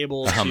I'm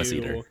able hummus to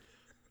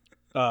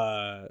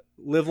eater.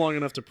 live long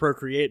enough to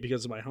procreate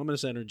because of my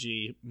hummus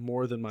energy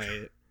more than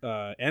my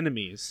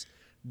enemies.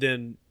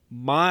 Then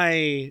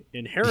my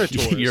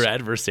inheritors, Your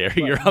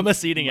adversary, your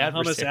hummus eating my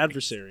adversary. hummus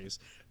adversaries,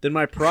 then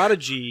my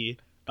prodigy,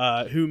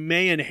 who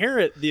may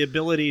inherit the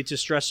ability to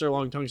stretch their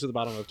long tongues to the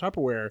bottom of the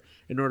Tupperware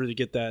in order to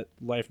get that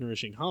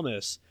life-nourishing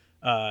hummus,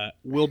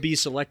 will be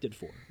selected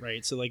for,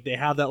 right? So they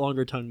have that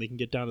longer tongue, they can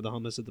get down to the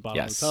hummus at the bottom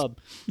Yes. of the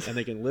tub, and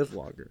they can live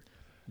longer.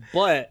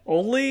 But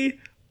Only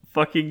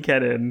fucking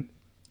Kenan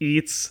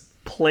eats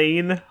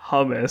plain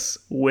hummus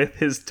with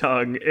his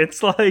tongue.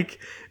 It's like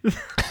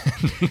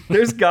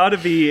there's got to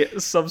be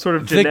some sort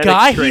of The genetic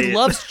guy, trait. he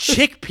loves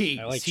chickpeas.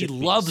 I like he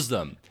chickpeas. loves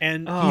them.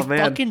 And Oh, He man.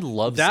 fucking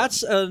loves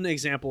that's them. an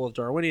example of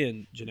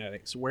Darwinian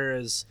genetics,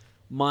 whereas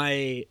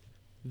my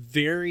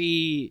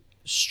very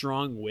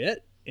strong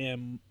wit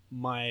and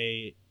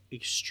my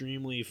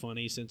extremely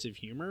funny sense of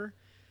humor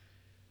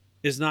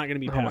is not going to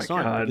be Oh my passed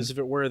on, God. because if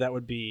it were, that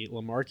would be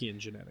Lamarckian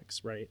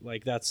genetics, right?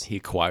 Like that's He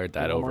acquired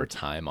that over Walmart.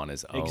 time on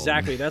his own.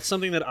 exactly, that's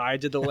something that I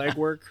did the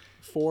legwork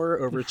for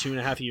over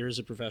 2.5 years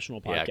of professional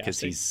podcasting. Yeah, because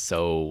he's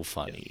so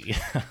funny.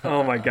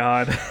 Oh my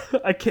god.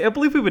 I can't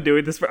believe we've been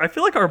doing this I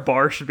feel like our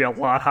bar should be a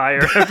lot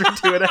higher after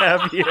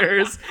 2.5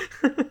 years.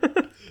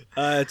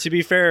 To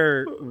be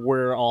fair,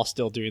 we're all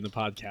still doing the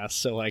podcast,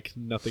 so like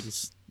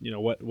nothing's,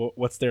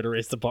 what's there to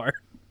raise the bar?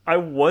 I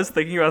was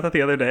thinking about that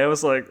the other day. I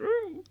was like,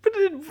 but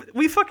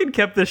we fucking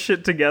kept this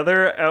shit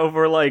together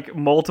over like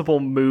multiple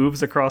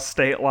moves across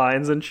state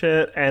lines and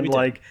shit, and We did.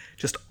 like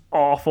just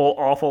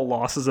awful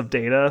losses of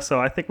data. So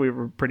I think we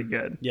were pretty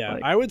good. Yeah,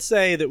 Like, I would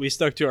say that we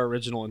stuck to our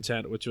original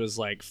intent, which was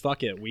like,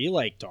 fuck it, we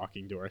like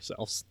talking to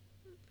ourselves.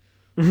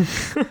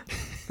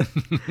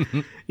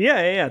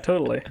 yeah,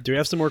 totally. Do we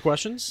have some more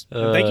questions?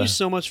 And thank you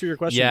so much for your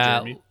question, yeah.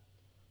 Jeremy.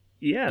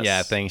 Yes.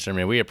 Yeah, thanks,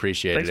 Jeremy. We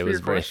appreciate Thanks it. It for was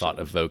your very question.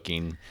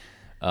 thought-evoking.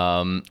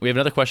 We have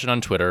another question on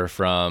Twitter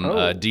from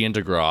Dean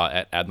DeGraw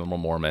at Abnormal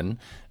Mormon.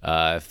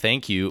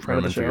 Thank you, Friend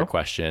of the Mormon, for your show.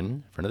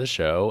 question. Friend of the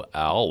show,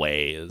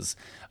 always.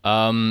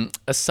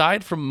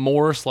 Aside from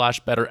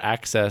more/better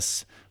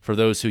access for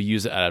those who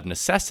use it out of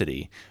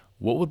necessity,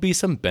 what would be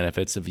some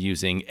benefits of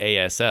using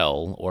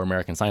ASL, or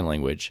American Sign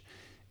Language,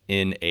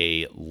 in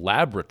a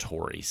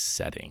laboratory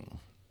setting?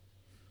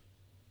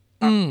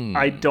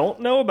 I don't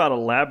know about a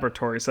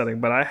laboratory setting,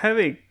 but I have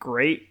a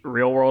great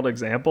real world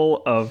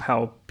example of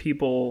how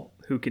people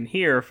who can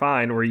hear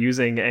fine were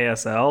using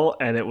ASL,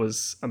 and it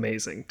was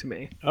amazing to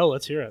me. Oh,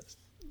 let's hear it.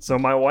 So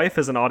my wife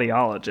is an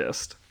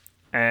audiologist,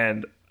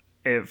 and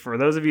for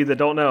those of you that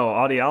don't know,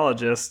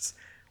 audiologists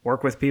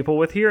work with people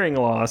with hearing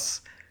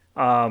loss.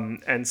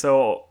 And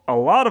so a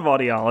lot of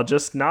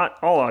audiologists, not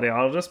all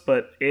audiologists,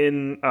 but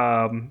in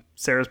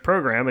Sarah's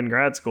program in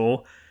grad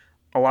school,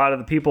 a lot of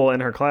the people in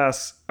her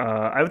class,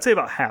 I would say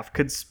about half,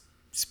 could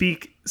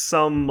speak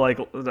some, like,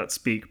 not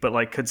speak, but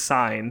like could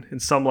sign in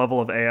some level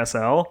of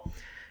ASL.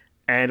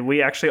 And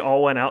we actually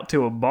all went out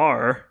to a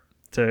bar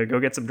to go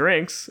get some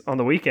drinks on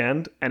the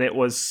weekend, and it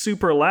was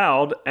super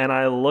loud. And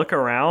I look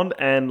around,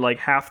 and like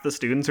half the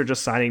students are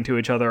just signing to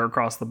each other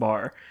across the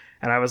bar.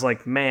 And I was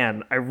like,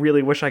 man, I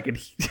really wish I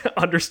could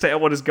understand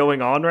what is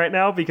going on right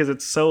now, because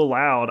it's so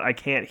loud. I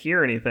can't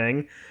hear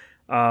anything.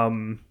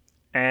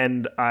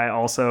 And I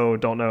also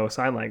don't know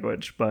sign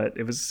language, but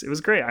it was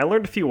great. I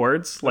learned a few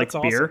words like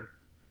That's beer, awesome.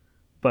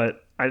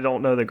 but I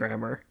don't know the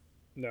grammar.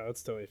 No,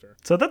 that's totally fair.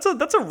 So that's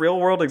a real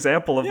world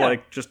example of Yeah.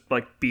 like just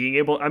like being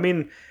able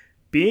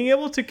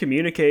to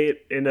communicate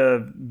in a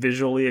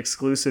visually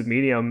exclusive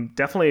medium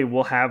definitely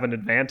will have an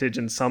advantage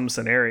in some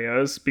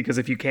scenarios, because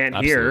if you can't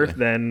hear, Absolutely.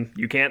 then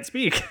you can't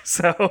speak.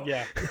 So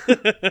Yeah.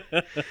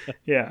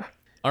 yeah.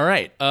 All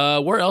right.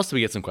 Where else do we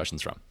get some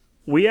questions from?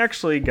 We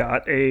actually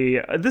got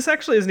this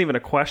actually isn't even a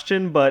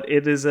question, but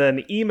it is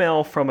an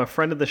email from a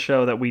friend of the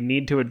show that we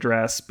need to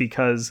address,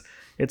 because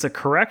it's a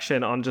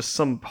correction on just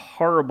some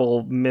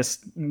horrible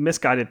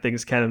misguided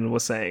things Kenan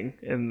was saying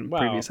in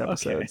previous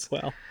episodes.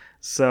 Okay. Well,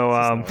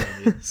 So,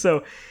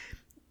 so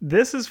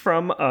this is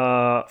from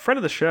a friend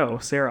of the show,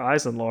 Sarah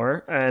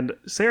Eisenlohr, and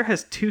Sarah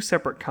has two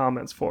separate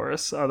comments for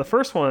us. The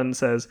first one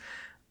says,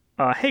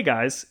 hey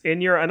guys,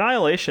 in your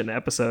Annihilation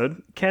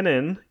episode,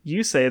 Kenan,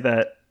 you say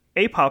that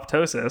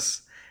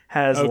apoptosis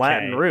has okay.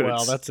 Latin roots.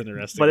 Well, that's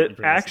interesting. But that you it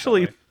pronounce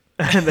actually, that way.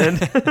 and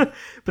then,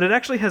 but it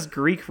actually has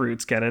Greek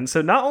roots, Kenan.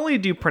 So not only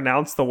do you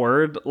pronounce the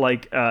word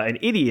like an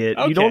idiot,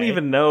 you don't Okay.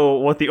 even know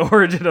what the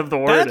origin of the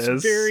word That's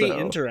is. very so.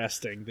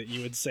 interesting that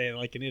you would say it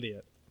like an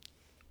idiot.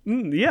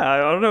 Yeah,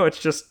 I don't know. It's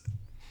just,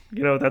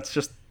 it's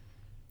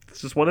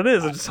just what it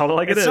is. It just sounded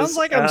like it is. Sounds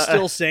like I'm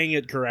still saying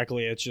it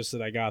correctly. It's just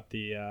that I got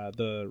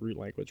the root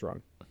language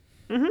wrong.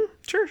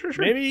 Sure.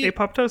 Maybe-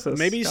 apoptosis.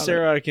 Maybe Got it.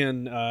 Sarah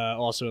can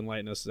also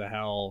enlighten us to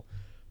how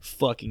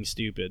fucking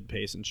stupid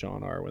Pace and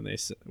Sean are when they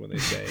say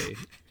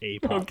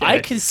apop. I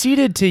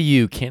conceded to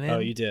you, Kenan. Oh,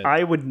 you did.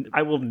 I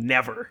will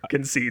never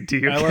concede to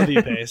you. I love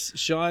you, Pace.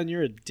 Sean,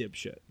 you're a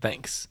dipshit.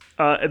 Thanks.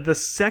 The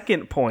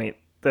second point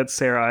that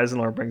Sarah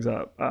Eisenlohr brings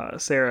up,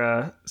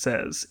 Sarah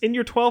says, in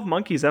your 12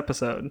 Monkeys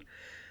episode,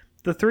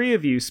 the three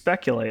of you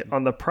speculate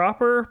on the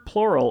proper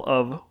plural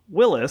of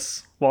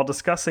Willis while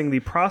discussing the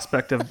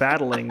prospect of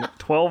battling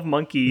 12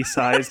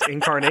 monkey-sized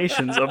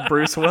incarnations of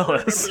Bruce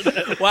Willis.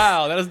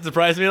 Wow, that doesn't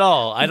surprise me at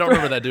all. I don't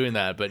remember doing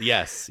that, but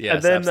yes,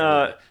 And then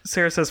absolutely.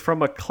 Sarah says,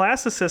 from a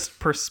classicist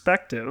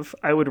perspective,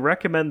 I would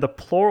recommend the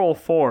plural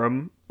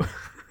form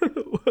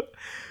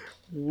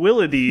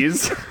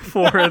Willides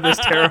for this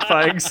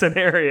terrifying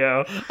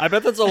scenario. I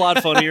bet that's a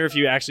lot funnier if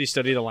you actually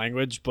study the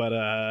language, but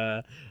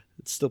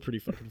it's still pretty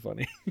fucking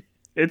funny.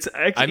 It's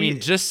actually, I mean,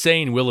 just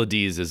saying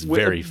Willowdees is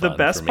very fun. The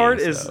best for me, part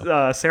is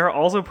so. Sarah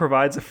also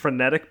provides a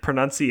phonetic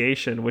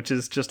pronunciation, which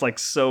is just like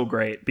so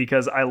great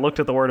because I looked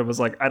at the word and was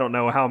like, I don't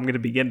know how I'm going to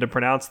begin to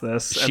pronounce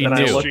this. She and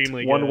then knew. I looked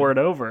Extremely one good. word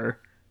over.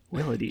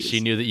 Willowdees. She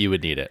knew that you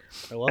would need it.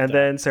 I love And that.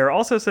 then Sarah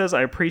also says,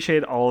 I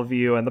appreciate all of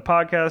you and the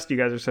podcast. You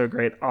guys are so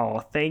great. Oh,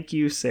 thank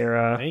you,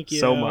 Sarah. Thank you.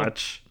 So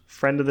much.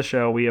 Friend of the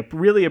show. I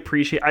really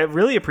appreciate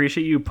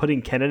you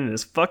putting Kenan in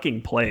his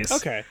fucking place.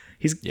 Okay.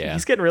 He's getting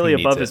he really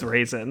needs above it. his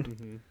raisin.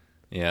 Mm-hmm.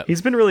 Yeah.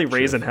 He's been really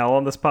raising hell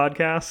on this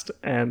podcast.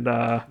 And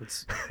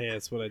Hey,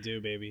 that's what I do,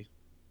 baby.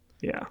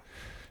 yeah.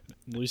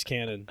 Loose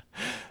cannon.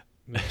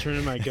 I'm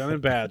turning my gun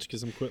and badge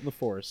because I'm quitting the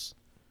force.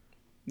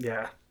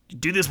 Yeah.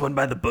 Do this one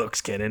by the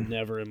books, Kenan.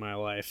 Never in my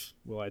life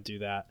will I do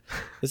that.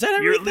 Is that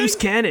everything? You're a loose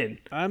cannon.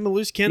 I'm a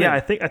loose cannon. Yeah, I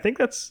think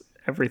that's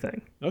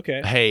everything.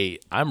 Okay. Hey,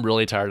 I'm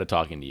really tired of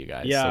talking to you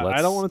guys. Yeah, so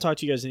I don't want to talk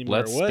to you guys anymore.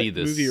 let's What speed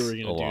this movie are we going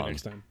to do along.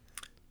 next time?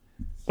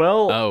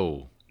 Well,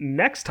 Oh,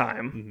 next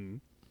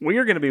time we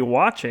are going to be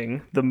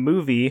watching the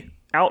movie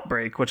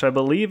Outbreak, which I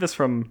believe is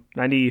from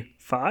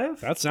 95.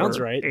 That sounds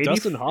Or right. 80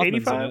 Dustin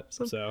Hoffman's in 85,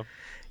 it. So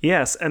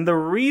Yes, and the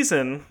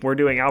reason we're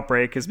doing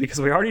Outbreak is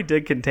because we already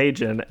did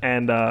Contagion,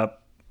 and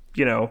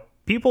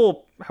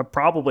people have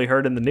probably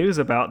heard in the news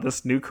about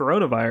this new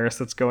coronavirus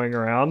that's going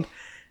around,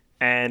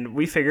 and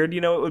we figured,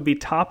 it would be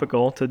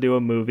topical to do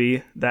a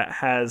movie that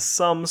has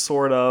some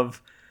sort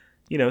of,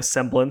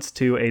 semblance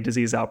to a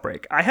disease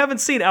outbreak. I haven't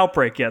seen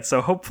Outbreak yet, so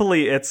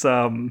hopefully it's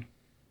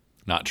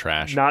not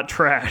trash. not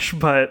trash,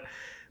 but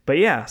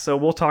yeah, so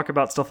we'll talk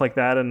about stuff like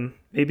that, and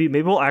maybe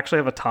we'll actually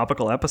have a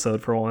topical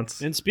episode for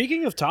once. And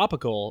speaking of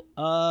topical,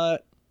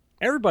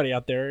 everybody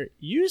out there,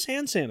 use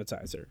hand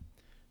sanitizer.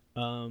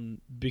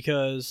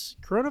 Because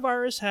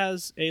coronavirus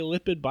has a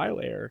lipid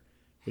bilayer,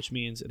 which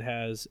means it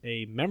has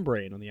a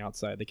membrane on the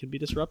outside that can be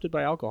disrupted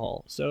by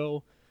alcohol.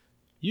 So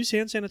use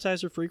hand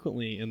sanitizer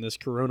frequently in this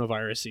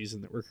coronavirus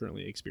season that we're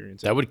currently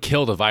experiencing. That would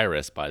kill the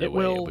virus, by the It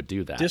way. will It would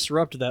do that.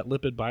 disrupt that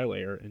lipid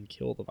bilayer and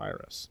kill the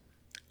virus.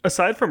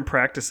 Aside from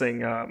practicing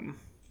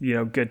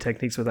good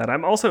techniques with that,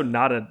 I'm also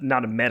not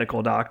a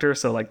medical doctor,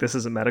 so like this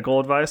isn't medical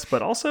advice,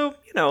 but also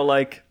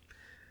like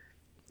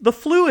the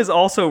flu is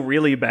also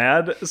really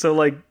bad, so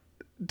like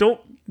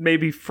don't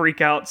maybe freak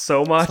out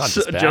so much not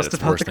just bad, it's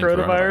about worse the than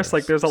coronavirus. coronavirus,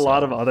 Like there's a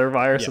lot so- of other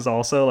viruses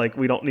also, like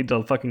we don't need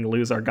to fucking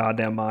lose our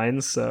goddamn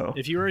minds. So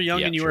If you are young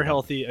Yeah, and you true. are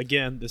healthy,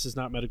 again, this is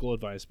not medical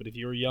advice, but if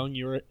you are young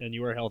and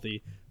you are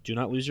healthy, do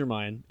not lose your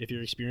mind. If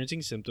you're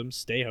experiencing symptoms,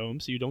 stay home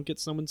so you don't get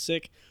someone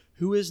sick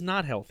who is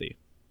not healthy.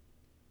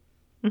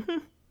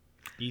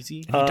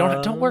 Easy.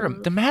 Don't wear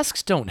them. The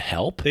masks don't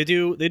help. They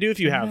do if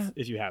you have it.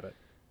 If you want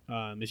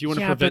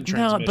to Yeah, prevent but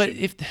no,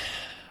 transmission. but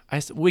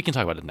we can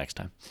talk about it next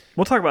time.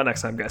 we'll talk about it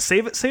next time, guys.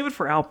 Save it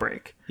for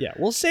Outbreak. Yeah,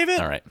 we'll save it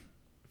All right.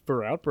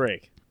 for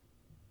Outbreak.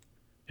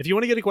 If you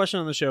want to get a question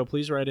on the show,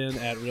 please write in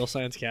at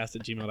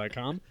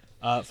realsciencecast@gmail.com.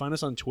 Find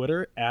us on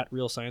Twitter at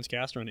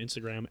realsciencecast or on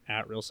Instagram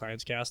at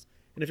realsciencecast.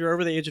 And if you're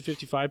over the age of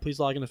 55, please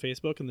log into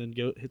Facebook and then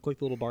click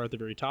the little bar at the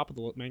very top of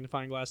the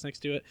magnifying glass next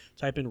to it.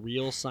 Type in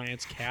Real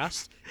Science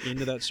Cast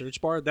into that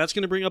search bar. That's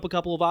going to bring up a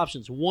couple of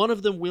options. One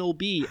of them will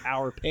be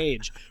our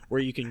page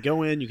where you can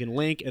go in, you can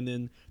link, and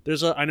then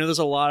I know there's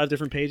a lot of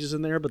different pages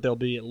in there, but there'll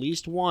be at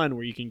least one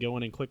where you can go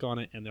in and click on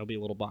it, and there'll be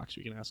a little box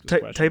where you can ask us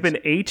questions. Type in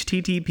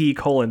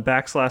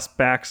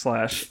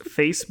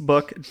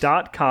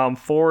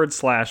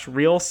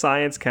http://facebook.com/Real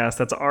Science Cast.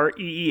 That's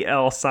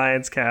REEL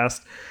Science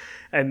Cast.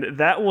 And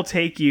that will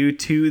take you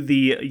to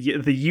the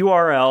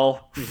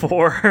URL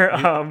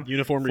for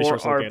Uniform for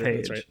Resource our Locator.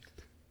 page. That's right.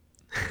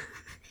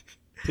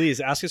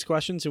 Please ask us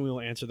questions and we will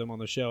answer them on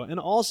the show. And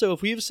also,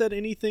 if we've said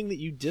anything that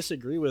you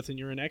disagree with and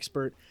you're an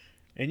expert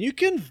and you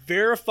can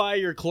verify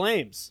your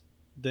claims,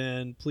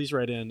 then please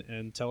write in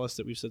and tell us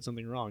that we've said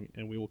something wrong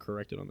and we will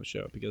correct it on the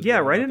show. Because Yeah,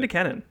 we right love into it.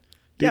 Kenan.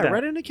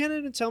 Write into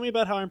Kenan and tell me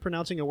about how I'm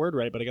pronouncing a word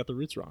right, but I got the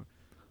roots wrong.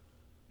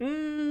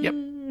 Yep.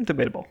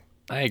 Debatable.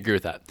 I agree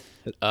with that.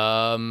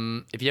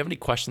 If you have any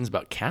questions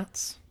about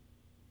cats,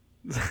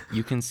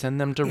 you can send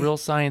them to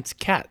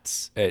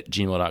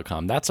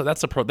realsciencecats@gmail.com. That's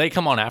a pro. They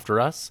come on after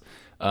us.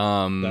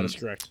 That is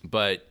correct.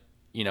 But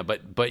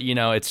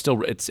it's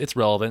still it's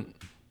relevant.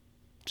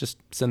 Just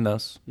send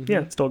those. Yeah,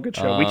 it's still a good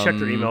show. We checked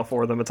their email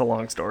for them. It's a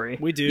long story.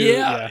 We do.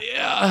 They're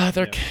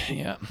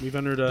We've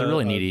entered they're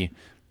really a needy.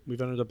 We've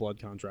entered a blood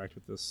contract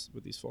with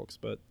these folks,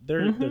 but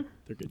they're good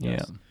Yeah.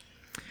 guys.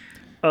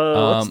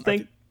 Let's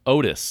think.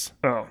 Otis.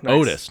 Oh, nice.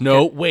 Otis.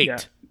 No, Yeah, wait. yeah.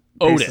 Pace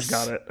Otis. has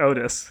got it.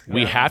 Otis.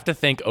 We have to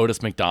thank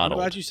Otis McDonald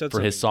glad you said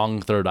for his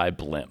song Third Eye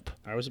Blimp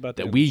I was about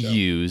to that end we the show.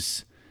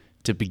 use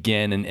to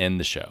begin and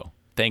end the show.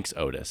 Thanks,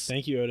 Otis.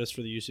 Thank you, Otis,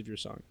 for the use of your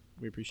song.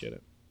 We appreciate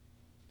it.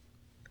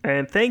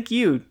 And thank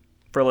you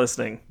for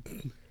listening.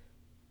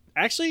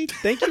 Actually,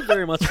 thank you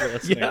very much for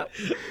listening. Yeah.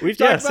 We've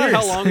Yeah, talked about how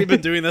long seriously. we've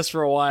been doing this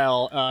for a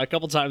while, a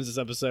couple times this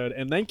episode,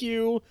 and thank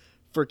you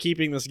for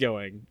keeping this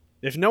going.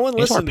 If no one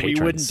Thanks to our listened, we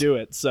wouldn't patrons. do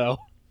it, so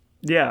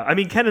Yeah, I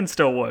mean, Kenan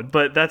still would,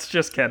 but that's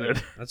just Kenan.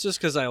 that's just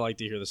because I like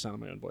to hear the sound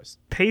of my own voice.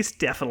 Pace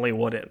definitely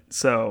wouldn't.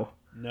 So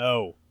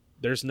No,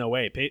 there's no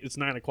way. It's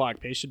 9 o'clock.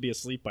 Pace should be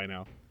asleep by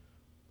now.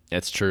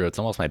 It's true. It's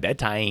almost my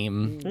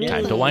bedtime.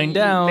 Time to wind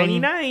down. Nighty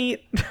night.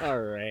 All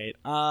right.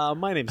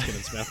 My name's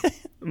Kevin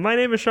Smith. My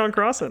name is Sean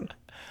Crossan.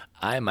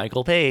 I'm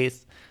Michael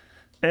Pace.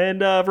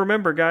 And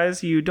remember,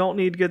 guys, you don't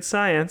need good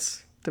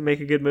science to make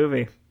a good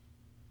movie.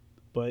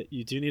 But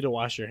you do need to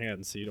wash your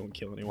hands so you don't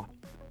kill anyone.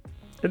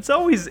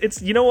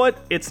 You know what?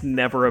 It's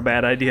never a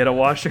bad idea to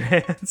wash your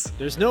hands.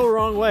 There's no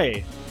wrong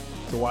way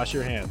to wash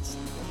your hands.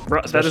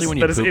 Especially when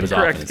you that is poop as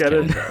often incorrect, as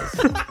Kevin.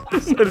 Ken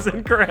does. That is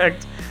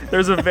incorrect.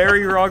 There's a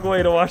very wrong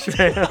way to wash your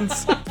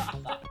hands.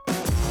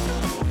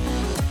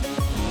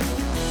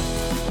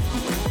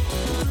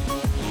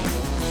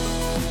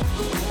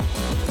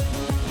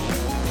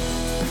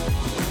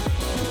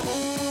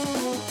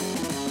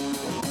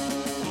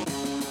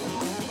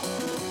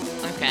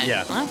 Okay.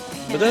 Yeah.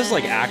 But that's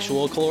like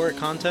actual caloric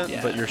content,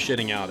 but you're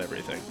shitting out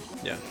everything.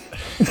 Yeah.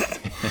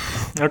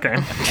 Okay.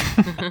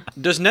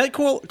 Does net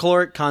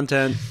caloric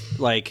content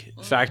like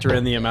factor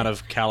in the amount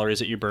of calories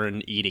that you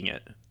burn eating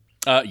it?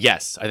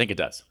 Yes, I think it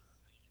does.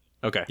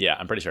 Okay. Yeah,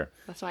 I'm pretty sure.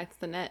 That's why it's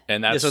the net.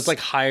 And Yeah, that's so it's like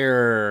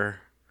higher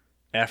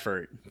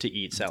effort to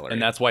eat celery.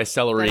 and that's why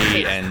celery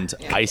and Because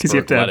you have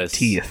iceberg to have lettuce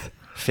teeth.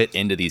 fit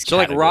into these. so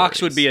like rocks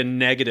categories. would be a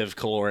negative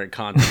caloric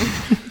content.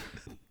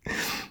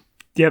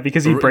 Yeah,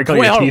 because you break all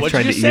Wait, your hold on, teeth what'd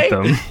trying you to say? eat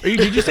them.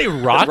 Did you say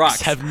rocks,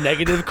 Rocks. have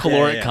negative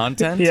caloric yeah.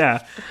 content?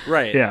 Yeah.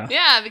 Right. Yeah.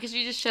 Yeah, because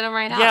you just shit them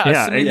right out. Yeah,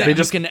 Yeah, assuming they that you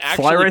just can fly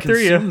actually right through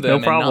you, consume no them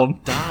and problem.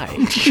 not die.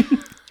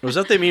 Was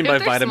that what they mean by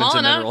they're vitamins small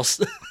and enough.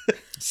 minerals?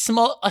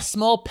 A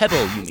small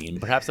pebble, you mean?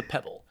 Perhaps a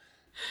pebble.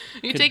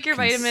 You take your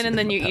vitamin and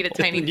then you eat a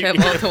tiny You pebble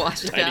eat a to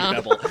wash it Tiny down.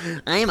 pebble.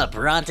 I am a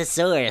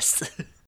brontosaurus.